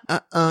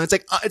 it's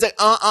like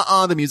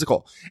the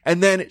musical,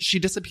 and then she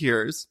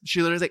disappears.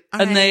 She literally is like,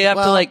 and they have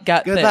to like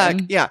gut good thin. luck.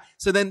 Yeah.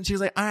 So then she's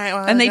like, all right,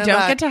 well, and they don't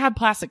get to have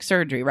plastic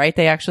surgery, right?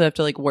 They actually have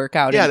to like work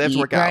out. Yeah, and they have to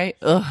work out. Right?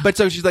 Ugh. But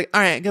so she's like,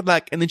 all right, good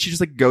luck, and then she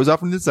just like goes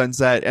off into the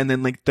sunset, and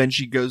then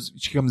she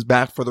comes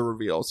back for the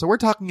reveal. So we're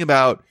talking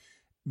about.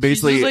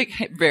 Basically, she's just,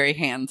 like very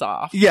hands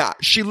off. Yeah,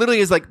 she literally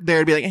is like there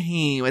to be like,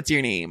 "Hey, what's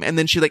your name?" And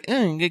then she's like,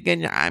 "Good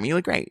job, you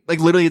look great." Like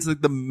literally, it's like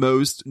the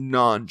most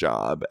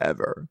non-job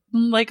ever.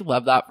 Like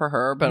love that for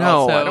her, but no,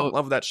 also I don't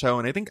love that show.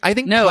 And I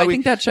think no, Chloe, I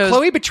think that shows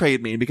Chloe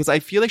betrayed me because I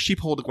feel like she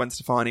pulled a Gwen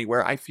Stefani,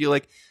 where I feel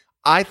like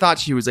I thought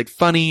she was like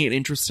funny and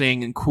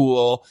interesting and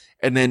cool,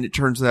 and then it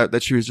turns out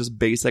that she was just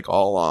basic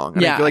all along.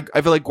 And yeah.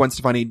 I feel like Gwen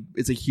Stefani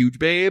is a huge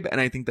babe,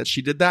 and I think that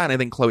she did that, and I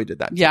think Chloe did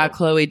that too. Yeah,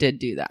 Chloe did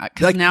do that.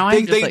 Because like, now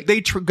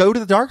they go to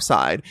the dark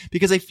side,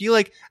 because I feel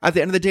like at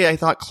the end of the day, I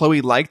thought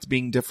Chloe liked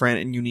being different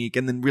and unique,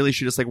 and then really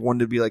she just like wanted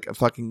to be like a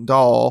fucking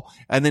doll.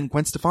 And then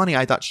Gwen Stefani,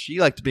 I thought she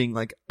liked being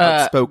like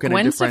outspoken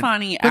and different.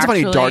 Gwen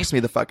Stefani darks me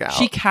the fuck out.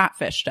 She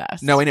catfished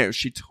us. No, I know,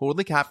 she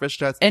totally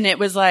catfished us, and it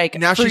was like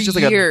now she's just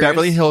years, like a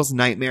Beverly Hills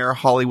Nightmare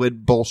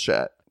Hollywood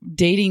bullshit.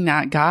 Dating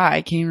that guy,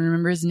 I can't even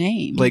remember his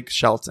name. Blake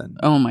Shelton.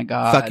 Oh my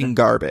god, fucking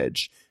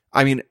garbage.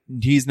 I mean,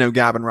 he's no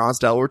Gavin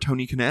Rossdale or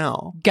Tony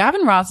Canal.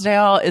 Gavin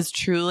Rossdale is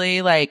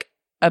truly like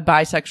a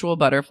bisexual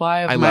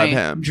butterfly of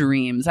my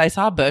dreams. I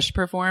saw Bush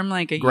perform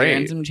like a year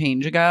and some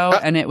change ago,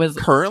 and it was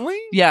currently,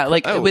 yeah,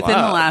 like within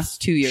the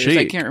last 2 years.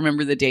 I can't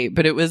remember the date,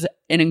 but it was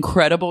an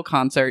incredible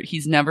concert.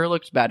 He's never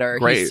looked better.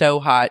 Great. He's so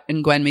hot,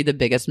 and Gwen made the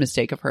biggest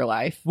mistake of her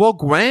life. Well,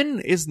 Gwen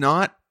is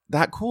not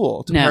that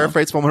cool, to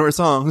paraphrase from one of her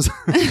songs.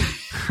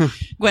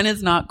 Gwen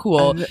is not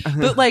cool.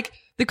 But like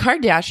the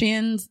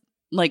Kardashians,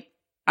 like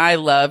I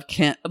love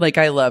Kim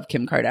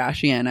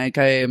Kardashian. Like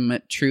I am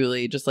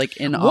truly just like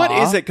in awe. What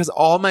is it? Because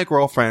all my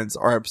girlfriends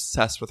are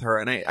obsessed with her,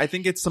 and I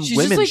think it's some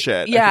women like,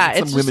 shit. Yeah,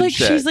 it's just like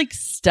she's like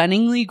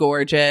stunningly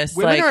gorgeous.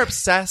 Women like, are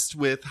obsessed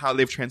with how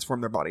they've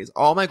transformed their bodies.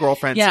 All my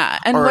girlfriends,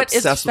 and are what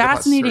is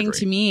fascinating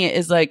to me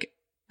is like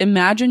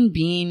imagine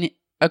being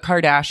a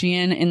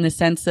Kardashian in the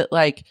sense that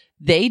like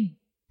they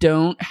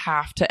don't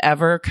have to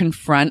ever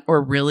confront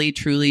or really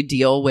truly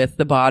deal with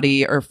the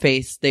body or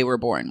face they were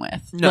born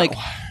with. No. Like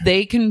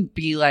they can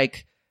be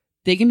like,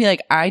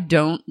 I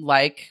don't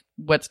like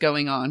what's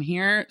going on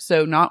here.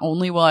 So not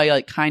only will I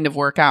like kind of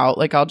work out,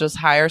 like I'll just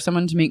hire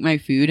someone to make my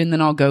food, and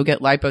then I'll go get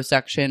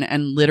liposuction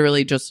and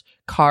literally just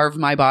carve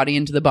my body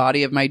into the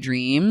body of my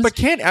dreams. But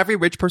can't every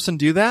rich person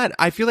do that?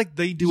 I feel like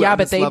they do it. Yeah,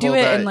 but they do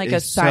it in like a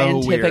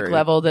scientific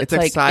level that's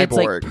it's like it's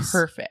like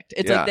perfect.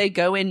 It's like they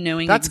go in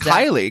knowing that's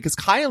Kylie, because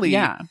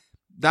Kylie,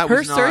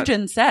 her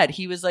surgeon said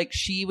he was like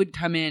she would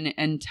come in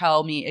and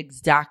tell me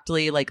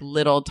exactly like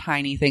little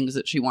tiny things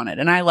that she wanted,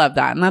 and I love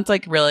that, and that's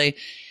like really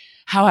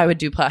how I would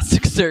do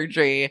plastic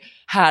surgery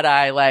had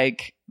I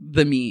like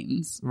the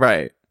means,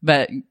 right?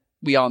 But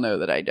we all know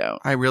that I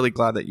don't. I'm really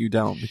glad that you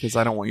don't, because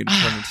I don't want you to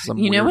turn into some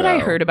You know weirdo. what I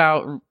heard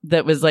about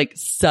that was like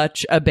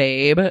such a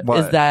babe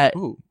is that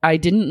I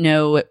didn't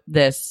know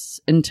this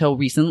until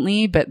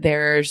recently, but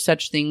there's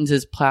such things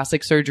as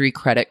plastic surgery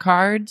credit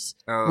cards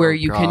where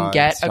you can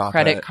get a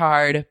credit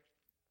card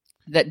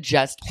that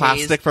just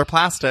plastic for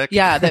plastic.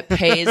 Yeah, that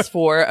pays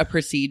for a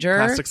procedure.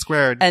 Plastic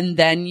squared. And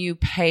then you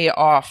pay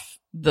off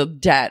the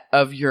debt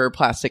of your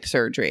plastic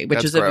surgery,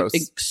 which is an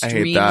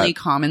extremely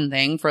common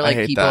thing for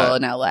like people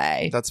in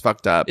LA. That's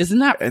fucked up. Isn't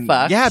that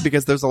fucked? Yeah,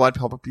 because there's a lot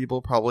of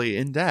people probably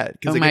in debt.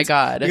 Oh my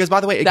God. Because by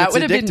the way, that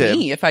would have been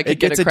me if I could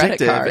get a credit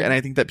card. And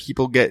I think that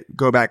people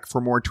go back for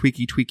more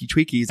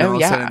tweakies, and all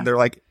of a sudden they're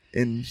like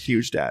in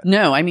huge debt.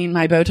 No, I mean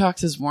my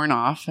Botox is worn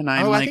off, and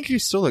I'm I think you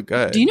still look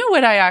good. Do you know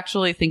what I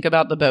actually think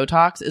about the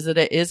Botox is that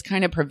it is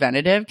kind of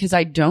preventative, because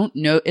I don't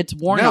know it's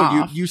worn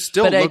off. You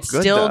still but look good,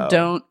 I still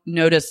don't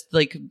notice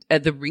like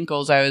the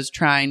wrinkles I was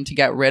trying to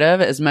get rid of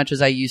as much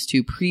as I used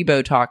to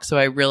pre-Botox. So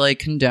I really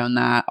condone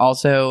that.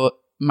 Also,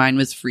 mine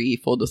was free,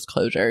 full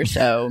disclosure.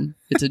 So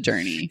it's a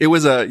journey. It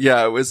was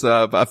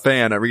a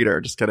fan, a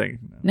reader. Just kidding.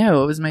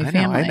 No, it was my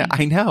family.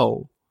 I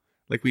know.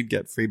 Like we'd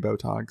get free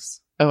Botox.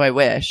 Oh, I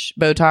wish.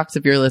 Botox,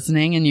 if you're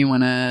listening and you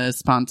want to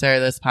sponsor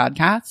this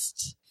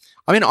podcast.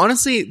 I mean,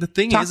 honestly, the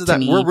thing is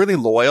that we're really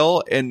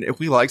loyal, and if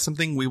we like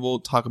something, we will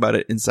talk about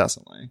it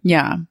incessantly.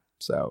 Yeah.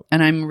 So,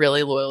 and I'm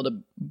really loyal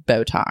to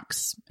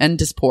Botox and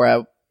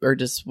Dyspora, or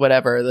just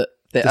whatever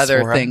the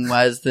other thing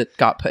was that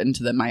got put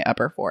into my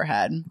upper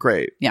forehead.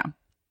 Great. Yeah.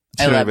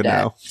 I loved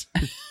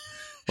it.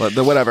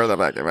 Anyways,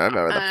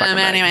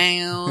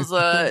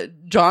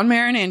 John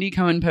Mayer and Andy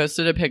Cohen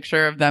posted a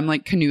picture of them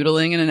like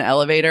canoodling in an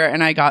elevator,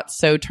 and I got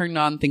so turned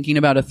on thinking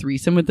about a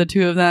threesome with the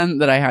two of them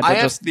that I had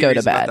to just go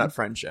to bed. About that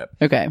friendship.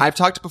 Okay. I've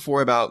talked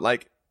before about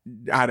like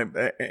Adam.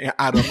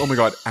 Oh my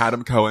God,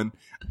 Adam Cohen,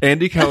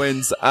 Andy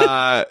Cohen's.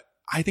 I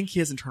think he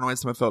has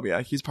internalized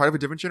homophobia. He's part of a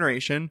different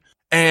generation,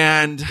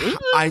 and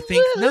I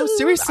think no,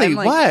 seriously,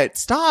 like, what?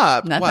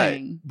 Stop.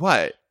 Nothing.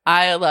 What?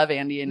 I love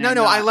Andy. And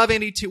no, I love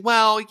Andy too.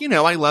 Well,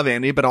 I love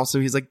Andy, but also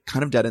he's like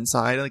kind of dead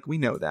inside. Like we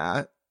know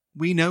that.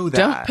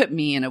 Don't put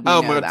me in a we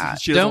know that.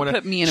 Don't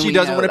put me in a we know that. She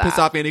doesn't want to piss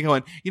off Andy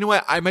Cohen. You know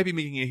what? I might be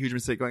making a huge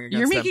mistake going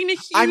against him. You're making a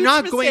huge I'm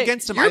not mistake. going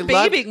against him. You're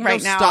babying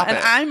right now. Stop and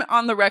it. I'm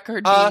on the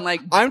record being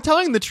like. I'm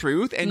telling the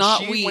truth, and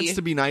not she wants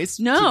to be nice.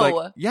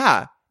 No.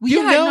 Yeah.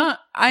 You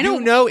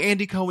know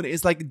Andy Cohen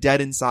is like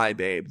dead inside,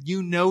 babe.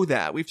 You know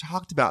that. We've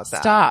talked about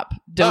that. Stop.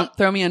 Don't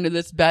throw me under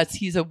this bus.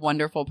 He's a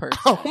wonderful person.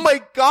 Oh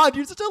my God,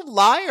 you're such a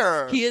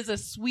liar. He is a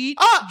sweet,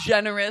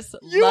 generous,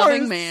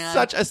 loving man.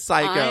 Such a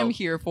psycho. I'm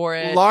here for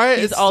it. Laura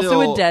He's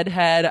also a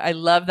deadhead. I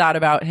love that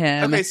about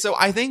him. Okay, so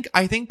I think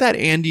that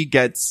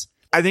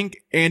I think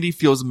Andy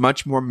feels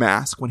much more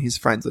mask when he's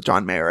friends with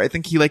John Mayer. I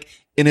think he like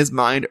in his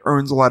mind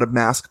earns a lot of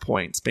mask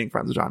points being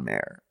friends with John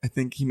Mayer. I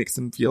think he makes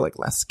him feel like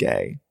less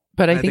gay.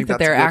 But I think that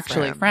they're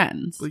actually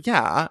friends. Well,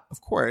 yeah, of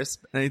course.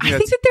 And I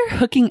think that they're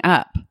hooking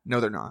up.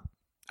 No, they're not.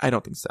 I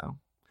don't think so.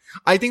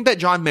 I think that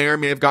John Mayer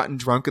may have gotten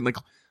drunk and like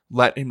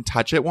let him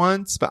touch it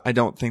once, but I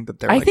don't think that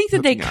they're. I think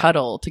that they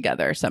cuddle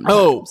together sometimes.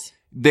 Oh,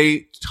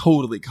 they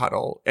totally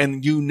cuddle,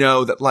 and you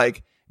know that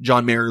like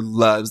John Mayer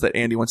loves that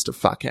Andy wants to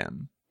fuck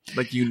him.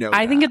 Like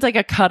I think it's like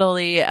a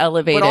cuddly,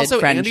 elevated but also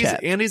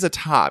friendship. Andy's a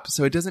top,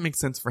 so it doesn't make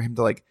sense for him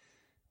to like.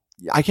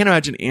 I can't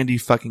imagine Andy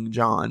fucking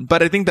John,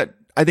 but I think that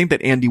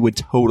Andy would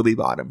totally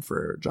bottom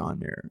for John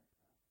Mayer.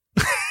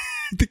 I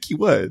think he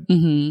would.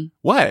 Mm-hmm.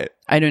 What?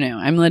 I don't know.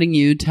 I'm letting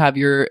you to have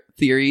your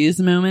theories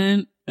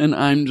moment, and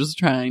I'm just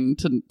trying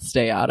to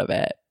stay out of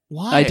it.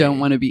 Why? I don't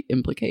want to be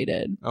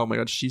implicated. Oh my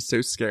God, she's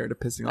so scared of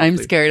pissing off. I'm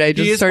scared. I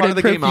just started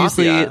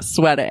profusely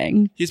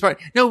sweating. He's part.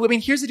 No, I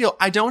mean, here's the deal.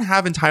 I don't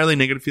have entirely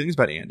negative feelings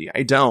about Andy.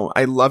 I don't.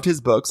 I loved his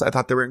books. I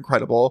thought they were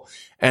incredible,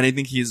 and I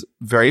think he's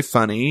very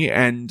funny.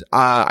 And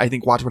I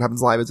think Watch What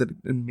Happens Live is an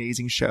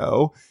amazing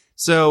show.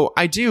 So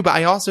I do, but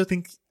I also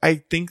think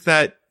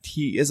that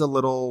he is a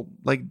little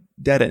like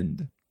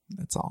deadened.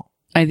 That's all.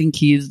 I think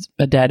he's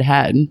a dead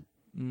head.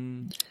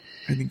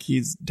 I think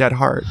he's dead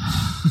heart.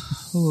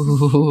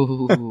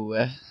 Ooh,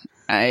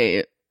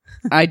 I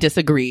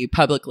disagree.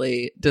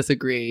 Publicly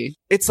disagree.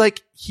 It's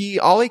like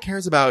all he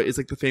cares about is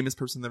like the famous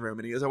person in the room,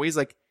 and he is always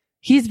like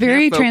he's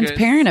very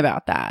transparent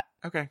about that.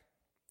 Okay,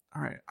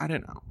 all right. I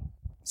don't know.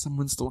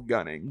 Someone's still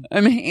gunning.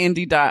 I'm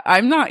Andy.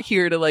 I'm not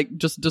here to like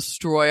just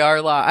destroy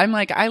our law. I'm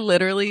like, I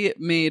literally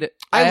made.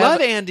 I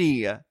love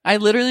Andy. I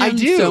literally am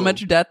in so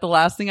much debt. The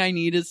last thing I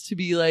need is to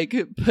be like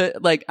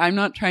put like. I'm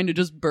not trying to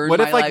just burn.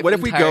 What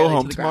if we go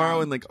home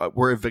tomorrow and like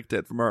we're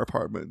evicted from our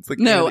apartments? Like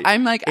no,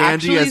 I'm like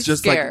actually Andy is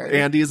just scared.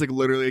 Like Andy is like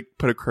literally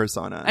put a curse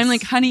on us. I'm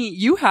like, honey,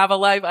 you have a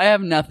life. I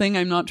have nothing.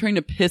 I'm not trying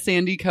to piss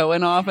Andy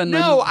Cohen off and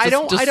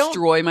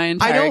destroy my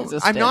entire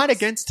existence. I'm not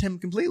against him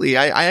completely.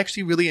 I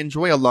actually really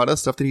enjoy a lot of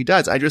stuff that he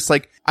does. I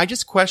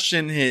just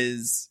question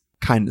his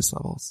kindness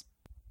levels.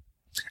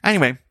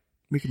 Anyway,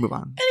 we can move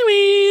on.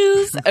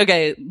 Anyways,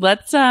 okay,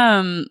 let's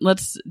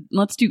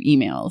do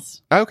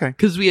emails. Okay,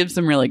 because we have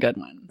some really good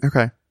ones.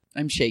 Okay,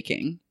 I'm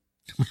shaking.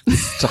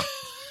 Stop.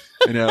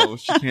 I know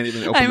she can't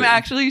even open. I'm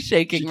actually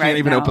shaking right now. She can't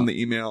even open the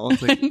email.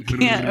 It's like, I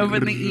can't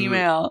open the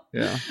email.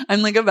 Yeah,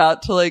 I'm like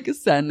about to like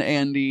send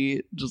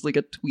Andy just like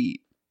a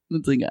tweet.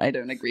 It's like, I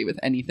don't agree with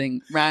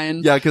anything,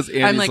 Ryan. Yeah, because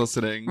Andy's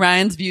listening.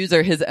 Ryan's views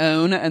are his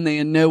own, and they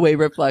in no way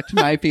reflect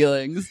my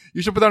feelings.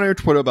 You should put that on your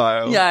Twitter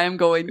bio. Yeah, I'm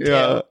going to.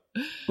 Yeah.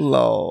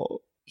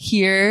 Lol.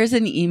 Here's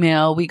an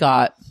email we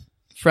got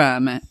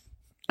from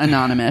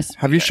Anonymous.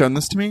 Have you shown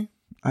this to me?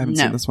 I haven't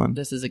seen this one.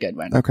 This is a good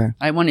one. Okay.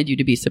 I wanted you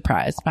to be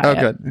surprised by it. Oh,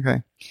 good.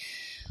 Okay.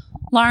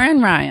 Laura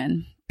and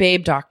Ryan.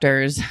 Babe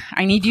doctors,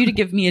 I need you to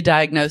give me a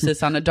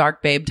diagnosis on a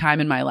dark babe time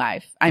in my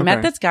life. I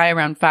met this guy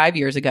around 5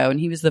 years ago, and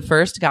he was the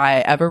first guy I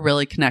ever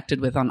really connected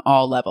with on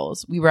all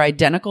levels. We were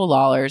identical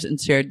lollers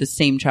and shared the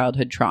same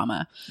childhood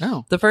trauma.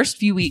 Oh. The first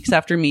few weeks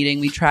after meeting,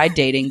 we tried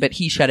dating, but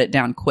he shut it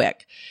down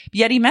quick. But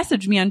yet he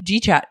messaged me on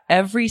GChat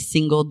every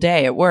single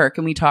day at work,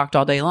 and we talked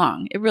all day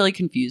long. It really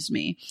confused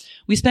me.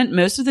 We spent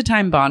most of the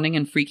time bonding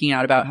and freaking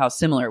out about how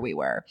similar we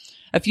were.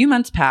 A few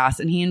months pass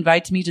and he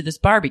invites me to this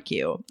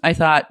barbecue. I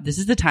thought, this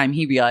is the time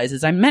he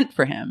realizes I'm meant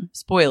for him.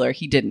 Spoiler,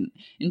 he didn't.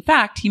 In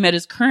fact, he met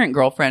his current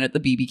girlfriend at the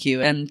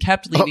BBQ and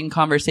kept leaving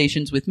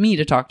conversations with me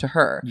to talk to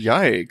her.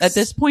 Yikes. At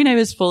this point, I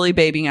was fully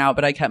babing out,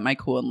 but I kept my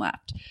cool and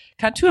left.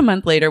 Cut to a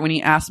month later when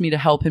he asked me to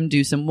help him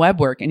do some web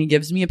work and he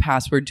gives me a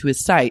password to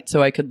his site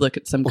so I could look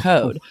at some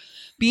code.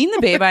 Being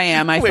the babe I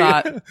am, I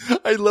thought...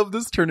 I love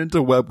this turn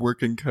into web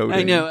work and coding.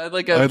 I know.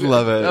 Like I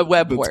love it. A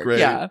web That's work. great.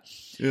 Yeah.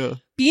 Yeah.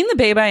 Being the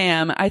babe I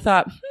am, I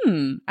thought,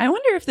 I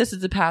wonder if this is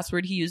the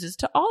password he uses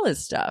to all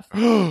his stuff.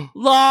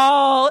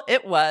 Lol.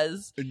 It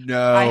was.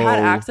 No. I had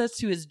access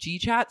to his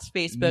GChats,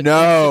 Facebook,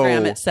 No.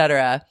 Instagram,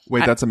 etc.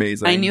 Wait, that's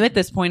amazing. I knew at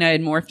this point I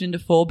had morphed into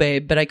full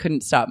babe, but I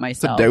couldn't stop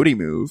myself. It's a doty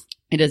move.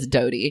 It is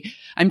doty.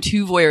 I'm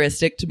too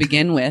voyeuristic to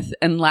begin with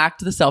and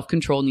lacked the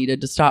self-control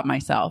needed to stop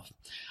myself.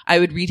 I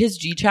would read his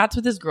G-chats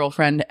with his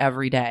girlfriend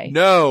every day.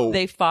 No.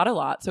 They fought a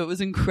lot, so it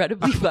was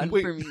incredibly fun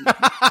for me.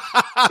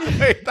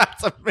 Wait,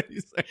 that's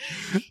amazing.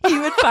 He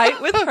would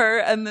fight with her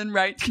and then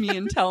write to me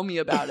and tell me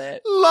about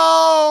it.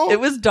 Lol. It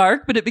was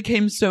dark, but it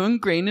became so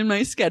ingrained in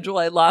my schedule,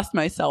 I lost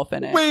myself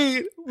in it.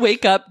 Wait.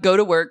 Wake up, go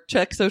to work,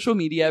 check social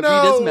media,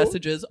 read his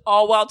messages,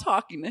 all while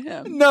talking to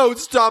him. No,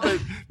 stop it.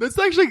 That's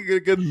actually a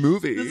good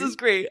movie. This is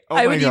great. Oh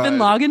I my would God. even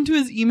log into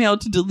his email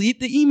to delete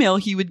the email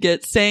he would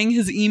get saying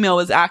his email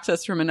was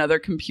accessed from another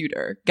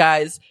computer.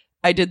 Guys,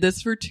 I did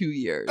this for 2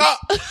 years.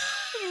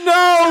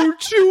 No,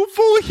 2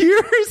 full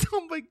years.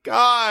 Oh my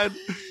God.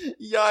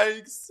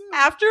 Yikes.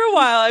 After a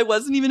while, I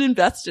wasn't even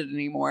invested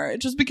anymore.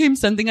 It just became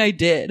something I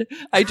did.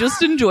 I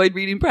just enjoyed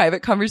reading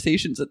private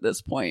conversations at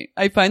this point.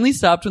 I finally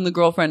stopped when the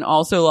girlfriend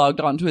also logged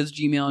onto his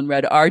Gmail and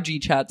read our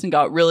G-chats and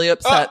got really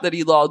upset that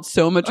he logged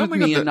so much with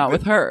me and not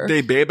with her.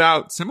 They babe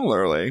out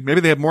similarly. Maybe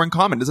they have more in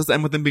common. Does this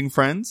end with them being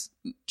friends?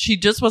 She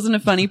just wasn't a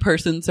funny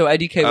person, so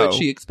IDK what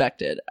she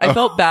expected. I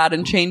felt bad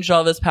and changed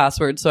all of his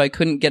passwords so I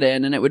couldn't get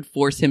in and it would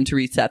force him to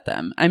reset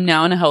them. I'm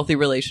now in a healthy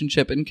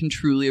relationship and can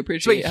truly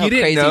appreciate how crazy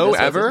he didn't know this was.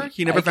 ever?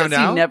 He never found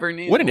out? He never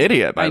knew. What an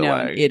idiot, by the way.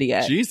 I know, an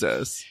idiot.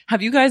 Jesus.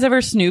 Have you guys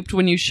ever snooped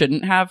when you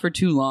shouldn't have for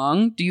too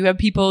long? Do you have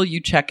people you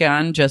check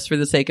on just for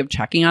the sake of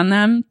checking on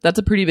them? That's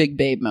a pretty big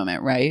babe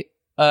moment, right?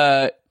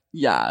 Yeah.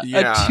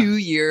 A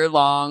 2-year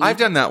long I've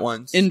done that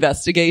once.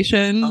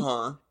 investigation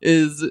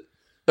is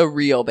a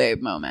real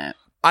babe moment.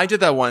 I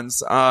did that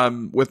once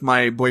with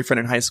my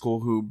boyfriend in high school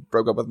who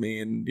broke up with me,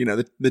 and you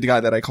know the guy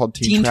that I called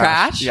Teen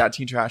Trash. Yeah,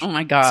 Teen Trash. Oh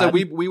my God. So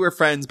we were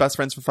best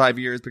friends for 5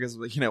 years because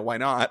why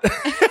not?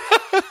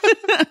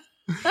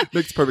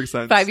 Makes perfect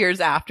sense. 5 years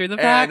after the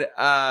fact?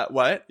 And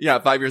what? Yeah,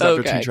 5 years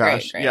after Teen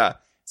Trash. Great. Yeah.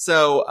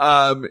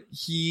 So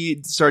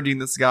he started dating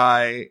this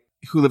guy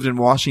who lived in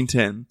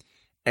Washington.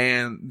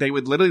 And they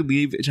would literally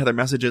leave each other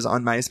messages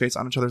on MySpace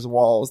on each other's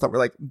walls that were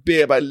like,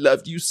 babe, I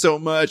loved you so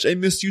much. I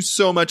missed you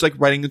so much. Like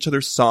writing each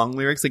other's song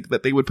lyrics like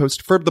that they would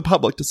post for the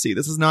public to see.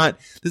 This is not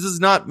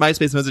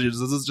MySpace messages.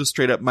 This is just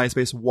straight up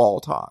MySpace wall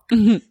talk.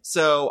 Mm-hmm.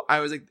 So I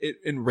was like, it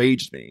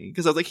enraged me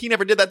because I was like, he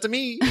never did that to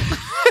me.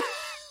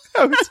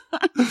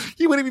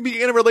 He wouldn't even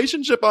be in a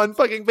relationship on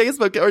fucking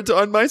Facebook or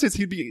on MySpace.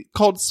 He'd be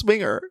called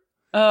Swinger.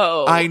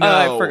 Oh, I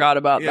know. I forgot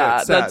about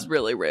that. That's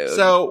really rude.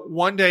 So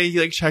one day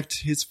he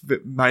checked his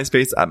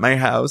MySpace at my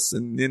house,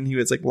 and then he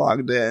was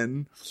logged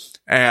in,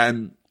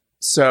 and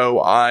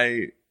so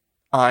I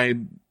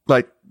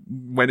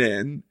went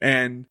in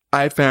and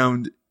I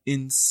found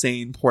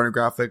insane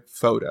pornographic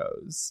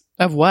photos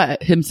of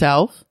what,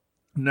 himself?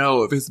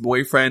 No, of his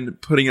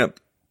boyfriend putting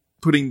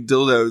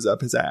dildos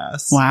up his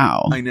ass.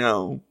 Wow, I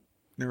know,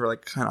 they were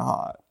kind of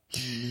hot.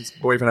 His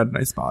boyfriend had a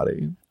nice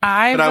body.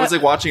 But I was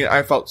watching it.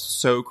 I felt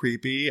so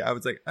creepy. I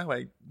was like,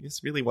 oh,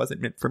 this really wasn't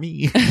meant for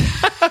me.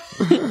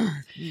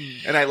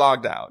 And I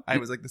logged out. I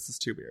was like, this is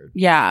too weird.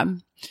 Yeah.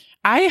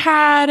 I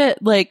had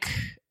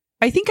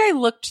I think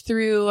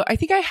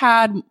I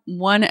had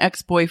one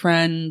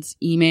ex-boyfriend's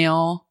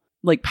email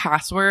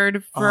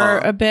password for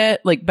a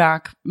bit,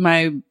 back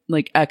my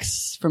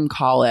ex from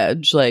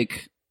college,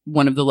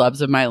 one of the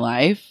loves of my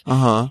life.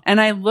 And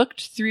I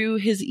looked through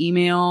his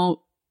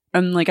email.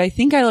 And I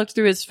think I looked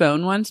through his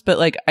phone once, but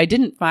I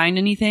didn't find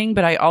anything,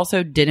 but I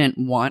also didn't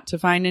want to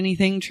find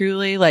anything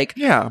truly.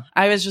 Yeah.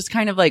 I was just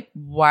kind of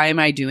why am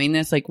I doing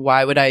this?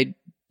 Why would I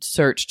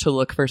search to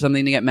look for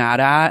something to get mad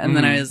at? And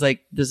then I was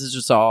like, this is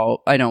just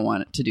all, I don't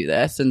want to do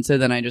this. And so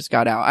then I just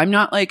got out. I'm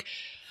not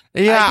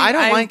yeah, I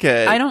don't like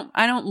it. I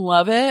don't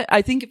love it.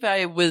 I think if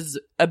I was,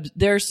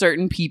 there are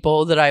certain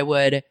people that I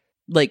would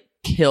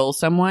kill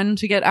someone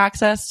to get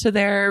access to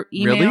their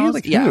emails.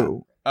 Really?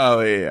 Who? Oh,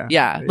 yeah.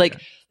 Yeah.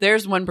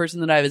 There's one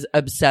person that I was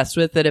obsessed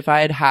with that if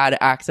I had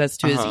access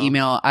to his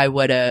email, I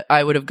would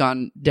have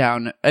gone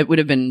down. It would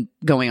have been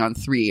going on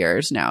 3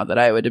 years now that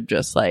I would have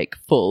just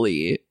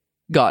fully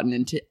gotten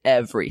into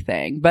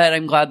everything. But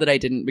I'm glad that I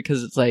didn't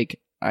because it's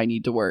I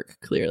need to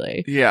work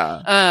clearly.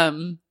 Yeah.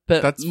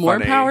 But that's more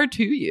funny. power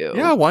to you.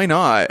 Yeah, why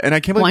not? And I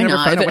can't believe why you never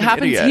not? found If out it what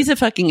happens, an idiot. he's a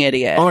fucking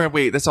idiot. Oh,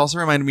 wait. This also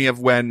reminded me of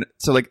when,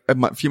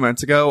 a few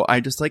months ago,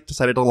 I just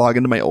decided to log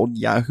into my old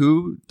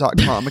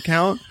yahoo.com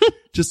account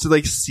just to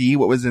like see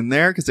what was in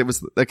there, because it was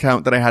the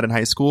account that I had in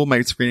high school.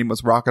 My screen name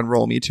was Rock and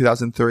Roll Me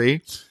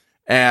 2003,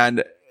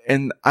 and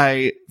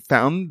I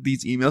found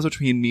these emails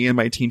between me and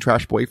my teen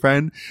trash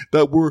boyfriend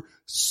that were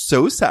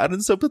so sad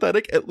and so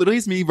pathetic. It literally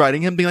is me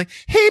writing him being like,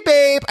 hey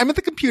babe, I'm at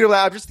the computer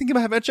lab just thinking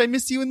about how much I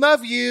miss you and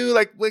love you,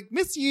 like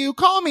miss you,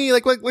 call me,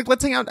 like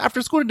let's hang out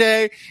after school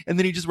today. And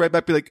then he just write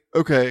back, be like,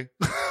 okay.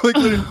 Like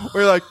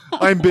or like,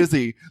 I'm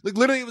busy. Like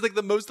literally it was like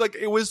the most, like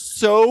it was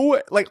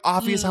so like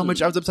obvious how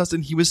much I was obsessed,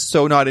 and he was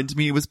so not into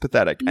me. It was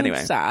pathetic. Anyway.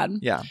 That's sad.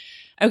 Yeah.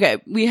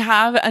 Okay, we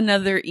have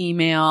another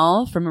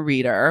email from a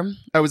reader.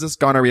 Oh, is this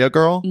Gonorrhea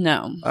Girl?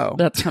 No. Oh.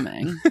 That's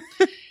coming.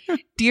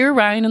 Dear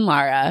Ryan and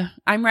Lara,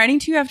 I'm writing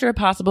to you after a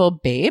possible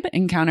babe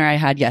encounter I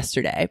had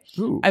yesterday.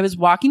 Ooh. I was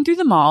walking through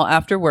the mall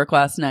after work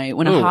last night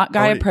when a hot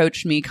guy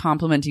approached me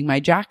complimenting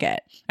my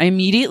jacket. I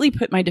immediately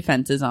put my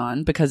defenses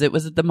on because it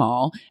was at the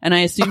mall, and I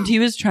assumed he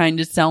was trying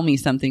to sell me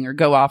something or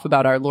go off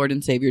about our Lord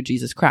and Savior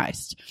Jesus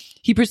Christ.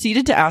 He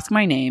proceeded to ask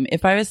my name,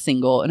 if I was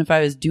single, and if I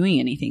was doing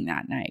anything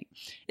that night.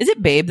 Is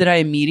it babe that I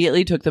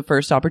immediately took the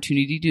first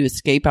opportunity to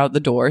escape out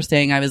the door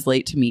saying I was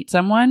late to meet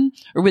someone?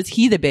 Or was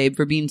he the babe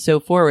for being so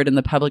forward in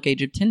the public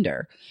age of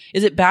Tinder?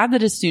 Is it bad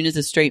that as soon as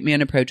a straight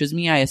man approaches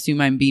me, I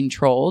assume I'm being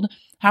trolled?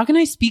 How can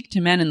I speak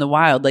to men in the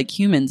wild like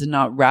humans and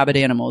not rabid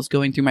animals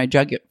going for my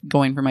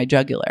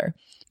jugular?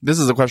 This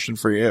is a question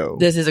for you.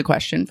 This is a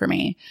question for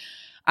me.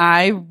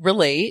 I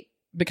relate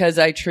because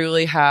I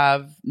truly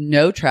have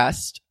no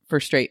trust for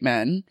straight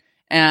men,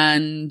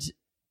 and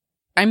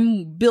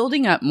I'm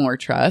building up more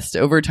trust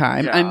over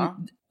time. Yeah.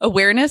 I'm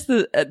awareness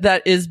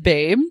that is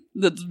babe.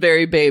 That's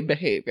very babe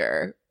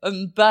behavior.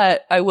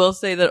 But I will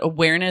say that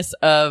awareness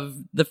of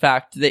the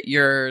fact that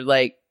you're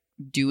like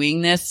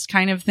doing this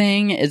kind of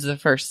thing is the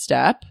first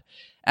step.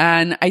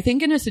 And I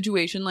think in a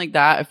situation like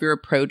that, if you're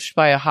approached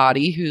by a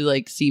hottie who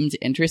like seems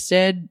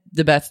interested,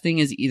 the best thing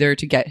is either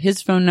to get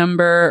his phone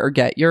number or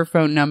get your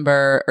phone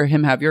number, or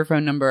him have your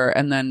phone number,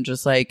 and then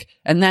just like,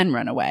 and then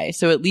run away.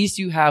 So at least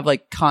you have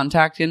like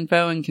contact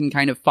info and can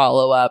kind of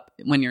follow up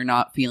when you're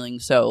not feeling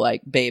so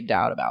like babed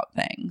out about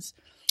things.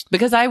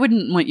 Because I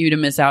wouldn't want you to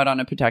miss out on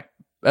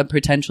a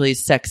potentially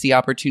sexy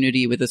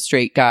opportunity with a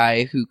straight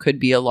guy who could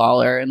be a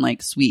lawler and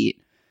like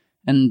sweet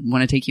and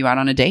want to take you out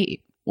on a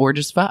date or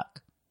just fuck.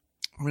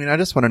 I mean, I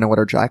just want to know what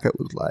her jacket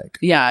was like.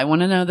 Yeah, I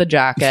want to know the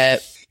jacket.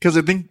 Because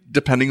I think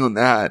depending on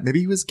that, maybe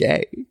he was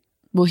gay.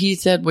 Well, he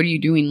said, what are you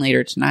doing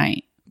later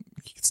tonight?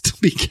 He could still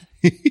be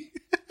gay.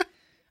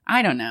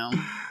 I don't know.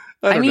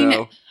 I mean,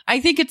 know. I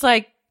think it's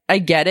like, I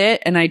get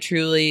it. And I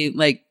truly,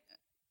 like,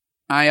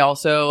 I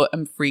also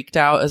am freaked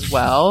out as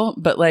well.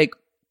 But like,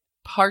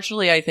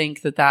 partially, I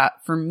think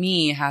that for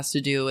me has to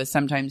do with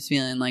sometimes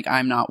feeling like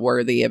I'm not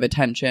worthy of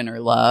attention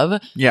or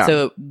love. Yeah.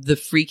 So the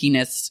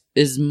freakiness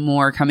is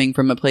more coming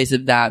from a place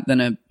of that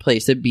than a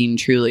place of being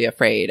truly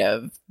afraid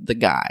of the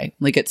guy.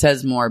 Like it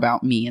says more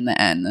about me in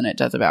the end than it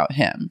does about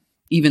him.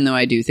 Even though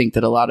I do think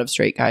that a lot of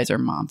straight guys are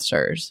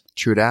monsters.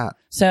 True that.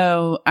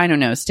 So I don't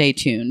know. Stay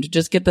tuned.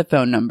 Just get the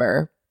phone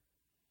number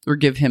or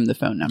give him the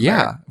phone number.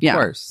 Yeah, of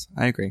course.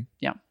 I agree.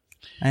 Yeah.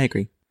 I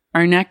agree.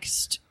 Our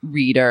next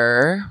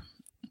reader...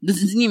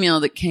 This is an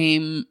email that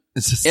came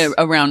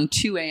around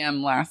 2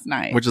 a.m. last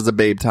night. Which is a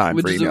babe time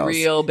for emails. Which is a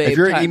real babe time. If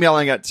you're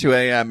emailing at 2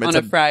 a.m. on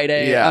a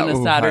Friday, on a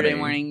Saturday honey.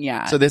 morning,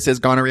 yeah. So this is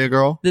Gonorrhea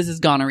Girl? This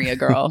is Gonorrhea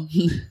Girl.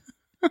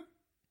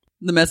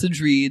 The message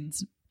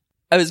reads,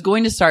 I was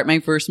going to start my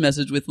first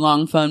message with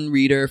long fun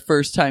reader,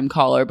 first time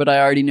caller, but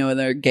I already know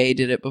another gay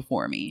did it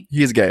before me.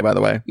 He's gay, by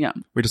the way. Yeah.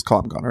 We just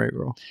call him Gonorrhea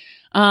Girl.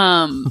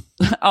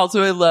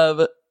 Also, I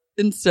love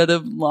instead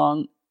of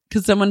long...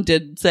 Because someone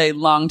did say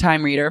long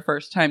time reader,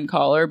 first time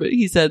caller, but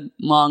he said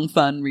long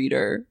fun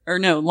reader. Or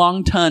no,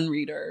 long ton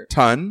reader.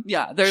 Ton?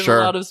 Yeah, there's a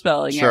lot of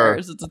spelling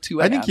errors. It's a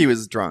 2 a.m. I think he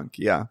was drunk,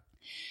 yeah.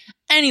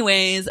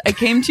 Anyways, I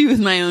came to you with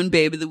my own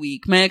babe of the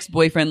week. My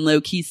ex-boyfriend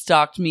low-key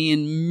stalked me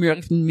in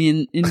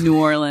New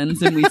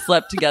Orleans, and we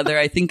slept together.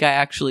 I think I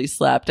actually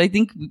slept. I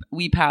think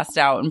we passed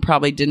out and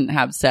probably didn't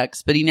have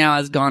sex, but he now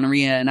has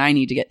gonorrhea, and I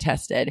need to get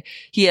tested.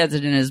 He has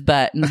it in his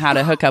butt and had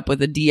to hook up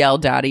with a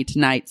DL daddy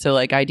tonight, so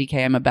like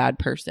IDK, I'm a bad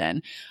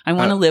person. I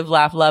want to live,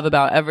 laugh, love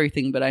about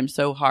everything, but I'm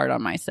so hard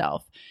on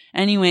myself.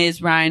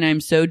 Anyways, Ryan,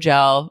 I'm so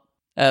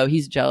Oh,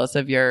 he's jealous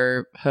of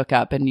your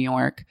hookup in New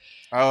York.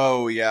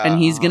 Oh, yeah. And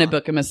he's going to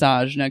book a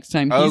massage next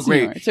time he's in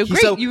New York. So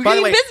great, you're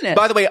getting business.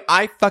 By the way,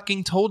 I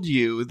fucking told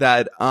you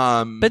that,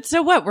 But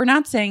so what? We're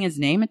not saying his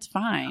name. It's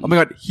fine. Oh my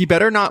God. He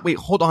better not, wait,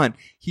 hold on.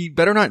 He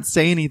better not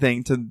say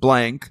anything to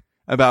blank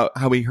about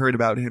how we heard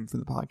about him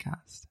from the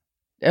podcast.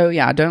 Oh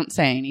yeah, don't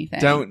say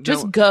anything.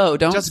 Just go.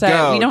 Don't just say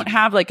go. We don't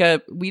have like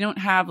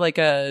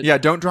a Yeah,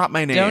 don't drop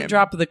my name. Don't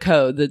drop the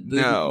code,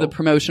 the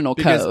promotional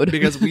code.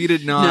 Because we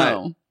did not.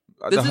 No.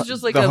 This is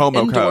just like an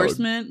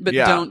endorsement, code. But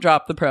don't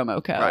drop the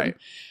promo code. Right.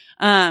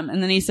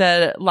 And then he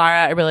said,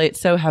 Lara, I relate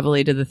so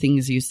heavily to the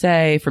things you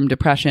say, from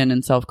depression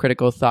and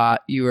self-critical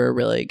thought. You are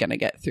really going to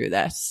get through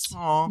this.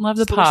 Aww, love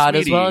the pod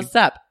as well as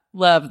Sep.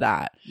 Love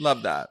that.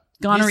 Love that.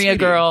 Gonorrhea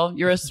girl,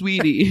 you're a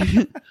sweetie.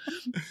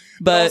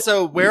 But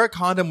also wear a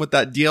condom with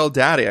that DL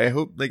daddy. I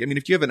hope, like, I mean,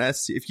 if you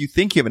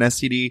think you have an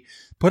STD,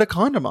 put a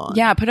condom on.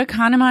 Yeah, put a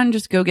condom on.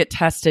 Just go get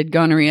tested.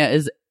 Gonorrhea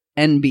is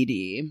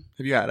NBD.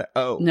 Have you had it?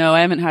 Oh. No, I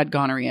haven't had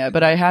gonorrhea,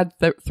 but I had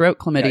throat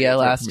chlamydia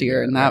last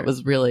year, and that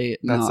was really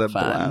not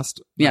fun.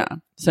 Blast. Yeah.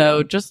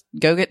 So just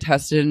go get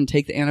tested and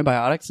take the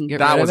antibiotics and get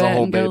rid of it. That was a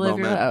whole big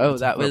moment.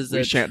 That was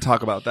We shan't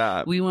talk about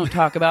that. We won't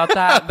talk about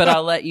that, but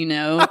I'll let you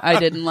know I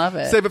didn't love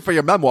it. Save it for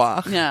your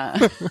memoir.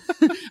 Yeah.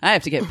 I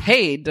have to get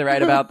paid to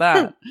write about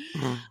that.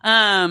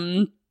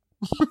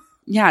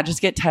 Yeah,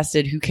 just get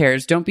tested. Who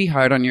cares? Don't be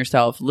hard on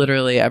yourself.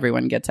 Literally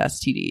everyone gets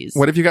STDs.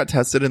 What if you got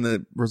tested and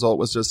the result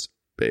was just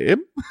babe?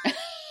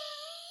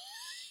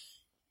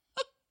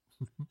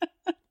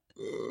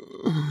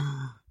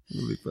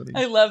 Really funny.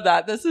 I love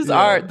that. This is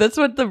art. That's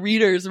what the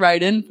readers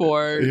write in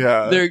for.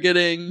 Yeah. They're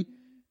getting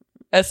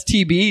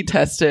STB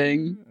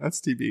testing.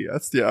 STB.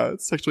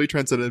 It's sexually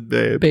transmitted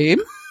babe. Babe?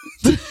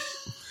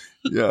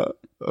 Yeah.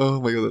 Oh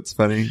my God, that's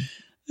funny.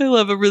 I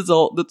love a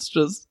result that's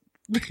just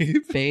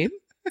babe.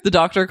 The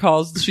doctor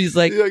calls. She's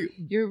like,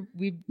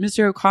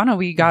 Mr. O'Connell,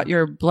 we got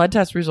your blood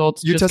test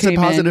results. You just tested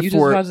positive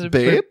for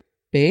babe?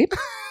 Babe?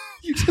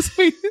 You just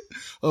wait.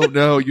 Oh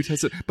no, you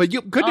tested. But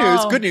good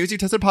news. You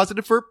tested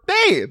positive for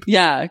babe.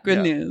 Yeah, good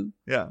news.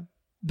 Yeah.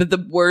 But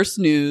the worst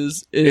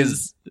news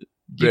is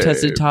you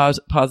tested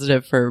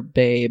positive for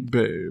babe.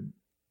 Babe.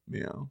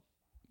 Yeah,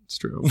 it's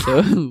true.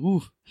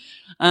 So,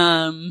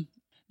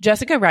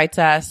 Jessica writes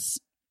us,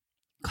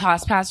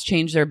 ClassPass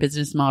changed their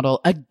business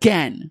model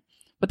again.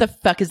 What the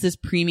fuck is this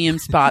premium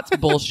spots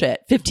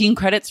bullshit? 15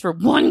 credits for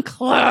one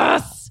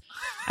class.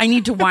 I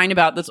need to whine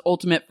about this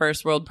ultimate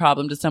first world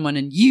problem to someone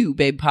in you,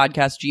 Babe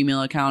Podcast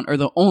Gmail account, or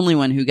the only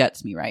one who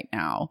gets me right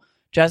now.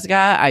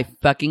 Jessica, I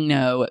fucking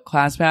know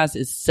ClassPass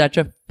is such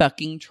a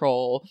fucking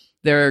troll.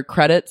 Their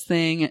credits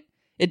thing,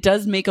 it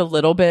does make a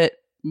little bit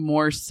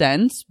more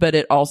sense, but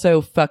it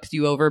also fucks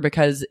you over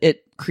because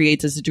it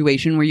creates a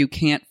situation where you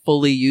can't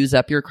fully use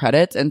up your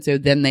credits. And so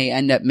then they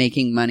end up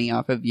making money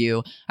off of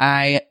you.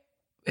 I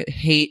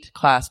hate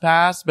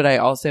ClassPass, but I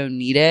also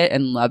need it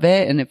and love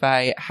it. And if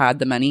I had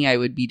the money, I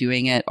would be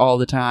doing it all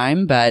the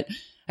time, but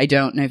I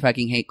don't, and I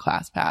fucking hate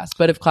ClassPass.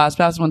 But if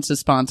ClassPass wants to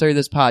sponsor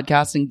this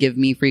podcast and give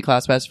me free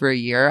ClassPass for a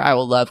year, I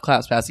will love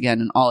ClassPass again.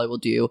 And all I will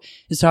do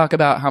is talk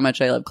about how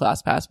much I love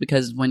ClassPass,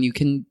 because when you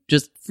can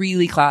just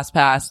freely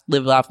ClassPass,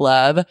 live, laugh,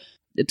 love,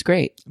 it's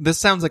great. This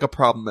sounds like a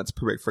problem that's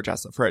perfect for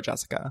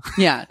Jessica.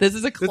 Yeah, this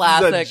is a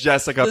classic this is a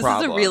Jessica problem.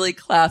 This is a really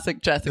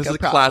classic Jessica problem. This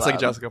is a classic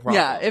Jessica problem.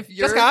 Yeah, if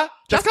you're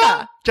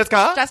Jessica.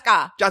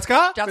 Jessica.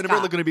 Whenever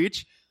Laguna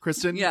Beach,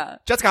 Kristen. Yeah.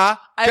 Jessica.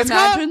 I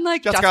imagine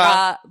like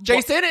Jessica.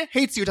 Jason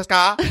hates you,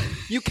 Jessica.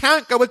 You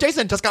can't go with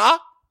Jason, Jessica.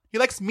 He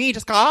likes me,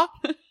 Jessica.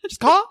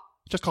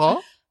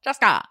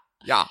 Jessica.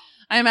 Yeah.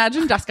 I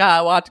imagine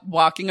Jessica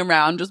walking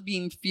around just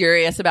being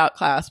furious about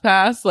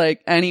ClassPass.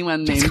 Like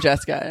anyone named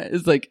Jessica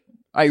is like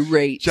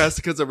irate.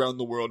 Jessica's around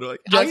the world are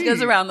like,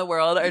 Jessica's around the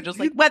world are just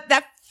like, what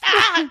the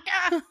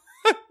fuck?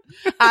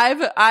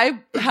 I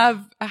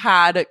have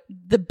had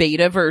the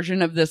beta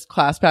version of this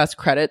ClassPass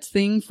credits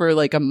thing for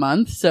like a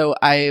month, so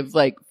I've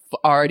like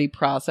already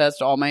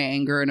processed all my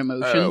anger and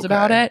emotions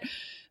about it.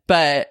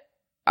 But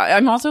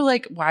I'm also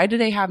like, why do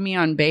they have me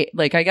on beta?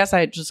 Like, I guess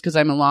just because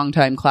I'm a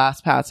longtime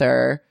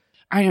ClassPasser.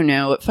 I don't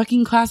know.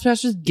 Fucking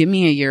ClassPass, just give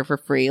me a year for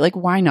free. Like,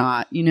 why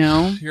not? You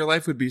know, your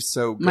life would be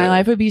so good. My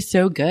life would be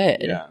so good.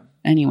 Yeah.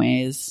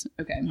 Anyways,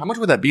 okay. How much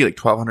would that be? Like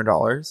 $1,200?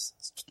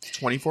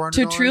 $2,400?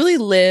 To truly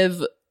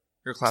live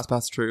your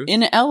ClassPass truth?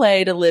 In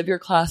LA, to live your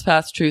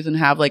ClassPass truth and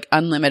have like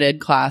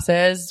unlimited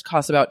classes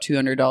costs about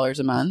 $200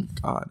 a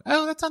month. God.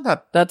 Oh, that's not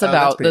that. That's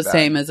about the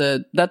same as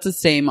that's the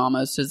same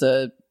almost as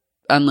a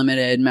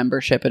unlimited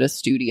membership at a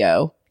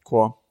studio. Cool.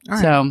 All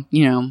right. So,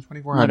 you know,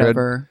 $2,400.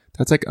 whatever.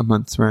 That's like a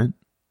month's rent.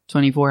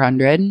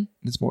 $2,400?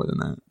 It's more than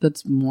that.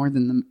 That's more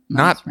than the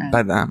month's Not rent.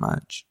 by that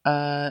much.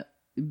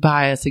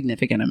 By a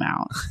significant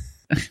amount.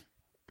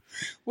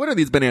 What are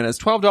these bananas?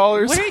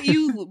 $12? What are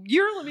you?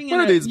 You're living in.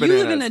 What are these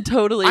bananas? You live in a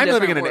totally. I'm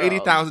living in different an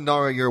world.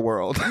 $80,000 a year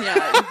world.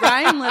 Yeah,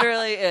 Ryan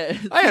literally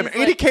is. I am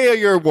 $80K a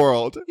year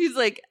world. He's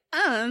like,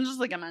 I'm just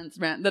like a month's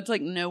rent. That's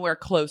like nowhere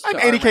close. I'm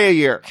to $80K a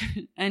year.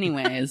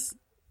 Anyways,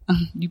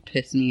 you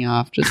pissed me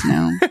off just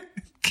now.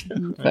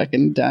 I'm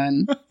fucking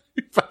done.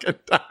 You're fucking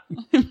done.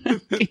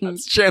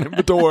 That's Shannon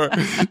Bedore.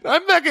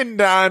 I'm fucking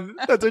done.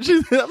 That's what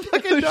she said. I'm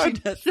fucking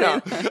done. Yeah.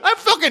 I'm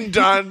fucking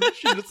done.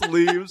 She just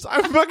leaves.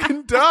 I'm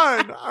fucking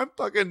done. I'm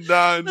fucking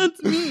done.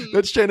 That's me.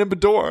 That's Shannon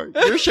Bedore.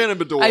 You're Shannon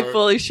Bedore. I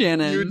fully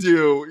Shannon. You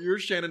do. You're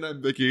Shannon.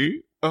 I'm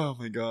Vicky. Oh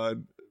my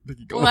God.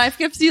 Vicky, go Life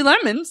gives you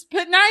lemons.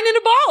 Put 9 in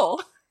a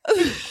bowl.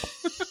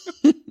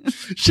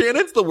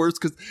 Shannon's the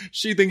worst because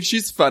she thinks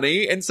she's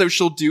funny, and so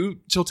she'll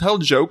tell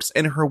jokes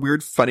in her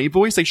weird funny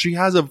voice. Like, she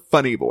has a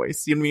funny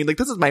voice, you know what I mean? Like,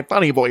 this is my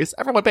funny voice,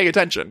 everyone pay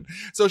attention.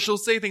 So she'll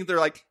say things that are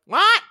like,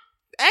 what?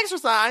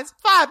 Exercise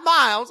 5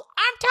 miles?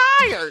 I'm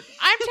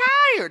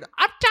tired.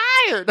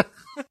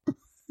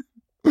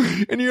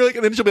 And you're like,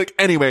 and then she'll be like,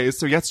 anyways,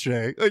 so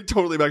yesterday, like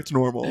totally back to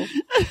normal.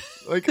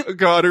 Like,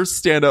 God, her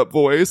stand-up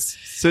voice.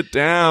 Sit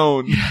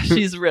down. Yeah,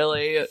 she's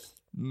really...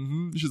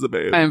 She's a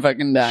babe. I'm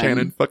fucking done.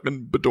 Shannon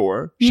fucking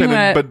Beador.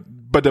 Shannon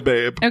Bada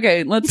babe.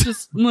 Okay, let's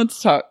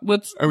talk.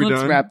 Let's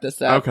done? wrap this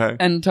up. Okay.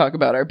 And talk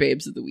about our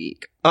babes of the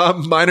week.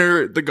 Mine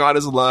are the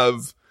goddess of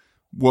love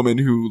woman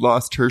who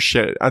lost her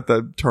shit at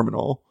the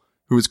terminal,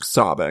 who was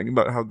sobbing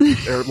about how the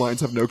airlines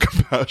have no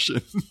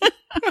compassion.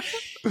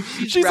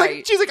 She's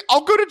right. like,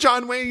 I'll go to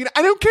John Wayne.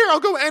 I don't care. I'll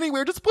go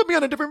anywhere. Just put me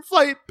on a different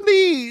flight,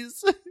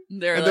 please.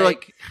 They're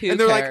like, who and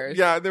they're cares? like,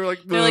 yeah, they're like,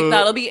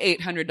 that'll be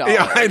 $800.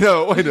 Yeah, I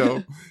know.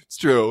 It's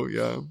true.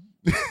 Yeah.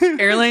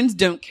 Airlines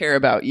don't care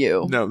about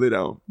you. No, they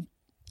don't.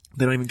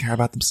 They don't even care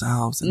about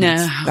themselves. And No,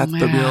 that's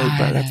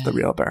the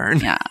real burn.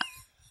 Yeah.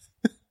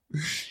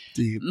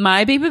 Deep.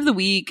 My babe of the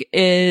week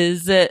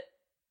is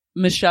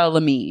Michelle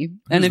Lamy.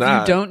 And if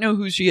that? you don't know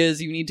who she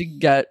is, you need to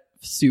get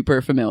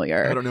super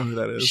familiar. I don't know who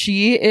that is.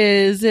 She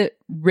is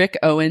Rick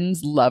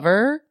Owens'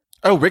 lover.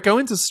 Oh, Rick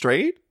Owens is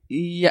straight?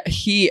 Yeah,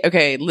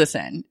 okay,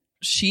 listen.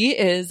 She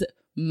is a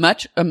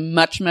much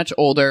much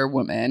older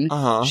woman.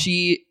 Uh-huh.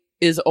 She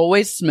is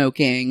always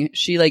smoking.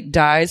 She like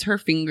dyes her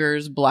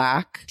fingers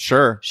black.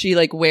 Sure. She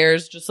like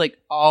wears just like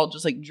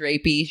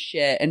drapey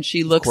shit, and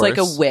she looks like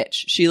a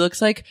witch. She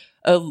looks like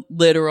a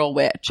literal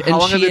witch. How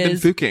long have they been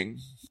fuking?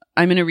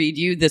 I'm going to read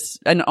you this,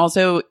 and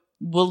also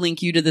we'll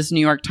link you to this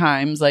New York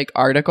Times like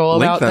article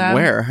about them.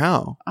 Where?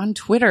 How? On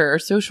Twitter or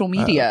social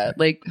media.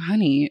 Like,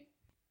 honey,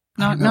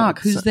 knock.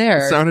 Who's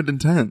there? It sounded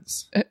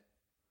intense. Link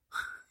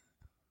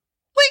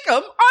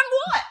them on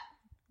what?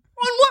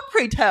 On what,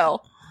 pray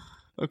tell?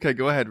 Okay,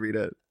 go ahead. Read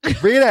it.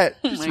 Read it.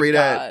 Just read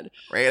it.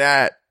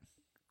 Read it.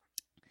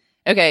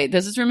 Okay,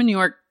 this is from a New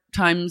York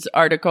Times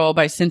article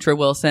by Cintra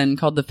Wilson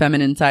called The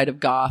Feminine Side of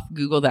Goth.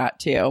 Google that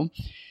too.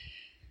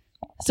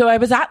 So I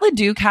was at Le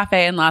Deux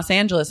Cafe in Los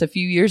Angeles a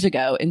few years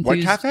ago.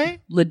 What cafe?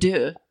 Le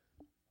Deux.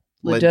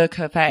 Le Deux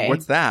Cafe.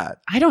 What's that?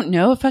 I don't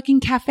know. A fucking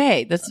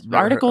cafe. This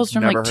article is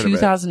from like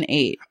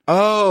 2008.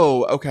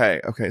 Oh, okay.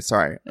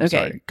 Sorry. Okay.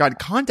 Sorry. God,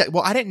 contact.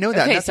 Well, I didn't know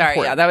that. Okay, That's sorry.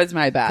 important. Yeah, that was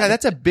my bad. Yeah,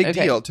 that's a big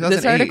deal. 2008.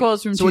 This article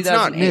is from 2008. So it's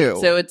not new.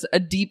 So it's a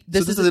deep...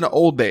 This is an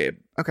old babe.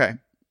 Okay.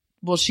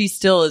 Well, she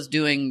still is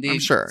doing the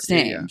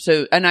same. Yeah.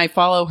 So, and I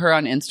follow her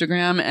on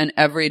Instagram, and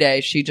every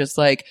day she just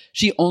like,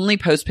 she only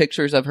posts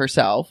pictures of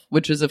herself,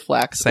 which is a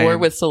flex, or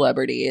with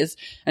celebrities.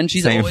 And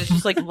she's always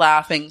just like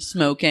laughing,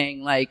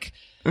 smoking, like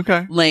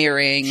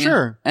layering,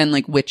 and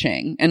like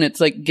witching. And it's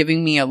like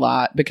giving me a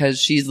lot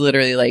because she's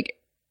literally like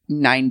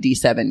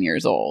 97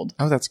 years old.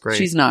 Oh, that's great.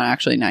 She's not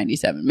actually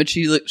 97, but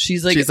she's like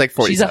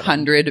 47. She's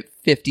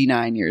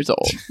 159 years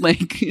old.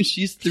 Like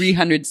she's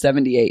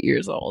 378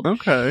 years old.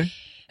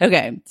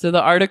 Okay, so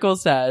the article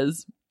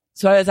says,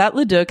 so I was at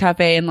Le Deux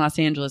Cafe in Los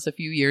Angeles a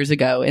few years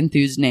ago,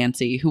 enthused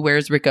Nancy, who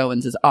wears Rick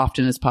Owens as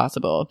often as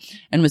possible,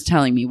 and was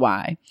telling me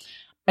why.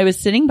 I was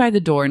sitting by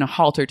the door in a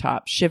halter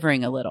top,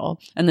 shivering a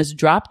little, and this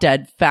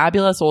drop-dead,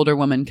 fabulous older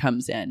woman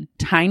comes in.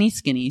 Tiny,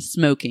 skinny,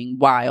 smoking,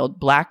 wild,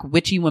 black,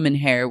 witchy woman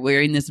hair,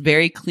 wearing this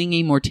very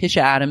clingy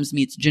Morticia Addams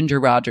meets Ginger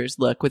Rogers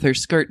look, with her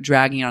skirt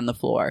dragging on the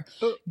floor.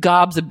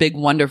 Gobs of big,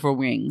 wonderful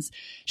rings.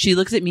 She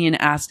looks at me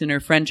and asks in her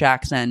French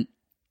accent,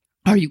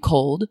 "Are you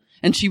cold?"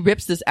 And she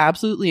rips this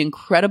absolutely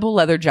incredible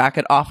leather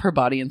jacket off her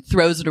body and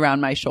throws it around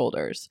my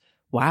shoulders.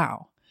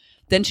 Wow.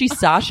 Then she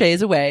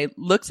sachets away,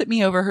 looks at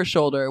me over her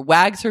shoulder,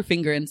 wags her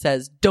finger and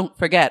says, "Don't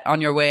forget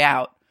on your way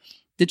out."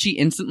 Did she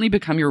instantly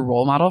become your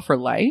role model for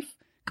life?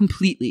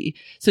 Completely.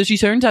 So she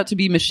turns out to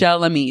be Michelle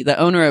Lamy, the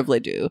owner of Le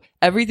Deux.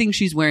 Everything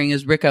she's wearing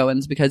is Rick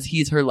Owens because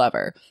he's her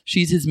lover.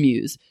 She's his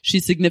muse.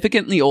 She's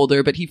significantly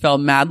older, but he fell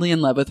madly in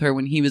love with her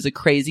when he was a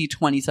crazy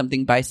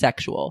 20-something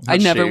bisexual. I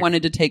never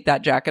wanted to take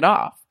that jacket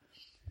off.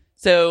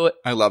 So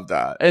I love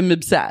that. I'm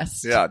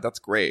obsessed. Yeah, that's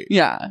great.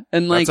 Yeah.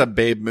 And like, that's a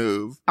babe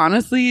move.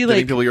 Honestly,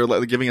 like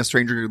giving a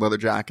stranger your leather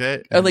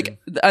jacket.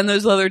 And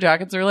those leather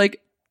jackets are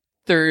like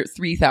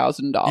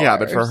 $3,000. Yeah,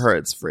 but for her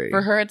it's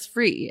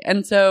free.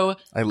 And so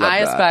I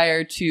that.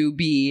 aspire to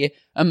be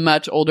a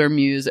much older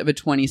muse of a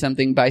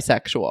 20-something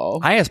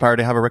bisexual. I aspire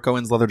to have a Rick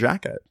Owens leather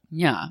jacket.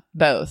 Yeah,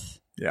 both.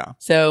 Yeah.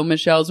 So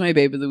Michelle's my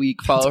babe of the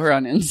week. Follow her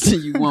on Insta.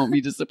 You won't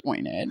be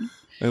disappointed.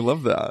 I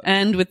love that.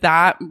 And with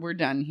that, we're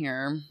done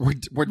here.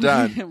 We're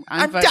done.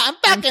 I'm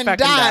fucking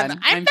done.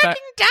 I'm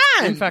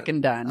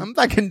fucking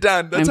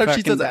done. That's how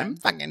she says it. I'm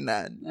fucking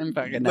done.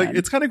 Like,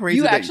 it's kind of crazy.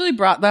 You actually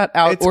brought that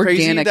out it's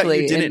organically. It's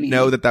crazy that you didn't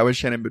know that was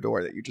Shannon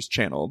Beador that you just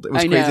channeled. It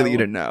was crazy that you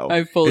didn't know.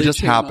 I fully It just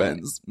channeled.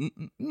 happens.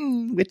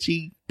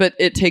 Witchy. But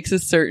it takes a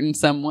certain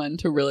someone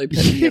to really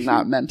put me in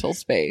that mental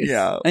space.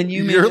 Yeah. And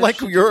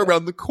you're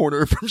around the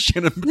corner from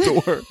Shannon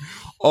Beador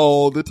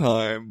all the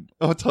time.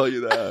 I'll tell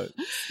you that.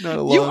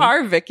 You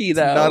are Vicky,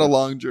 though. Not a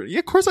long journey. Yeah,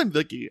 of course I'm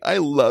Vicky. I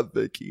love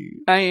Vicky.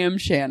 I am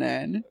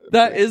Shannon.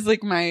 That is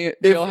like my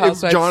Real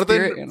Housewives if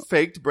Jonathan spirit.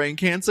 faked brain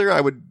cancer,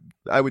 I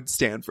would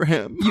stand for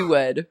him. You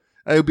would.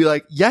 I would be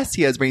like, yes,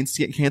 he has brain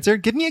cancer.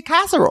 Give me a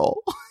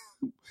casserole.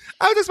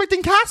 I was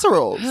expecting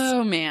casseroles.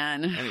 Oh,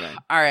 man. Anyway.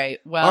 All right.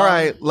 Well. All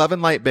right. Love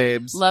and light,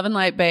 babes. Love and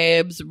light,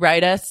 babes.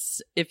 Write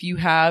us if you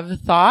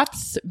have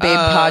thoughts. Babe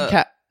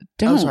podcast.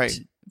 Don't. sorry.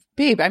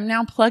 Babe, I'm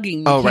now plugging.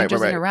 You Oh, can't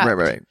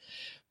right.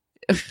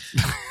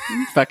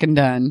 I'm fucking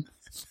done.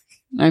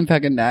 I'm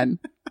fucking done.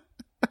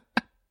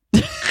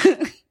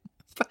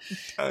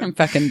 I'm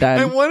fucking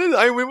done.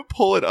 I would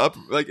pull it up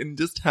like and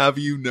just have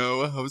you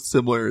know how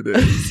similar it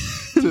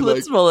is. To,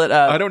 Let's pull it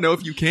up. I don't know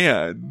if you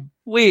can.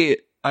 Wait.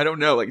 I don't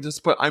know. Like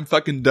just put I'm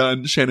fucking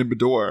done, Shannon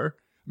Beador. I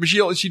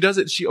mean, she does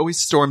it. She always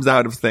storms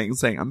out of things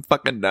saying I'm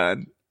fucking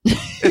done.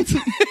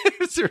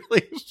 It's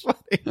really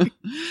funny.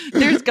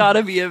 There's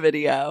gotta be a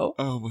video.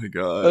 Oh my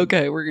god.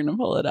 Okay, we're gonna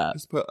pull it up.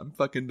 Just put I'm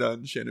fucking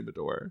done, Shannon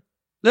Beador.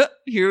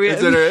 Here we go.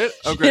 Is that it?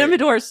 Oh, great. Shannon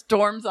Beador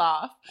storms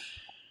off.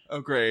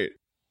 Oh great.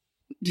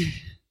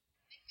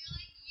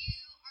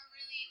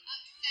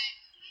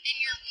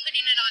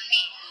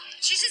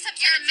 She's just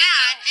upset. You're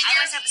mad. And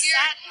I was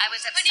upset. I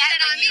was upset putting it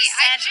on me.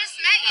 I just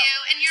met you,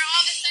 and you're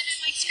all of a sudden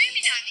like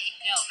screaming at me.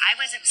 No, I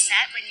was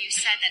upset when you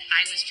said that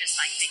I was just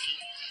like Vicky.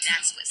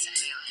 That's what set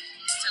me off.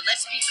 So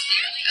let's be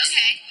clear.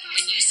 Okay.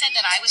 When you said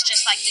that I was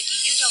just like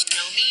Vicky, you don't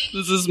know me.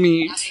 This is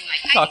me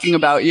talking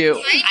about you.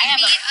 I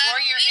have a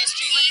 4-year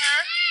history with her,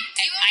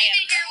 and you won't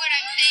even hear what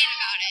I'm saying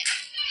about it.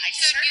 I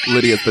just heard you.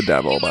 Lydia's the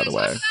devil, by the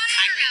way. I'm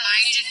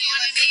reminding you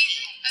of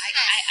Vicky.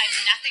 I'm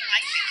nothing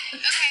like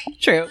Vicky. Okay.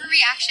 True. Her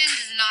reaction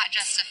does not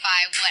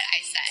justify what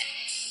I said.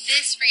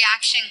 This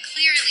reaction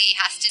clearly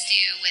has to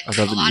do with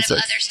a lot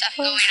of other stuff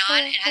going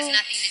on. It has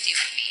nothing to do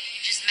with me.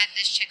 You just met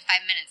this chick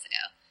 5 minutes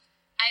ago.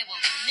 I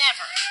will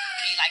never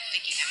be like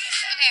Vicky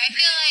Henderson. Okay, I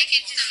feel like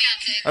it's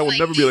semantics. I will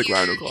never be like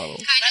Ryan O'Connell.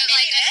 Kind of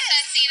like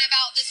obsessing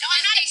about this one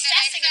thing that I said.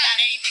 I'm not obsessing about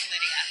anything,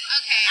 Lydia.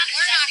 Okay,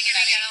 we're not going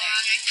to get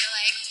along, I feel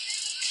like.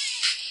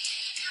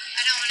 I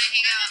don't want to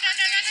hang out. No.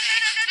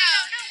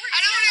 I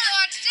don't want to go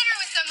out to dinner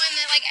with someone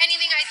that, like,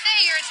 anything I say,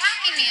 you're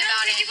attacking me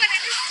about it. You would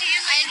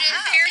understand. I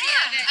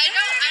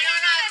don't have.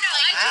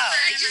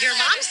 Your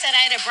mom said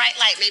I had a bright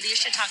light. Maybe you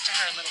should talk to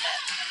her a little bit.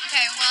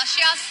 Okay, well,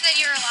 she also said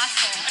you were a lost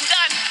soul. I'm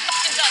done.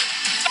 Fucking done.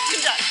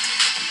 Fucking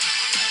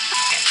done.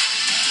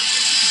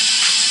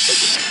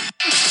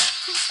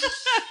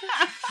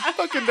 I'm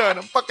fucking done.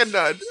 I'm fucking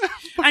done.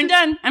 I'm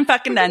done. I'm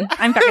fucking done.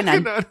 I'm fucking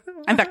done.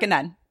 I'm fucking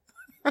done.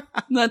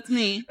 That's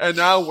me. And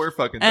now we're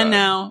fucking done. And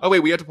now. Oh, wait,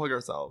 we have to plug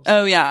ourselves.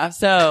 Oh, yeah.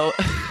 So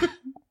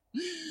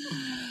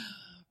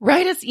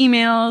write us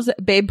emails,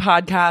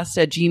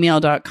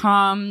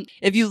 babepodcast@gmail.com.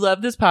 If you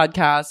love this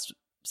podcast,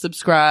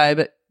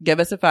 subscribe, give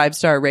us a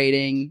 5-star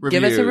rating,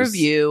 give us a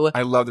review.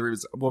 I love the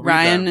reviews. We'll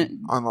Ryan, read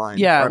them online.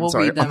 Yeah, we'll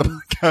read them. On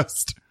the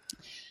podcast.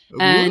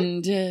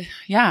 And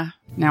yeah,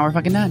 now we're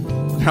fucking done.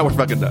 Now we're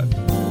fucking done.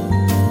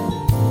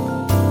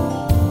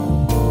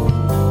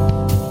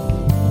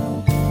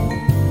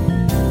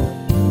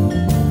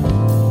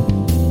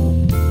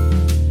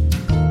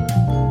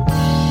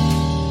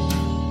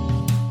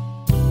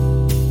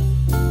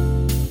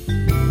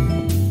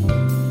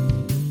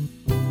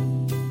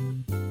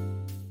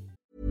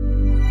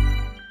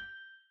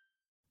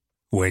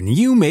 When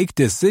you make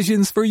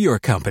decisions for your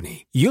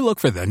company, you look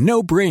for the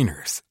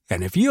no-brainers.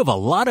 And if you have a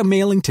lot of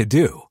mailing to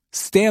do,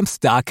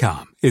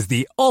 Stamps.com is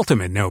the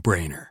ultimate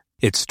no-brainer.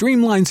 It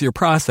streamlines your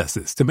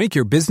processes to make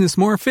your business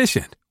more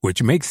efficient,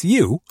 which makes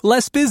you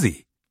less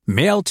busy.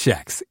 Mail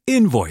checks,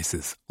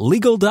 invoices,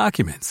 legal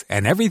documents,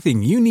 and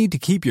everything you need to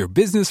keep your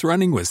business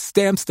running with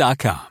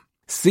Stamps.com.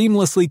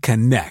 Seamlessly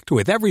connect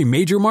with every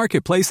major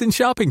marketplace and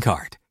shopping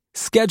cart.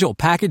 Schedule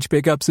package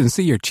pickups and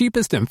see your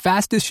cheapest and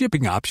fastest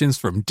shipping options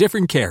from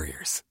different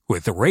carriers,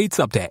 with rates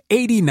up to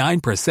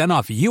 89%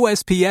 off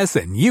USPS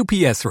and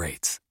UPS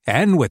rates.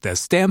 And with the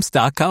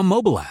Stamps.com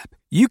mobile app,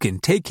 you can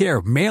take care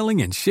of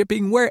mailing and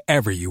shipping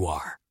wherever you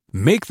are.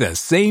 Make the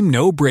same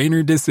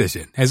no-brainer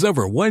decision as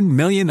over 1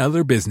 million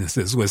other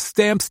businesses with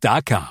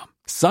Stamps.com.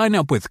 Sign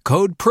up with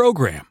code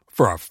PROGRAM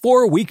for a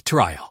 4-week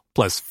trial,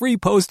 plus free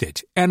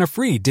postage and a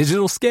free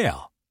digital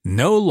scale.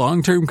 No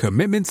long-term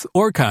commitments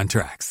or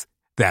contracts.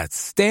 That's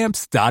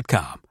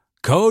Stamps.com.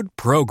 Code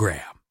PROGRAM.